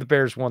 and the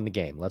Bears won the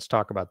game. Let's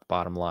talk about the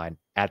bottom line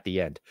at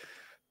the end.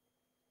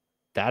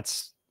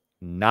 That's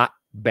not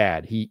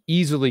bad. He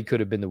easily could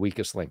have been the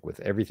weakest link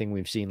with everything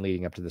we've seen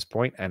leading up to this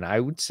point, and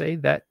I would say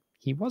that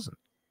he wasn't.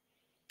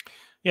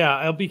 Yeah,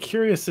 I'll be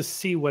curious to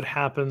see what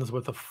happens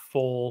with a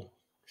full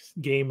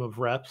game of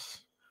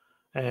reps.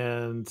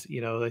 And,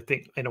 I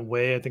think in a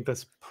way, I think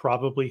that's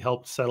probably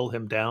helped settle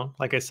him down.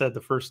 Like I said,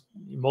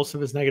 most of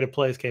his negative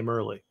plays came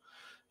early,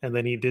 and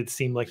then he did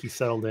seem like he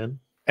settled in.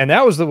 And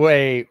that was the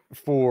way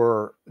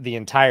for the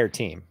entire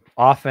team,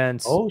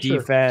 offense, Oh, sure.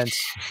 defense.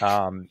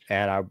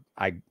 And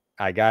I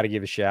I got to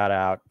give a shout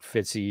out.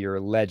 Fitzy, you're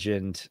a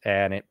legend,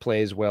 and it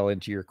plays well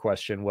into your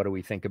question. What do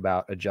we think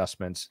about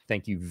adjustments?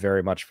 Thank you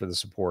very much for the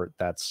support.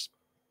 That's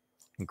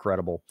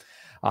incredible.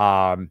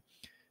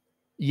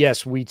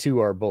 Yes, we too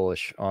are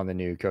bullish on the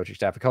new coaching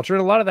staff and culture.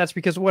 And a lot of that's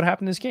because of what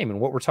happened in this game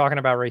and what we're talking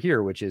about right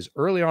here, which is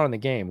early on in the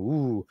game.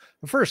 Ooh,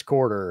 the first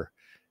quarter,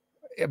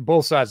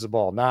 both sides of the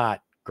ball,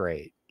 not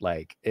great.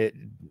 Like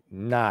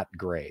not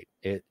great.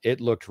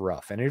 It looked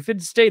rough. And if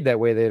it stayed that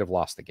way, they'd have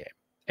lost the game.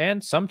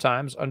 And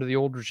sometimes under the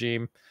old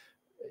regime,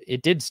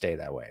 it did stay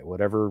that way.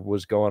 Whatever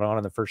was going on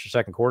in the first or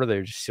second quarter,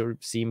 they just sort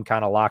of seemed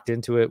kind of locked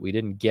into it. We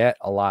didn't get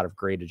a lot of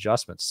great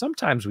adjustments.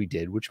 Sometimes we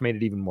did, which made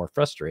it even more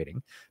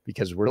frustrating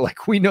because we're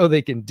like, we know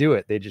they can do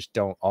it. They just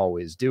don't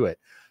always do it.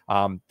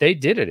 They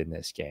did it in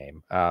this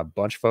game. A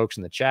bunch of folks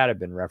in the chat have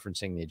been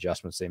referencing the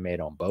adjustments they made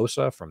on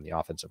Bosa from the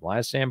offensive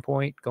line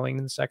standpoint going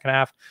in the second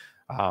half.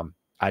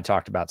 I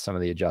talked about some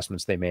of the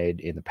adjustments they made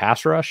in the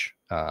pass rush,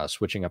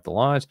 switching up the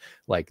lines.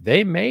 Like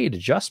they made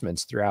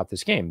adjustments throughout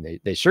this game.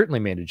 They certainly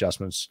made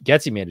adjustments.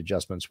 Getsy made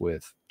adjustments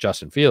with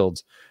Justin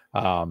Fields,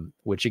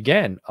 which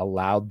again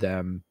allowed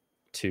them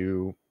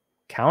to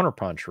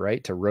counterpunch,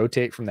 right? To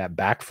rotate from that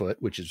back foot,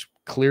 which is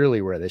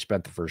clearly where they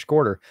spent the first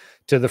quarter,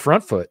 to the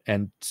front foot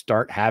and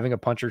start having a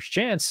puncher's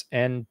chance.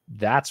 And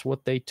that's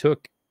what they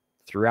took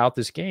throughout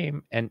this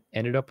game and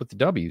ended up with the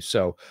W.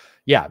 So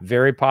yeah,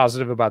 very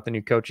positive about the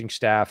new coaching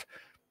staff.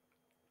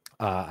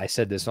 I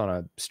said this on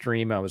a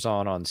stream I was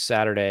on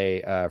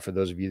Saturday. For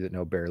those of you that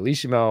know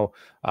Barrelissimo,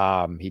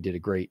 he did a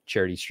great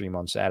charity stream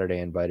on Saturday,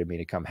 invited me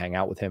to come hang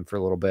out with him for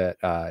a little bit.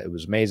 It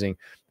was amazing.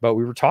 But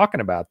we were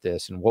talking about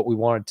this and what we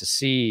wanted to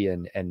see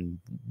and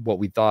what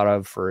we thought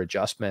of for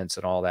adjustments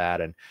and all that.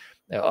 And,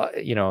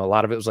 a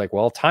lot of it was like,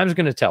 well, time's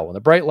going to tell. When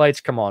the bright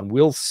lights come on,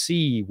 we'll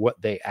see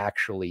what they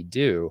actually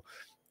do.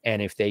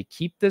 And if they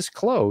keep this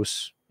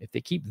close, if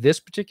they keep this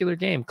particular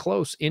game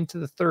close into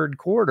the third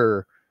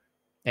quarter,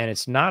 and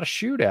it's not a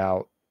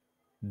shootout,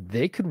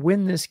 they could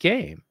win this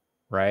game,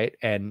 right?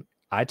 And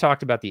I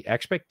talked about the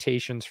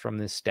expectations from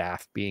this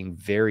staff being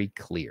very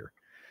clear.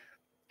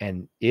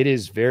 And it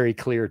is very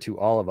clear to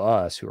all of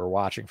us who are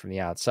watching from the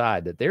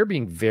outside that they're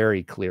being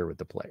very clear with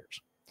the players,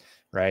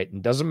 right? And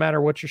it doesn't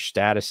matter what your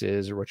status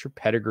is or what your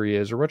pedigree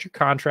is or what your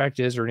contract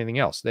is or anything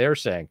else. They're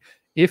saying,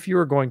 if you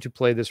are going to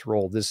play this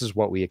role, this is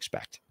what we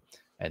expect.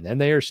 And then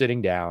they are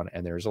sitting down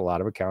and there's a lot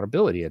of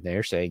accountability and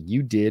they're saying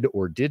you did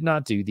or did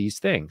not do these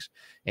things.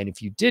 And if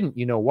you didn't,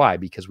 you know why?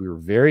 Because we were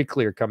very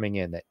clear coming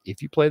in that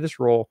if you play this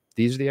role,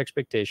 these are the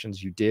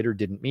expectations, you did or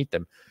didn't meet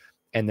them.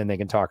 And then they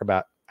can talk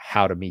about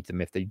how to meet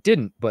them if they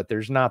didn't. But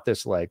there's not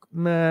this like,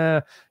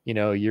 meh,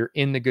 you're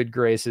in the good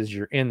graces,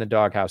 you're in the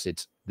doghouse.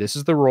 This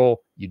is the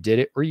role, you did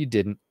it or you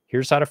didn't.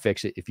 Here's how to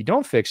fix it. If you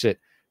don't fix it,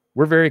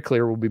 we're very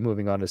clear we'll be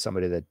moving on to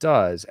somebody that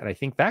does. And I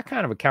think that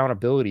kind of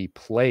accountability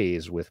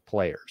plays with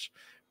players.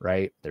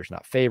 Right? There's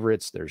not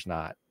favorites. There's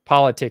not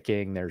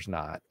politicking. There's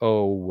not,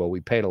 oh, well, we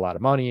paid a lot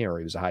of money or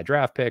he was a high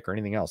draft pick or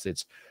anything else.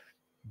 It's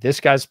this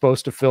guy's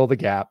supposed to fill the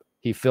gap.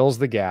 He fills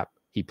the gap.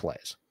 He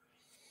plays.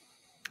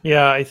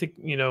 Yeah, I think,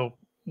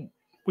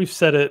 we've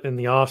said it in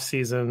the off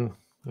season.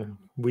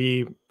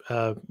 We,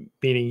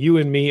 meaning you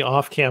and me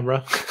off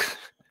camera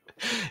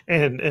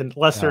and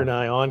Lester and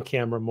I on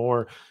camera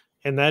more.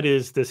 And that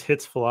is this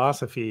hits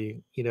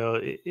philosophy.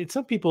 It's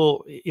some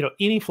people,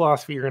 any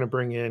philosophy you're going to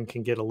bring in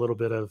can get a little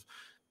bit of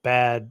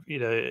bad,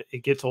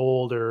 it gets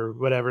old or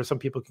whatever. Some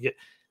people can get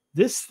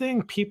this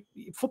thing.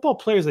 Football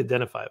players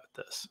identify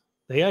with this.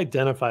 They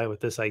identify with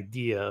this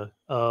idea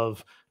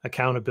of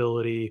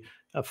accountability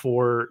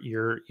for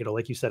your,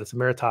 like you said, it's a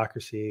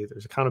meritocracy.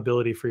 There's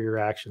accountability for your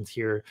actions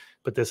here,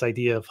 but this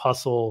idea of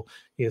hustle,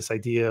 this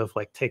idea of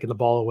like taking the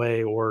ball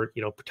away or,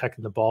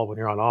 protecting the ball when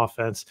you're on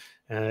offense,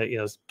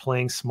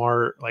 playing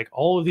smart, like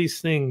all of these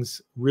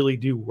things really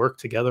do work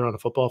together on a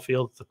football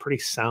field. It's a pretty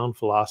sound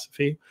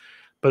philosophy.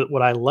 But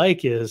what I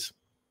like is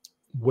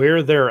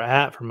where they're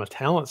at from a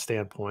talent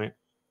standpoint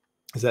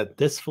is that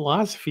this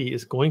philosophy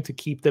is going to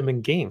keep them in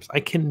games.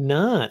 I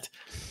cannot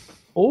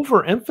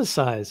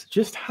overemphasize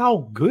just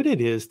how good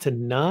it is to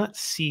not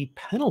see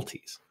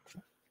penalties.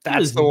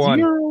 That's the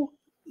one.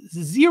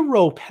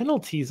 Zero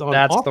penalties on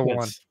offense. That's the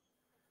one.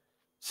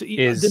 So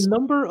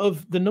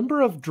the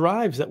number of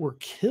drives that were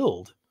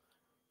killed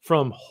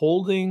from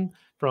holding,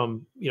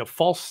 from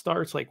false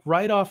starts, like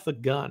right off the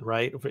gun,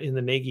 right in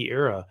the Nagy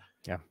era.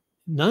 Yeah.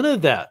 None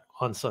of that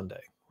on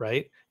Sunday,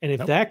 right? And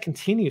if that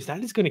continues,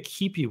 that is going to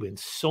keep you in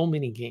so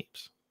many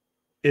games.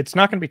 It's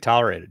not going to be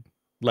tolerated.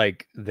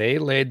 Like they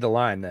laid the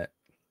line that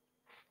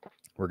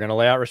we're going to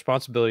lay out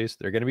responsibilities.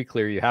 They're going to be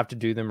clear. You have to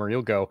do them or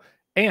you'll go.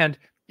 And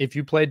if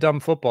you play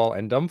dumb football,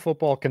 and dumb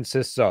football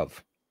consists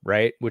of,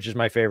 right, which is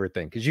my favorite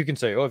thing, because you can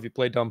say, oh, if you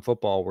play dumb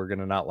football, we're going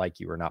to not like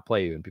you or not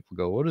play you. And people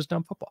go, what is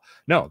dumb football?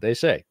 No, they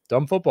say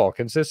dumb football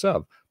consists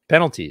of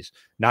penalties,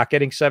 not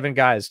getting 7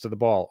 guys to the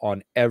ball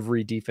on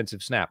every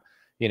defensive snap,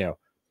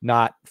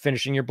 not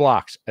finishing your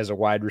blocks as a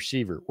wide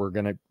receiver. We're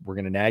going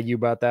to nag you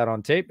about that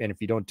on tape. And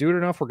if you don't do it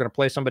enough, we're going to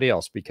play somebody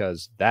else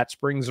because that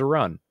springs a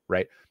run,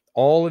 right?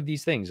 All of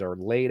these things are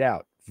laid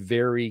out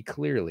very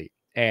clearly.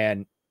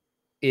 And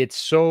it's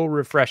so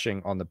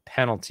refreshing on the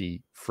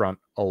penalty front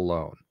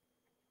alone,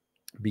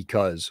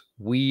 because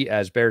we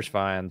as Bears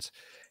fans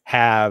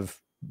have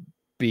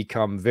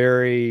become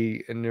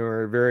very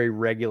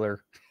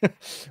regular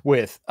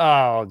with,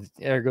 oh,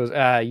 there goes,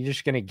 you're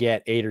just going to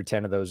get 8 or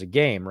 10 of those a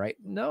game, right?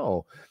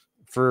 No,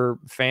 for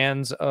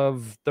fans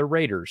of the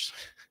Raiders,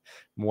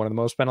 one of the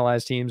most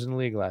penalized teams in the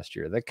league last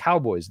year, the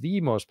Cowboys,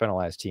 the most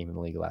penalized team in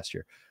the league last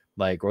year.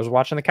 Like, I was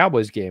watching the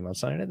Cowboys game on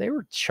Sunday night. They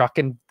were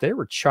chucking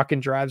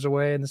drives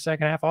away in the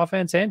second half,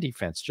 offense and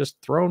defense, just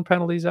throwing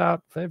penalties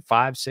out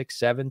 5, 6,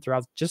 7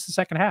 throughout just the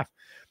second half.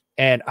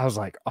 And I was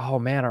like, oh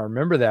man, I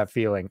remember that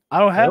feeling. I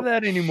don't have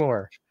that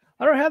anymore.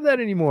 I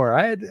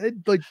had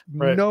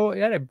I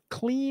had a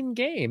clean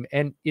game,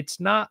 and it's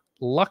not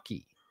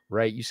lucky,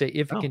 right? You say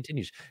if it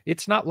continues,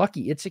 it's not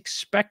lucky. It's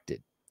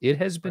expected. It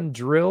has been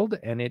drilled,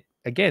 and it,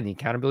 again, the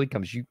accountability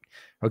comes. You're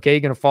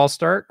going to false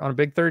start on a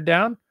big third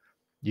down.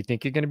 You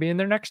think you're going to be in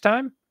there next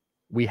time?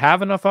 We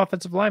have enough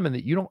offensive linemen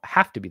that you don't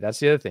have to be. That's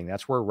the other thing.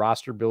 That's where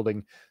roster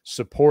building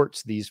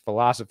supports these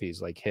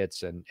philosophies like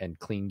hits and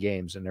clean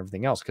games and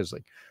everything else. Because,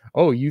 like,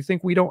 oh, you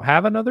think we don't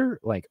have another,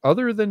 like,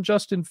 other than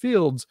Justin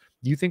Fields,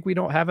 you think we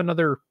don't have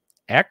another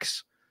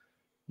X?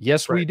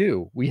 Yes, we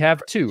do. We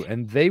have 2,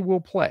 and they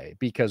will play,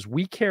 because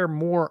we care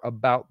more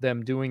about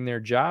them doing their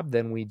job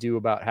than we do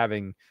about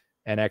having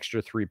an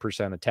extra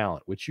 3% of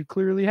talent, which you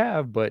clearly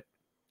have. But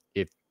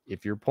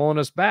if you're pulling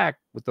us back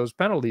with those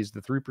penalties,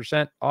 the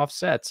 3%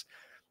 offsets,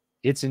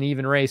 it's an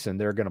even race, and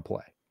they're going to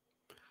play.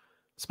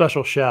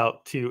 Special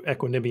shout to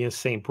Equanimous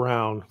St.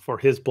 Brown for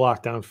his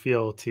block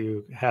downfield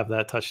to have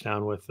that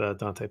touchdown with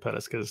Dante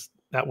Pettis, because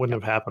that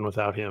wouldn't have happened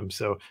without him.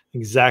 So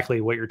exactly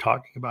what you're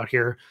talking about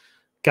here.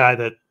 Guy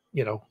that,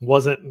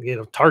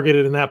 wasn't,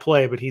 targeted in that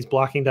play, but he's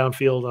blocking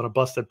downfield on a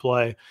busted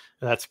play,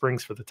 and that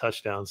springs for the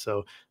touchdown.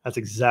 So that's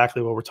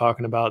exactly what we're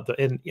talking about.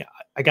 And yeah,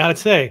 I got to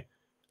say,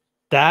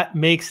 that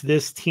makes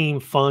this team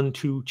fun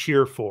to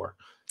cheer for.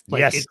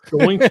 Like, it's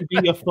going to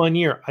be a fun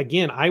year.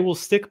 Again, I will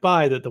stick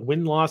by that the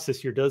win-loss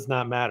this year does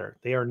not matter.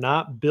 They are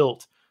not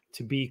built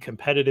to be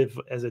competitive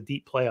as a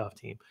deep playoff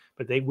team,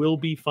 but they will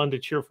be fun to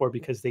cheer for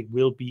because they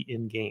will be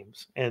in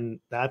games. And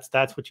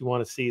that's what you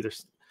want to see.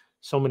 There's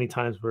so many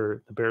times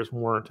where the Bears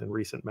weren't in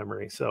recent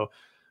memory. So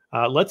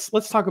let's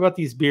talk about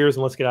these beers,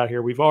 and let's get out of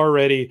here. We've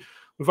already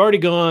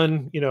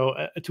gone,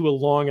 to a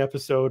long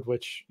episode,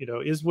 which,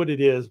 is what it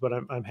is, but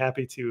I'm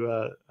happy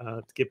to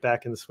get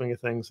back in the swing of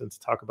things and to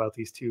talk about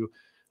these 2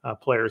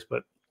 players.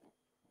 But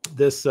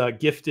this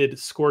gifted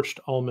scorched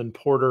almond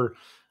porter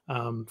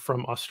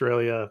from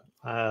Australia,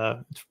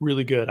 it's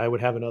really good. I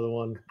would have another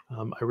one.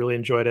 I really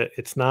enjoyed it.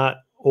 It's not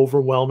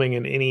overwhelming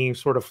in any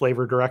sort of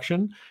flavor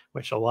direction,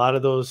 which a lot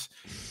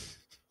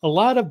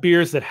of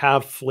beers that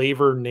have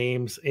flavor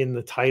names in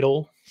the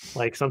title,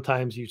 like,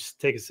 sometimes you just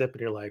take a sip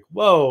and you're like,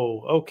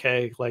 whoa,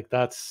 okay, like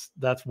that's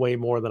way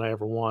more than I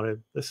ever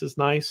wanted. This is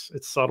nice.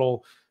 It's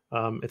subtle.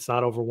 It's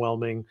not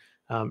overwhelming.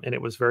 And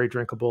it was very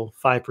drinkable.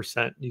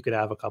 5%. You could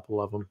have a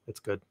couple of them. It's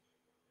good.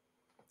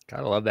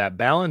 Gotta love that.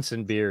 Balance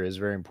in beer is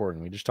very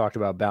important. We just talked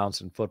about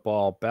balance in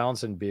football.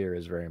 Balance in beer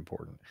is very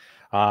important.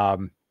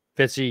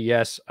 Fitzy,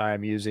 yes,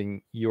 I'm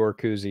using your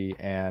koozie,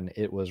 and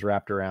it was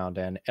wrapped around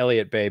an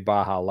Elliott Bay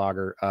Baja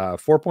Lager,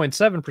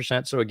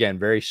 4.7%. So again,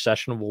 very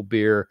sessionable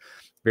beer,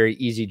 very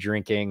easy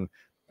drinking.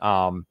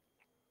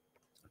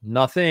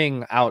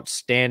 Nothing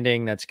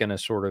outstanding that's going to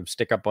sort of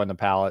stick up on the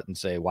palate and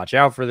say, watch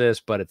out for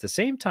this. But at the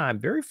same time,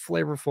 very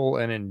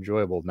flavorful and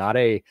enjoyable. Not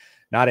a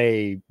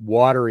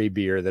watery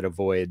beer that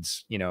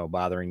avoids,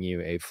 bothering you.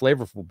 A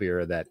flavorful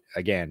beer that,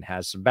 again,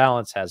 has some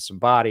balance, has some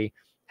body,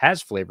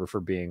 has flavor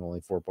for being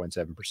only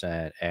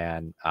 4.7%,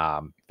 and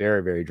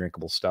very, very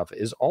drinkable stuff.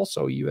 Is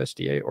also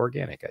USDA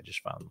organic. I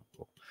just found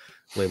the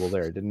label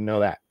there. Didn't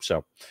know that.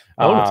 So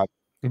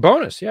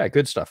bonus, yeah,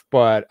 good stuff.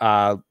 But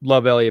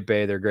love Elliott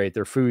Bay. They're great.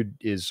 Their food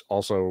is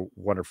also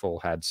wonderful.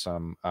 Had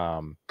some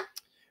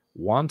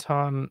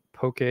wonton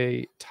poke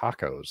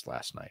tacos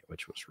last night,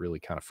 which was really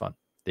kind of fun.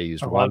 They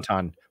used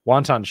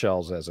wonton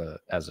shells as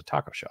a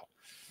taco shell.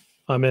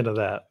 I'm into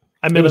that.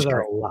 I'm into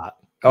that a lot.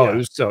 Oh, yeah.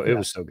 It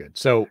was so good.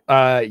 So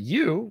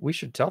we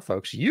should tell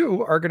folks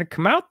you are going to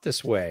come out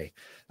this way.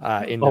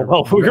 We're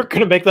going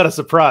to make that a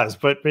surprise,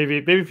 but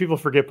maybe people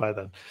forget by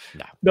then.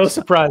 No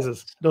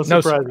surprises. No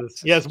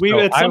surprises. Yes, you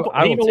know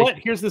what?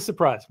 Here's the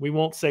surprise. We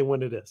won't say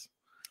when it is.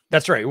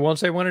 That's right. We won't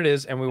say when it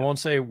is, and we won't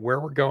say where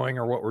we're going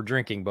or what we're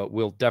drinking, but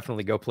we'll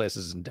definitely go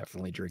places and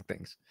definitely drink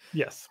things.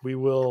 Yes, we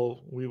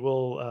will. We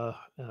will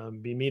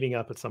be meeting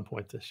up at some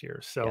point this year.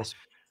 So. Yes.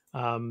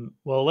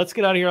 Well, let's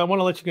get out of here. I want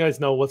to let you guys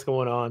know what's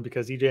going on,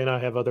 because EJ and I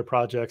have other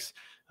projects.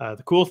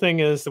 The cool thing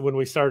is that when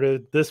we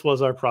started, this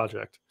was our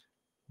project.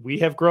 We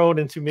have grown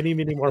into many,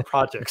 many more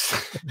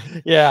projects.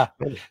 Yeah.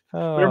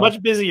 We're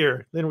much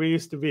busier than we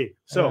used to be.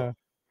 So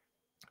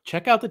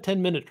check out the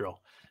 10-minute drill.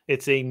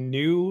 It's a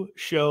new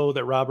show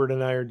that Robert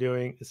and I are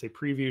doing. It's a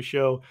preview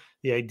show.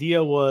 The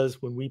idea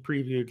was, when we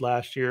previewed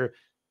last year,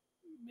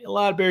 a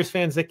lot of Bears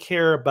fans that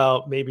care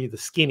about maybe the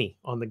skinny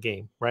on the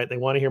game, right? They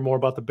want to hear more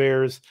about the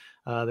Bears.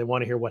 They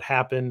want to hear what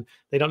happened.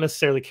 They don't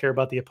necessarily care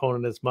about the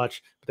opponent as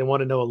much, but they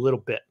want to know a little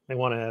bit. They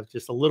want to have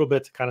just a little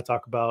bit to kind of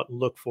talk about,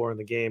 look for in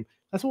the game.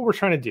 That's what we're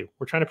trying to do.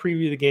 We're trying to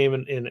preview the game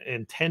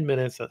in 10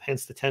 minutes,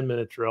 hence the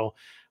 10-minute drill.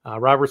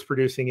 Robert's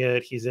producing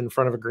it. He's in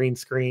front of a green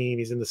screen.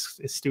 He's in the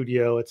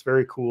studio. It's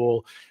very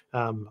cool.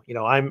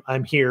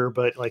 I'm here,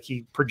 but like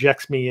he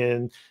projects me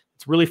in.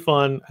 It's really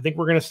fun. I think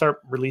we're going to start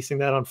releasing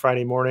that on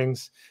Friday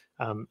mornings.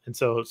 And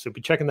so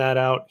be checking that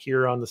out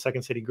here on the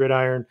Second City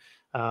Gridiron.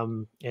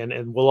 And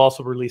we'll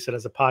also release it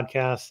as a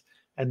podcast.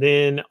 And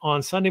then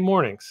on Sunday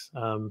mornings,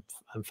 I'm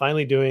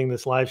finally doing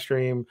this live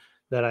stream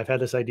that I've had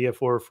this idea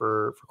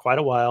for quite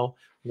a while,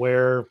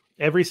 where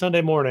every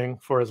Sunday morning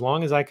for as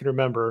long as I can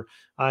remember,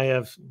 I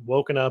have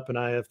woken up and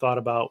I have thought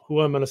about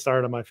who I'm going to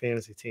start on my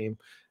fantasy team.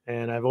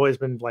 And I've always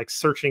been like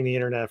searching the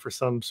internet for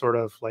some sort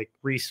of like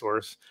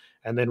resource.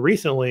 And then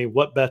recently,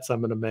 what bets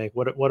I'm going to make?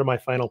 What are my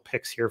final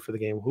picks here for the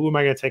game? Who am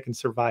I going to take in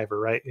Survivor,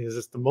 right? Is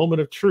this the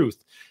moment of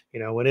truth?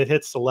 When it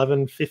hits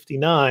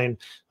 11:59,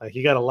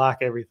 you got to lock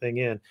everything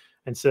in.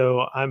 And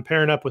so I'm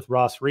pairing up with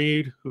Ross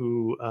Reed,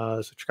 who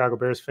is a Chicago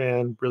Bears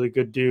fan, really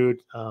good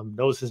dude,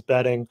 knows his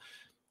betting.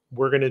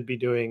 We're going to be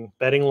doing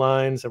betting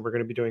lines and we're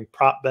going to be doing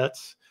prop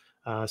bets.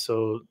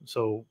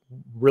 So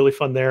really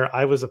fun there.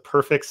 I was a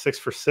perfect 6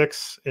 for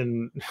 6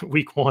 in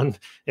week 1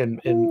 in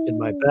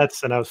my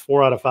bets, and I was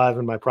 4 out of 5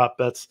 in my prop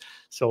bets.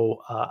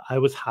 So I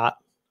was hot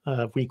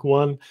week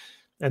 1.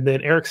 And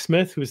then Eric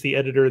Smith, who's the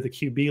editor of the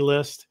QB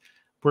list,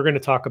 we're going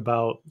to talk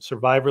about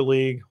Survivor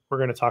League. We're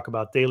going to talk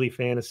about daily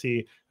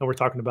fantasy, and we're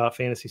talking about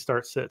fantasy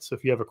start sit. So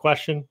if you have a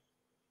question,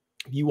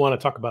 if you want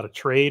to talk about a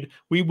trade,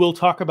 we will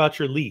talk about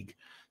your league.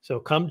 So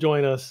come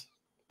join us.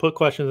 Put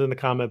questions in the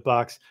comment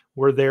box.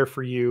 We're there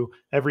for you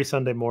every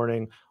Sunday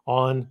morning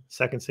on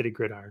Second City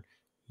Gridiron.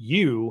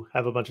 You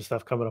have a bunch of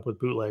stuff coming up with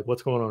Bootleg.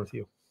 What's going on with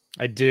you?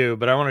 I do,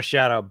 but I want to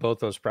shout out both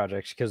those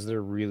projects because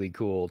they're really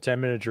cool.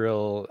 10-minute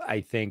drill,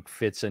 I think,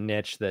 fits a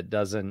niche that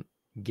doesn't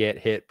get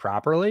hit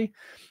properly.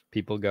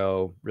 People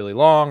go really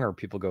long or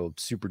people go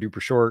super duper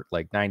short,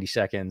 like 90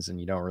 seconds, and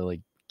you don't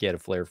really get a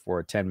flair for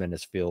it. 10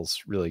 minutes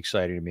feels really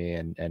exciting to me.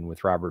 And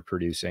with Robert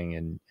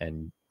producing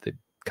and the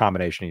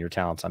combination of your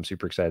talents, I'm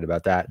super excited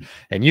about that.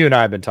 And you and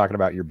I have been talking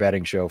about your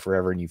betting show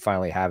forever, and you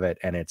finally have it.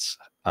 And it's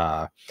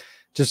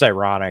just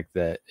ironic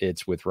that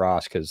it's with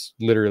Ross, because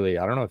literally,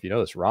 I don't know if you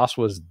know this, Ross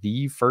was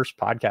the first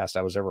podcast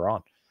I was ever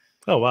on.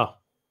 Oh, wow.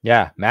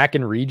 Yeah, Mac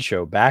and Reed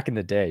show back in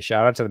the day.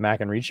 Shout out to the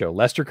Mac and Reed show.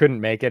 Lester couldn't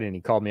make it, and he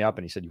called me up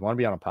and he said, "You want to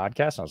be on a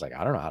podcast?" And I was like,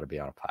 "I don't know how to be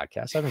on a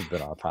podcast. I've never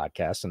been on a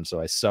podcast." And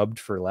so I subbed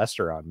for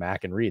Lester on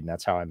Mac and Reed, and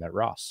that's how I met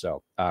Ross.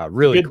 So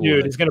really good cool.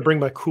 Dude, he's going to bring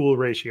my cool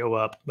ratio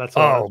up. That's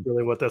all. That's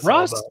really what this is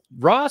all about.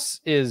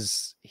 Ross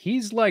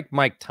he's like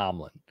Mike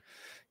Tomlin.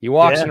 He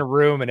walks in a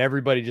room and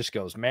everybody just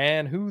goes,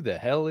 "Man, who the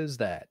hell is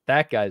that?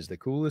 That guy's the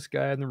coolest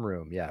guy in the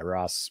room." Yeah,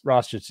 Ross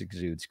just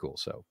exudes cool.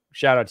 So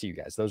shout out to you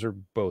guys. Those are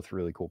both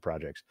really cool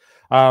projects.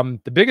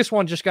 The biggest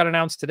one just got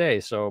announced today.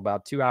 So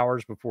about 2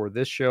 hours before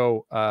this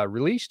show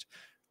released,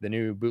 the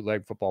new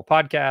Bootleg Football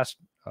podcast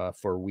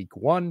for week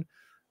 1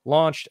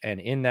 launched.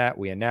 And in that,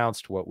 we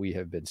announced what we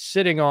have been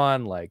sitting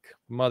on like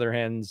mother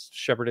hens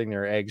shepherding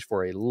their eggs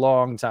for a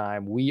long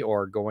time. We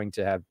are going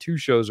to have 2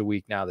 shows a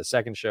week now. The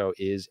second show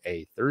is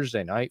a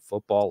Thursday night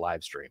football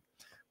live stream.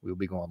 We'll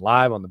be going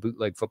live on the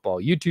Bootleg Football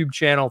YouTube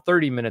channel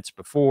 30 minutes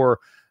before.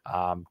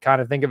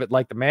 Kind of think of it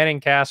like the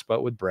Manning cast,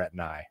 but with Brett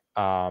and I.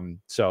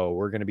 So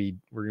we're going to be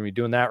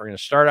doing that. We're going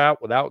to start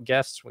out without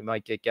guests. We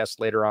might get guests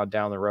later on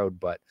down the road,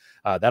 but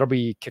that'll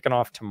be kicking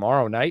off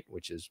tomorrow night,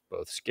 which is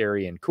both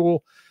scary and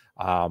cool.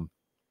 And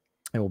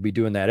we'll be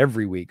doing that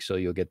every week. So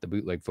you'll get the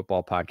Bootleg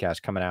Football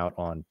podcast coming out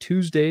on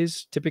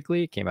Tuesdays.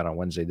 Typically, it came out on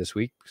Wednesday this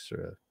week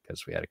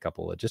because we had a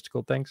couple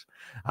logistical things.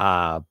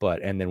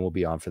 And then we'll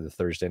be on for the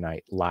Thursday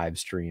night live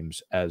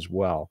streams as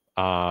well.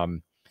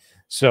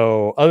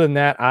 So other than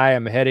that, I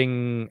am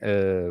heading,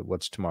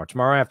 what's tomorrow?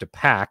 Tomorrow I have to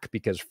pack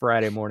because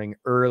Friday morning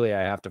early,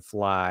 I have to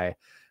fly.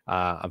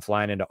 I'm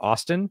flying into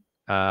Austin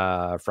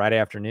Friday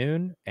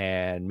afternoon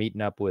and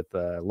meeting up with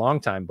a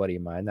longtime buddy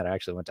of mine that I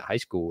actually went to high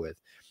school with,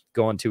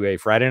 going to a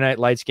Friday Night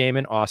Lights game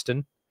in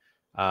Austin,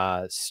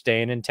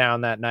 staying in town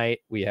that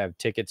night. We have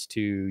tickets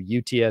to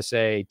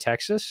UTSA,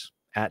 Texas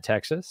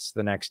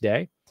the next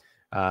day.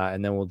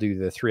 And then we'll do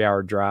the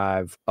 3-hour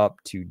drive up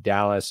to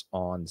Dallas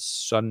on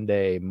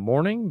Sunday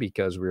morning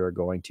because we are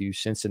going to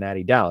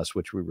Cincinnati, Dallas,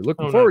 which we were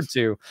looking forward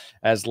to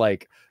as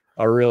like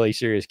a really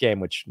serious game,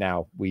 which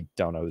now we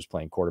don't know who's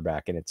playing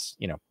quarterback. And it's,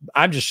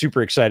 I'm just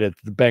super excited.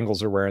 The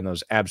Bengals are wearing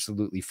those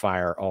absolutely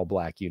fire all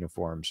black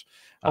uniforms.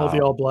 The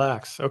all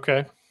blacks.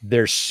 Okay.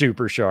 They're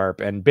super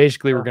sharp. And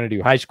basically we're going to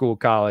do high school,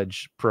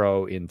 college,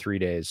 pro in 3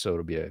 days. So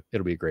it'll be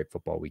a great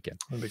football weekend.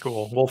 That'd be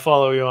cool. We'll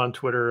follow you on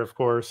Twitter, of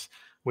course,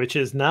 which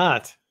is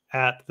not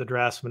at the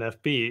Draftsman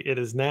FB. It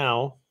is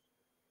now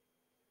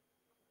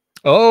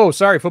Oh,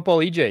 sorry, football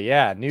EJ.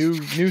 Yeah,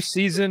 new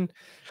season.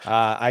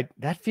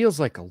 That feels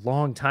like a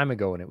long time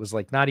ago, and it was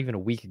like not even a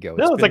week ago.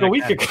 No, It's it's been like a that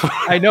week kind ago.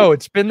 I know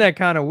it's been that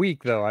kind of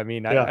week though. I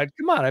mean, Yeah, I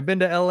come on, I've been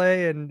to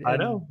LA and I and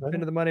know. I been to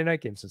know. the Monday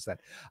night game since then.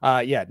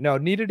 Yeah, no,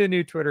 needed a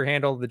new Twitter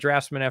handle. The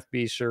Draftsman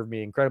FB served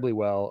me incredibly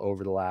well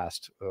over the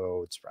last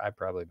I've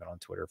probably been on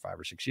Twitter 5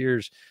 or 6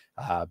 years.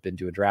 Been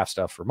doing draft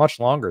stuff for much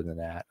longer than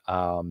that.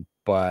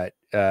 But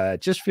it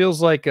just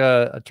feels like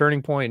a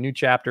turning point, a new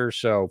chapter.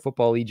 So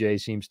football EJ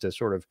seems to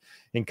sort of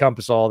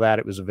encompass all that.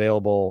 It was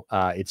available.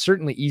 It's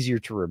certainly easier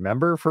to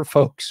remember for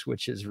folks,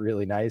 which is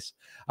really nice.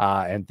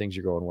 And things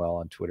are going well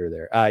on Twitter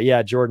there.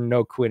 Yeah, Jordan,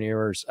 no Quinn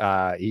Ewers.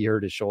 He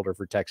hurt his shoulder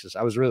for Texas.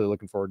 I was really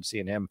looking forward to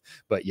seeing him.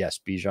 But yes,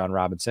 Bijan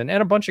Robinson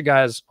and a bunch of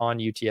guys on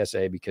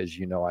UTSA because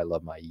I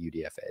love my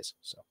UDFAs.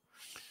 So.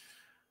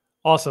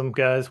 Awesome,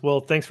 guys. Well,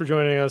 thanks for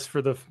joining us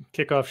for the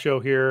kickoff show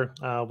here.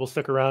 We'll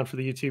stick around for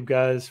the YouTube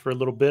guys for a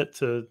little bit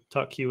to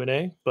talk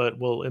Q&A, but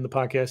we'll end the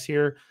podcast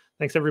here.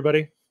 Thanks,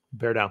 everybody.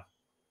 Bear down.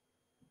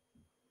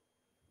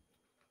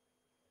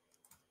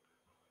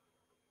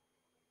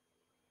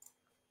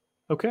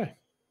 Okay.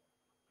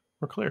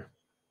 We're clear.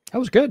 That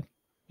was good.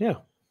 Yeah.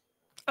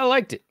 I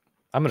liked it.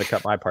 I'm going to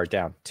cut my part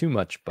down too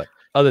much, but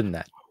other than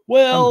that.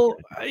 Well,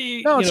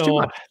 it's too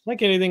much.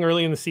 like anything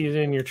early in the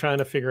season, you're trying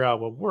to figure out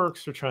what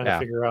works. You're trying to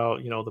figure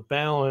out, the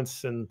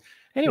balance. And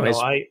anyways,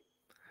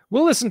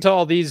 we'll listen to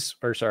all these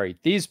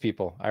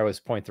people. I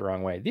always point the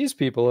wrong way. These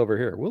people over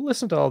here. We'll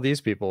listen to all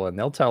these people and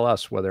they'll tell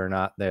us whether or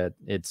not that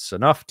it's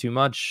enough, too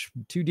much,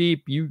 too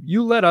deep.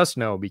 You let us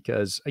know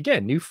because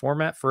again, new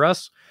format for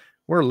us.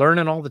 We're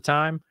learning all the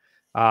time.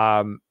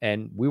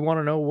 And we want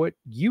to know what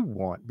you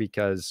want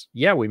because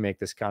we make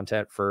this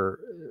content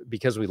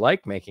because we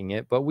like making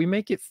it, but we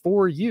make it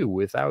for you.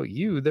 Without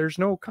you, there's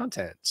no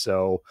content.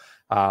 So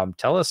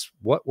tell us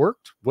what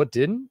worked, what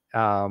didn't,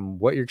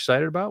 what you're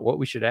excited about, what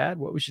we should add,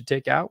 what we should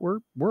take out.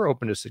 We're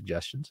open to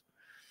suggestions.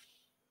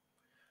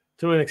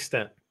 To an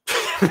extent.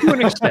 To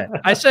an extent.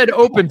 I said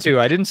open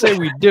to. I didn't say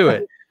we'd do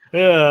it.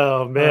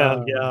 Oh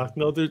man, yeah.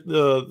 No,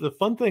 the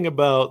fun thing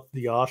about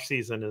the off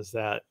season is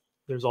that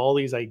there's all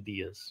these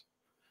ideas.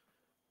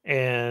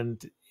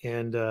 And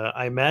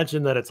I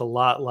imagine that it's a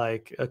lot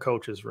like a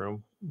coach's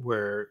room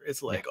where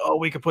it's like, oh,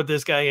 we could put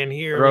this guy in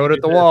here, throw it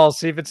at the wall,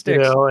 see if it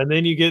sticks. And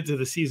then you get to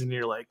the season, and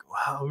you're like,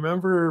 wow,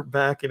 remember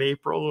back in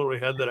April when we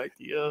had that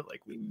idea?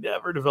 Like we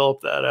never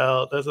developed that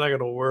out. That's not going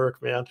to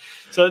work, man.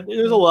 So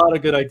there's a lot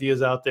of good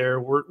ideas out there.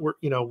 We're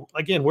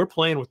again, we're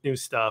playing with new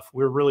stuff.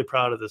 We're really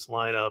proud of this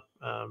lineup.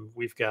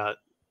 We've got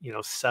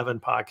 7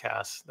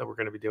 podcasts that we're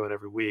going to be doing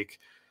every week.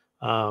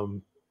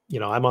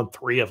 I'm on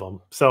 3 of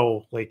them.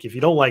 So like, if you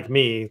don't like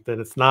me,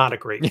 then it's not a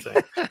great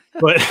thing.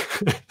 But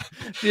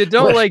if you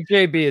don't like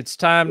JB, it's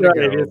time to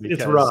go.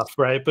 It's rough,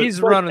 right? But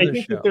he's running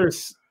the show.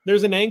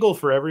 There's an angle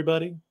for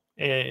everybody.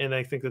 And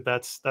I think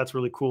that's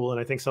really cool. And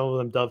I think some of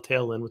them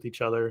dovetail in with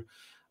each other.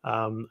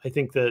 I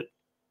think that,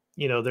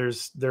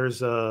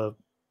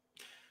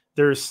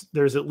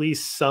 there's at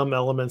least some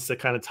elements that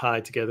kind of tie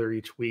together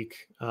each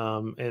week.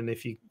 And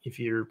if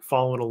you're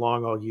following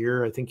along all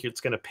year, I think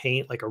it's going to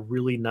paint like a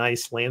really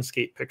nice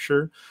landscape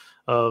picture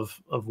of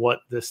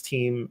what this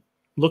team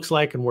looks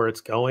like and where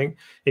it's going.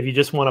 If you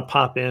just want to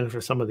pop in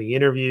for some of the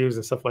interviews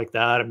and stuff like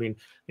that, I mean,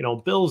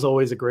 Bill's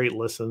always a great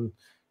listen,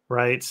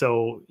 right?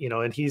 So,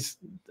 and he's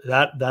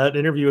that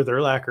interview with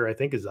Urlacher, I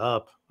think, is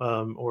up.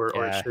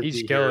 Or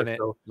he's killing it.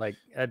 So, like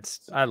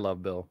I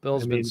love Bill.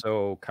 Bill's been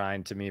so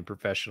kind to me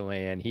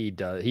professionally, and he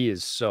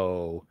is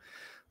so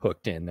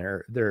hooked in.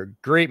 There are a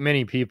great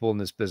many people in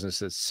this business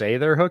that say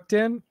they're hooked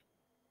in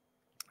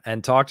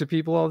and talk to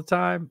people all the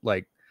time.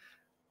 Like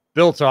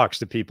Bill talks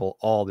to people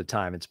all the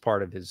time. It's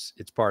part of his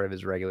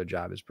regular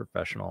job, his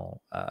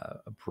professional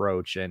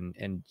approach.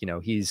 And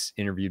he's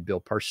interviewed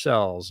Bill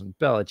Parcells and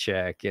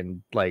Belichick,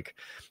 and like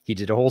he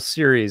did a whole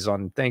series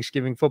on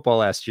Thanksgiving football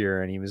last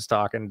year. And he was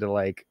talking to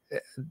like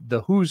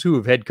the who's who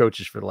of head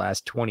coaches for the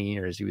last 20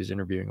 years. He was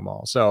interviewing them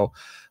all. So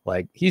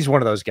like, he's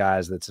one of those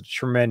guys that's a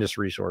tremendous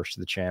resource to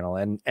the channel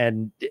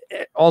and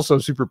also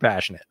super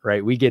passionate,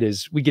 right? We get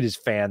his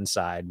fan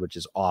side, which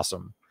is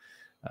awesome.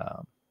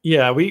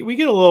 Yeah, we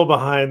get a little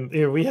behind.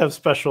 We have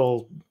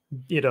special,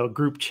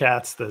 group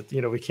chats that,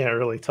 we can't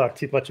really talk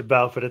too much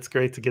about, but it's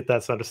great to get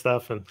that sort of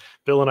stuff. And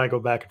Bill and I go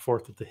back and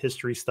forth with the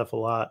history stuff a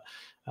lot,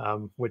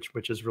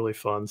 which is really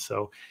fun.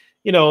 So,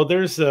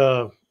 there's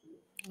a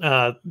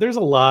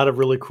lot of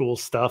really cool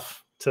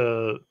stuff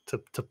to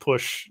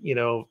push,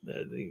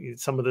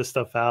 some of this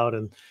stuff out.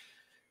 And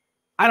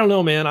I don't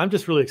know, man, I'm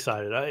just really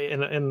excited.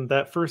 And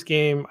that first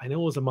game, I know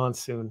it was a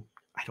monsoon.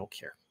 I don't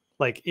care.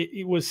 Like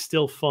it was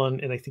still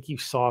fun. And I think you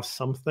saw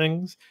some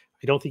things.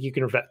 I don't think you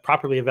can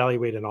properly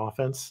evaluate an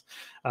offense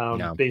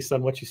based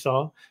on what you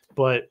saw,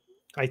 but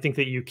I think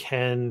that you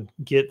can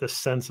get the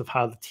sense of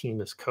how the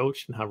team is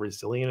coached and how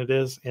resilient it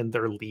is and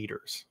their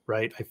leaders,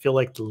 right? I feel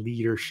like the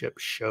leadership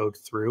showed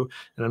through,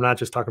 and I'm not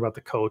just talking about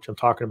the coach. I'm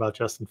talking about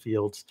Justin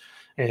Fields.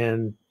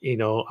 And,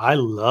 I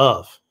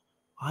love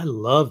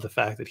the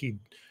fact that he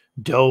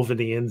dove in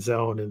the end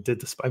zone and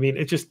did this. I mean,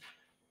 it just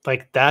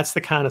like, that's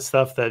the kind of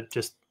stuff that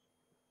just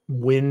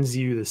wins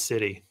you the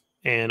city.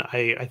 And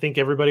I think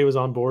everybody was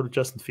on board with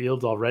Justin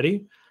Fields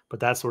already, but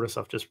that sort of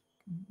stuff just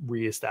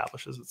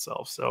reestablishes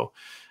itself. So,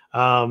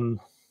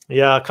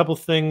 yeah, a couple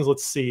things.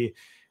 Let's see.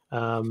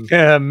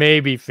 Yeah,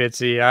 maybe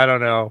Fitzy. I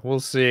don't know. We'll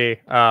see.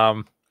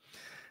 I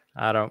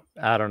don't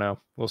know.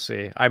 We'll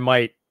see. I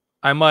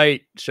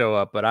might show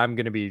up, but I'm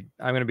gonna be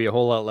a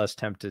whole lot less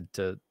tempted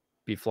to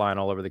be flying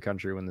all over the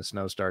country when the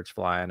snow starts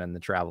flying and the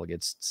travel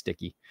gets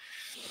sticky.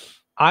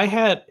 I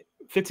had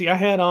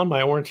on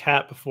my orange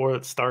hat before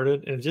it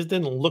started, and it just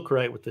didn't look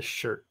right with the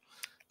shirt.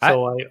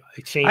 So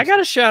I changed. I got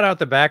to shout out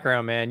the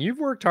background, man. You've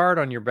worked hard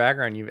on your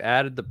background. You've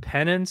added the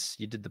pennants.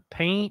 You did the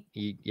paint.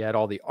 You had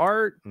all the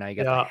art. Now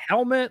you got the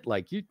helmet.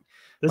 Like you.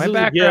 My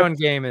background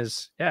game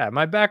is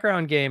my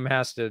background game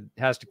has to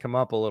come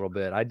up a little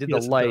bit. I did the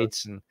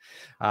lights and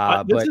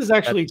this is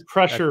actually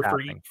pressure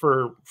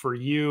for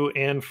you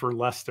and for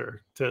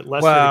Lester to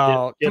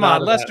get come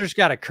on, Lester's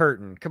got a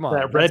curtain. Come on,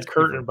 that red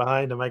curtain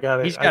behind him. I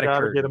gotta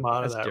get him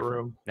out of that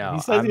room. No, he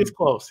says he's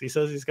close. He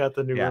says he's got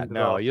the new room.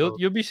 No,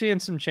 you'll be seeing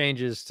some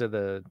changes to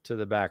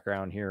the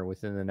background here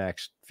within the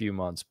next few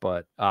months.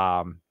 But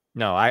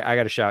no, I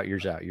got to shout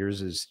yours out.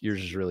 Yours is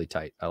really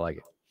tight. I like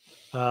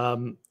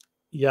it.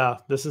 Yeah,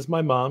 this is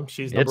my mom.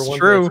 She's number one.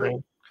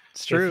 True.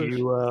 It's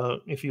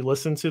true. If you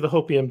listen to the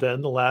Hopium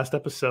Den, the last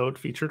episode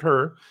featured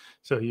her,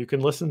 so you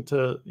can listen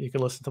to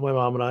my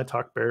mom and I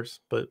talk Bears.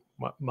 But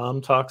my mom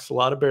talks a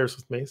lot of Bears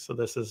with me, so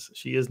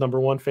she is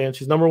number one fan.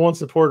 She's number one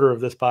supporter of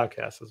this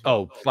podcast as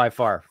well. Oh, by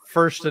far,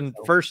 first and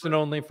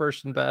only,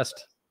 first and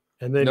best.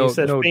 And then you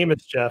said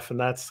famous Jeff, and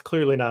that's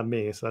clearly not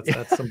me. So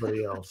that's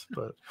somebody else.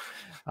 But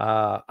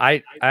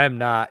I am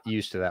not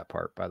used to that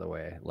part, by the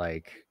way.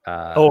 Like,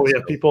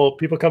 people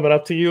coming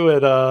up to you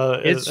at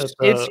it's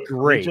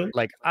great. Legion?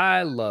 Like,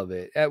 I love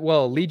it.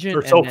 Legion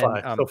or SoFi.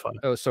 SoFi.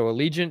 Oh, so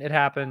Allegiant, it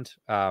happened.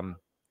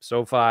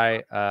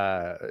 SoFi,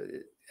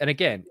 and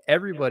again,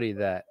 everybody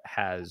that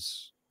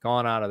has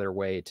gone out of their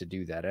way to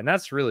do that, and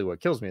that's really what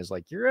kills me. Is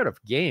like, you're at a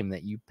game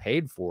that you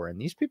paid for, and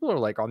these people are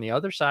like on the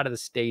other side of the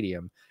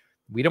stadium.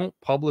 We don't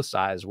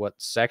publicize what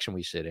section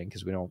we sit in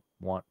because we don't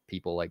want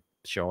people like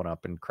showing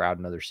up and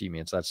crowding other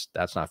seats.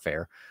 That's not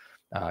fair.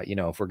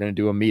 If we're going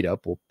to do a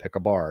meetup, we'll pick a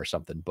bar or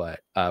something,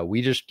 but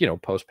we just,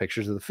 post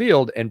pictures of the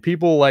field, and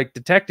people like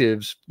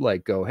detectives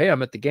like go, hey,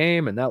 I'm at the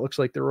game and that looks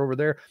like they're over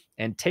there,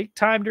 and take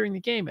time during the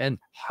game and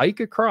hike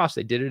across.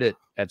 They did it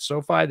at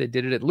SoFi. They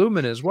did it at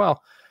Lumen as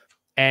well,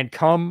 and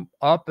come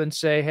up and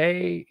say,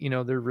 hey,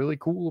 they're really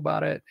cool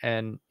about it.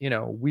 And,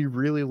 we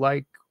really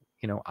like,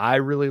 I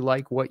really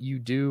like what you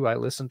do. I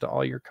listen to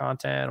all your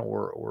content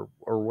or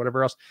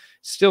whatever else.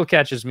 Still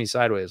catches me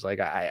sideways. Like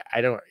I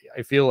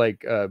feel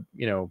like,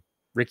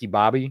 Ricky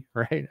Bobby,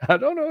 right? I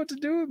don't know what to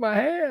do with my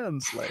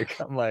hands. Like,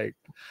 I'm like,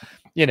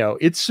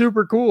 it's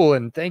super cool.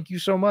 And thank you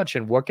so much.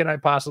 And what can I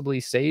possibly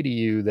say to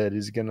you that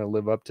is going to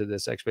live up to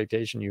this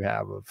expectation you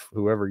have of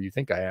whoever you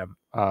think I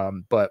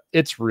am? But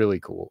it's really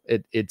cool.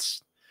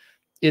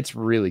 It's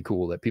really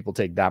cool that people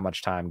take that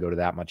much time, go to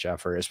that much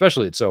effort,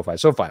 especially at SoFi.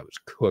 SoFi was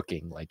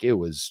cooking. Like, it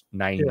was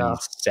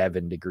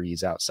 97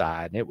 degrees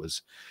outside, and it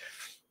was.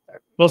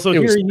 Well, so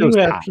here you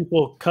have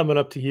people coming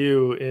up to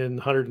you in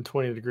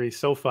 120 degrees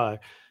SoFi,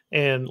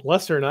 and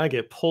Lester and I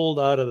get pulled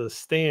out of the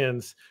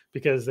stands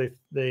because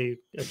they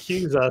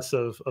accuse us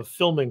of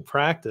filming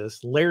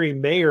practice. Larry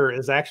Mayer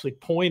is actually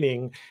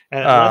pointing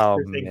at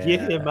Lester saying,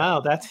 "Get him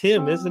out. That's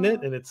him, isn't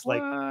it?" And it's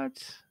like.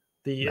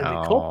 The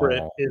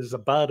culprit is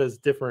about as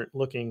different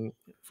looking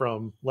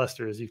from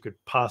Lester as you could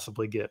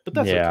possibly get. But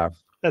that's okay.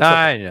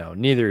 I know.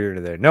 Neither here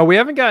nor there. No, we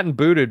haven't gotten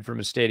booted from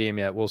a stadium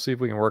yet. We'll see if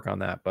we can work on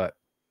that. But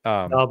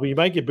no, but you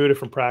might get booted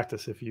from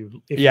practice if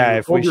you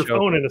hold your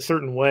phone in a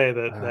certain way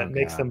that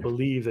makes them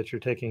believe that you're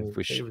taking.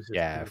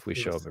 If we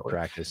show up at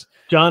practice,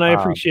 John, I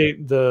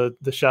appreciate the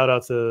shout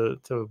out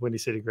to Windy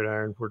City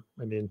Gridiron.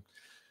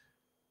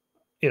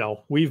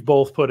 We've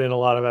both put in a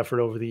lot of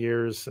effort over the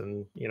years,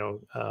 and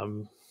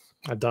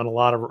I've done a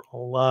lot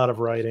of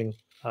writing,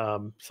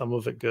 some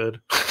of it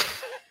good,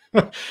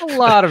 a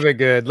lot of it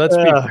good. Let's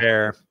be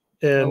fair.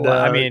 And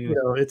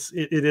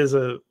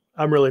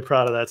I'm really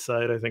proud of that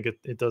site. I think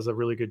it does a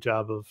really good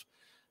job of,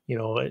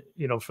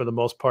 for the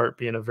most part,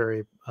 being a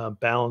very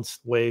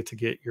balanced way to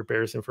get your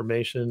Bears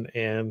information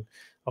and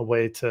a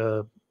way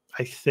to,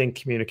 I think,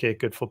 communicate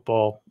good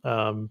football,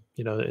 and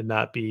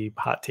not be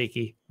hot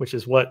takey, which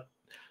is what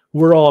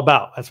we're all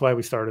about. That's why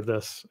we started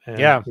this. And,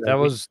 that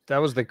was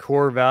the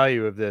core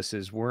value of this.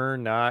 Is we're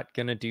not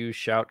going to do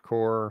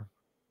shoutcore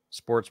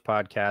sports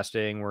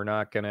podcasting. We're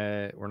not going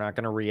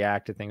to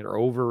react to things or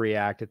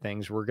overreact to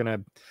things. We're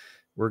going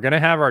to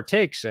have our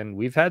takes, and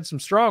we've had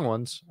some strong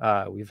ones.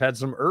 We've had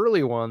some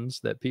early ones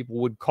that people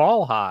would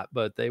call hot,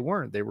 but they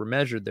weren't. They were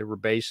measured. They were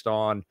based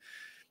on,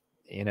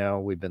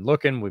 we've been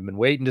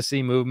waiting to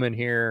see movement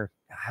here.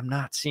 I'm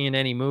not seeing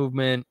any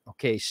movement.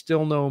 Okay,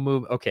 still no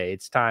movement. Okay,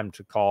 it's time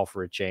to call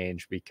for a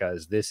change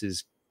because this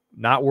is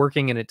not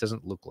working and it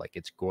doesn't look like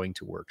it's going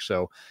to work.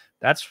 So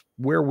that's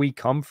where we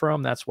come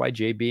from. That's why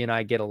JB and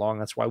I get along.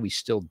 That's why we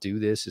still do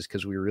this, is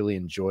because we really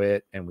enjoy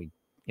it, and we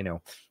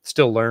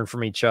still learn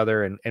from each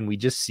other. And we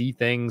just see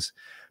things,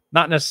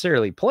 not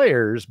necessarily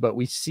players, but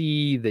we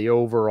see the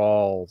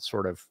overall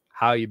sort of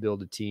how you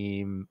build a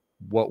team,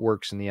 what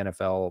works in the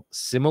NFL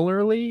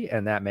similarly.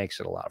 And that makes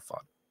it a lot of fun.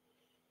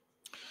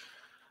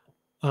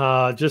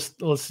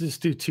 Let's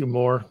just do 2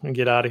 more and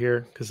get out of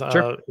here because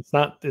Sure.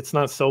 it's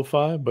not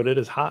SoFi, but it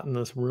is hot in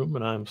this room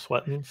and I'm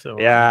sweating. So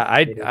yeah,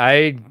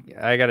 I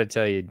gotta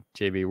tell you,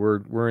 JB,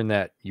 we're in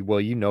that.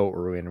 Well, what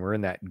we're in. We're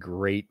in that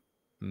great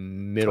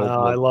middle.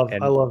 I love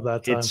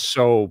that time. It's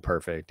so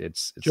perfect.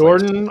 It's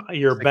Jordan, like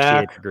you're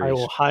back. degrees. I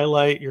will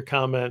highlight your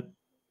comment.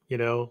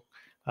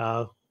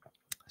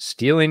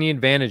 Stealing the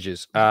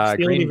advantages.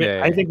 Green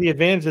Bay. I think the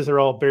advantages are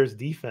all Bears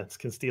defense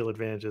can steal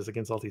advantages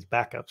against all these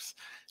backups.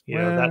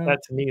 That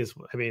to me is,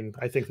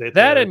 I think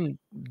and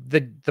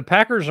the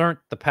Packers aren't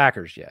the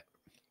Packers yet.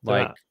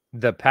 Like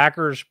the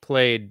Packers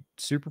played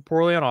super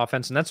poorly on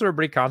offense, and that's what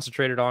everybody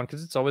concentrated on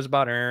because it's always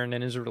about Aaron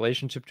and his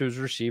relationship to his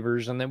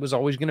receivers, and it was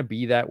always going to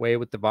be that way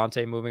with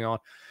Devontae moving on.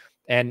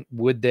 And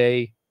would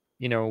they,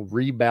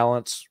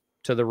 rebalance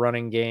to the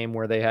running game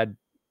where they had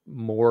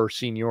more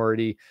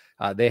seniority?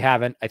 They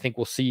haven't. I think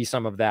we'll see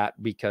some of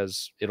that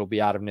because it'll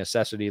be out of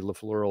necessity.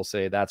 LaFleur will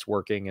say that's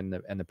working, and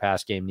the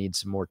pass game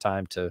needs some more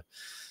time to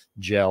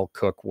gel,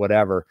 cook,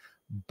 whatever.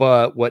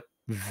 But what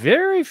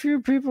very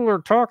few people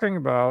are talking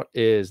about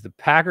is the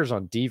Packers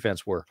on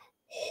defense were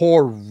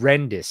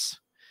horrendous,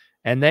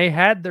 and they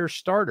had their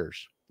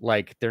starters.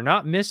 Like, they're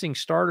not missing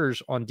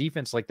starters on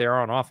defense like they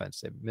are on offense.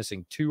 They're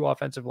missing 2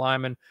 offensive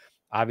linemen.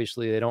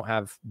 Obviously, they don't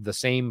have the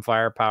same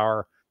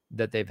firepower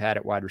that they've had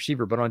at wide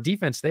receiver, but on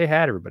defense, they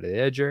had everybody. They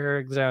had Jair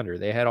Alexander.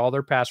 They had all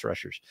their pass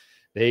rushers.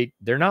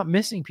 They're not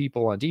missing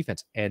people on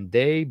defense, and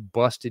they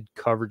busted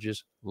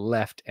coverages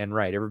left and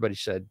right. Everybody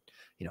said,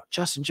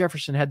 Justin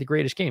Jefferson had the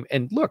greatest game.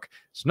 And look,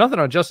 it's nothing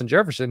on Justin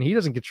Jefferson. He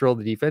doesn't control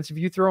the defense. If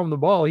you throw him the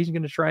ball, he's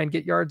going to try and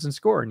get yards and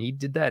score. And he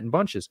did that in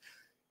bunches.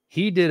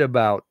 He did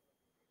about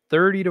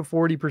 30 to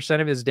 40%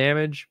 of his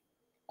damage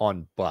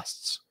on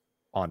busts,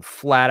 on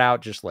flat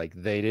out, just like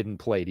they didn't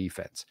play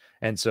defense.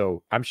 And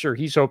so I'm sure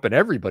he's hoping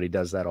everybody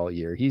does that all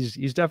year.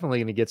 He's definitely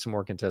going to get some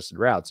more contested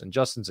routes. And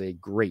Justin's a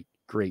great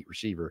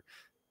receiver,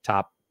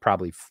 top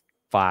probably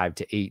 5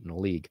 to 8 in the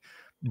league.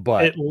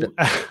 But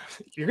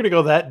you're going to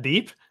go that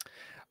deep?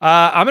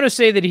 I'm going to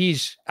say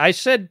that I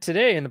said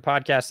today in the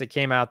podcast that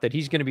came out that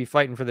he's going to be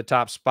fighting for the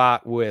top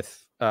spot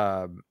with,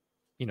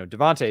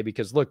 Devontae,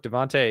 because look,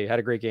 Devontae had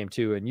a great game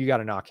too, and you got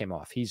to knock him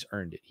off. He's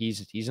earned it.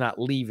 He's not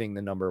leaving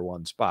the number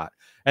 1 spot.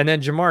 And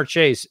then Jamar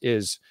Chase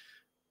is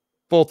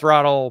full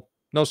throttle,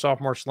 no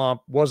sophomore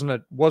slump, wasn't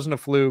a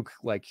fluke.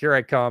 Like, here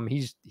I come.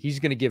 He's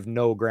going to give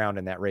no ground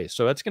in that race.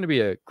 So that's going to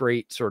be a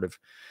great sort of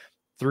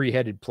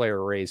 3-headed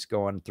player race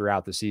going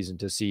throughout the season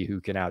to see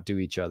who can outdo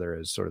each other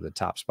as sort of the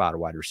top spot of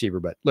wide receiver.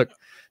 But look,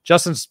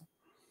 Justin's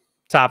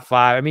top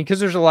 5.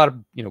 Because there's a lot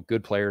of,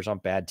 good players on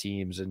bad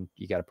teams and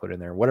you got to put in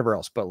there whatever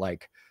else. But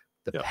like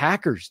the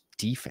Packers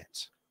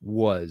defense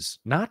was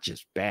not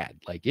just bad,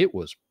 like it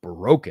was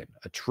broken,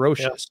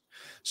 atrocious.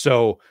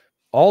 So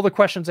all the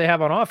questions they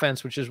have on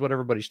offense, which is what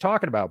everybody's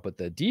talking about, but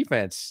the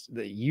defense,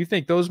 you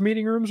think those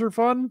meeting rooms are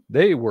fun?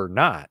 They were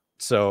not.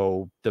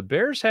 So the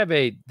Bears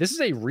this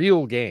is a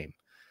real game.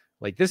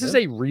 Like, this is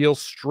a real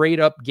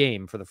straight up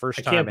game for the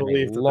first time in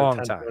a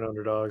long time.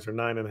 Underdogs or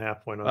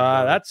 9.5 point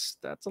underdogs.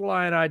 That's a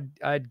line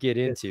I'd get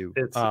into.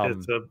 It's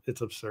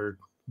absurd.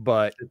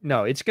 But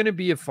no, it's going to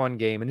be a fun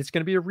game, and it's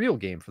going to be a real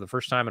game for the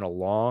first time in a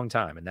long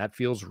time, and that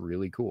feels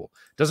really cool.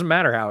 Doesn't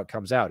matter how it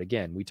comes out.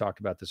 Again, we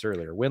talked about this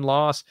earlier.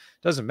 Win-loss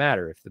doesn't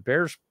matter. If the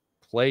Bears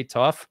play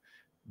tough,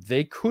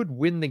 they could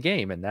win the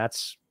game, and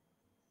that's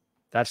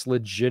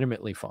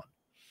legitimately fun.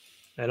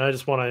 And I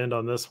just want to end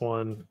on this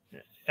one.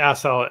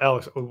 Ask how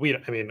Alex. I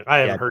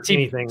haven't heard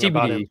anything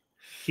about him.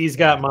 He's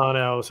got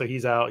mono, so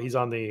he's out. He's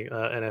on the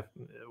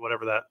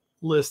whatever that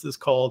list is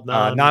called,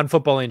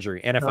 non-football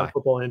injury, NFI.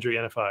 Non-football injury,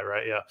 NFI,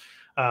 right?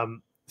 Yeah.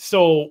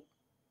 So,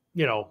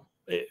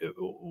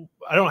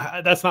 I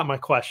don't. That's not my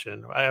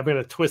question. I'm going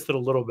to twist it a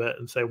little bit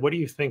and say, what do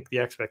you think the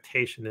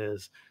expectation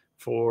is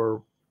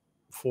for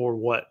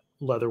what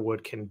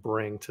Leatherwood can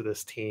bring to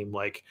this team?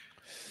 Like,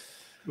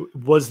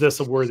 was this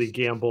a worthy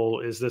gamble?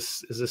 Is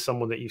this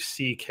someone that you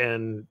see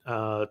can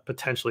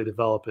potentially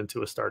develop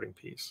into a starting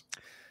piece?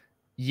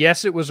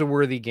 Yes, it was a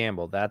worthy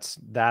gamble. That's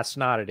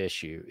not an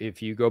issue.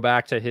 If you go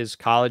back to his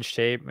college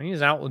tape,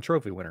 he's an Outland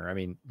Trophy winner.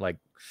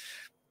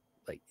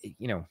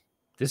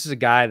 This is a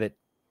guy that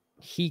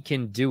he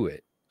can do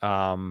it.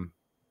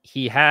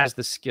 He has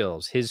the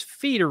skills. His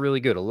feet are really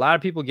good. A lot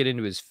of people get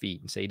into his feet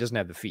and say he doesn't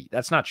have the feet.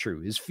 That's not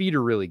true. His feet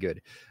are really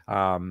good.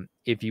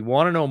 If you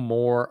want to know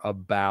more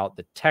about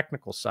the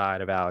technical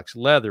side of Alex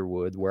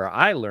Leatherwood, where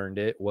I learned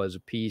it was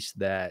a piece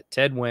that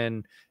Ted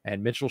Wynn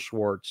and Mitchell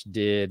Schwartz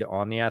did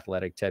on The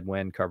Athletic. Ted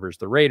Wynn covers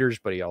the Raiders,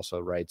 but he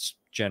also writes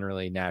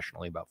generally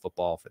nationally about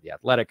football for The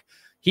Athletic.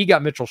 He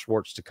got Mitchell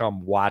Schwartz to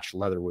come watch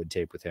Leatherwood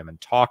tape with him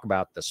and talk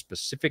about the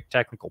specific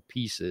technical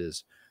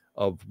pieces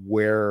of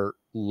where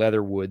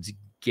Leatherwood's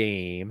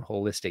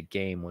holistic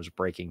game was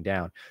breaking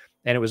down.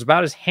 And it was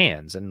about his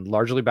hands and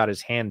largely about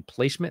his hand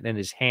placement and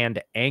his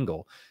hand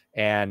angle,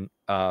 and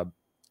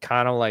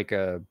kind of like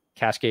a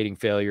cascading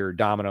failure or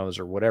dominoes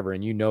or whatever.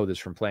 And you know this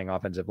from playing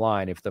offensive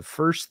line. If the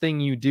first thing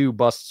you do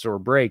busts or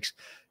breaks,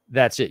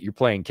 that's it. You're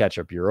playing catch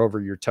up. You're over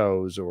your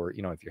toes, or,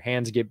 if your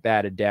hands get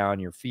batted down,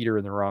 your feet are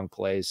in the wrong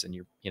place, and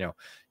you're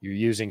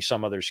using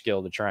some other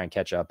skill to try and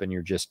catch up, and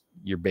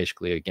you're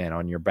basically, again,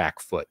 on your back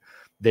foot.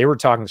 They were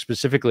talking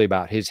specifically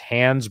about his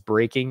hands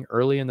breaking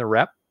early in the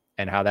rep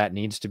and how that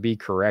needs to be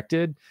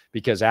corrected,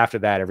 because after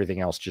that, everything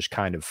else just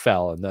kind of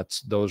fell. And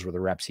those were the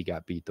reps he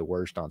got beat the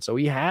worst on. So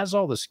he has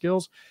all the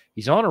skills.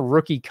 He's on a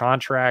rookie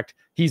contract.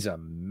 He's a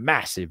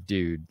massive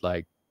dude,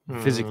 like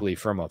physically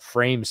from a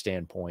frame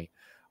standpoint.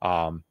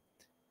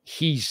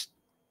 He's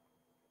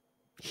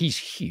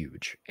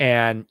huge,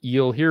 and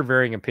you'll hear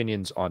varying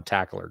opinions on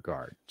tackle or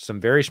guard. Some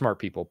very smart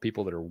people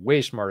that are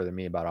way smarter than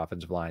me about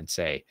offensive line,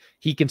 say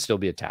he can still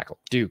be a tackle.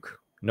 Duke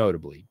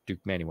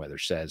Manyweather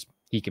says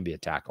he can be a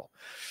tackle.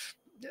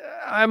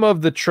 I'm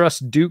of the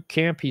trust Duke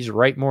camp. He's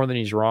right more than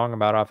he's wrong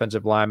about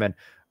offensive linemen.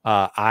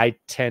 I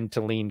tend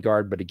to lean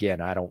guard, but again,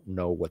 I don't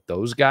know what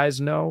those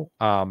guys know.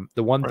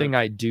 The one thing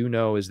I do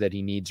know is that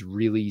he needs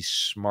really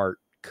smart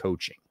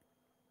coaching.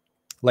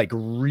 Like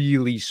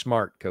really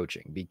smart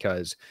coaching,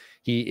 because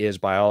he is,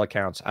 by all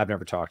accounts, I've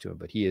never talked to him,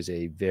 but he is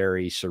a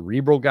very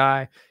cerebral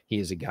guy. He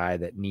is a guy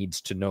that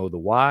needs to know the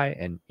why.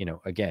 And,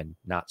 again,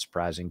 not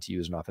surprising to you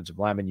as an offensive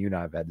lineman. You and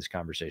I have had this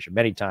conversation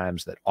many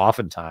times, that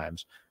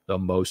oftentimes the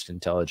most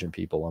intelligent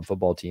people on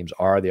football teams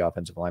are the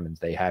offensive linemen.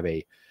 They have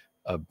a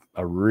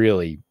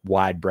really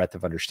wide breadth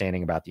of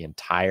understanding about the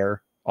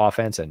entire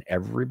offense and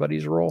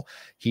everybody's role.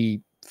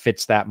 He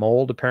fits that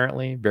mold,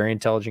 apparently. Very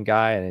intelligent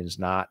guy, and is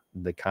not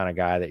the kind of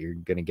guy that you're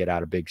going to get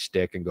out a big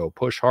stick and go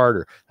push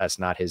harder. That's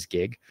not his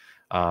gig.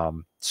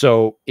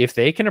 So if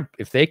they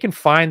can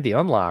find the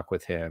unlock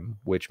with him,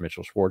 which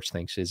Mitchell Schwartz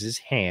thinks is his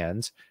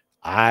hands,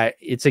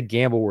 it's a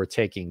gamble we're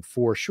taking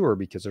for sure,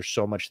 because there's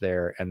so much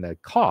there, and the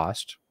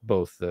cost,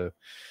 both the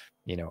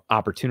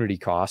opportunity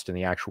cost and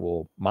the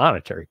actual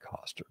monetary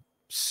cost, are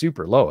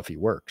super low if he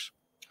works.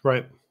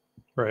 Right.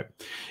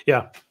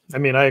 Yeah. I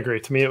mean, I agree.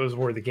 To me, it was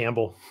worth the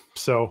gamble.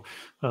 So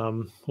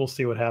we'll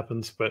see what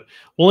happens, but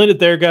we'll end it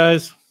there,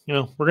 guys.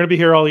 We're going to be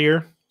here all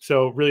year.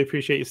 So really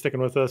appreciate you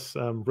sticking with us.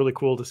 Really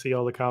cool to see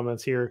all the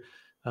comments here.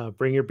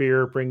 Bring your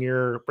beer, bring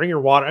your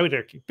water. I would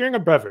bring a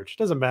beverage.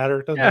 Doesn't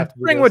matter. It doesn't have to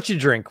be bring what you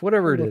drink,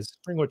 whatever it is.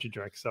 Bring what you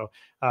drink. So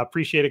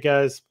appreciate it,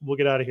 guys. We'll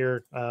get out of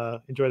here.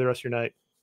 Enjoy the rest of your night.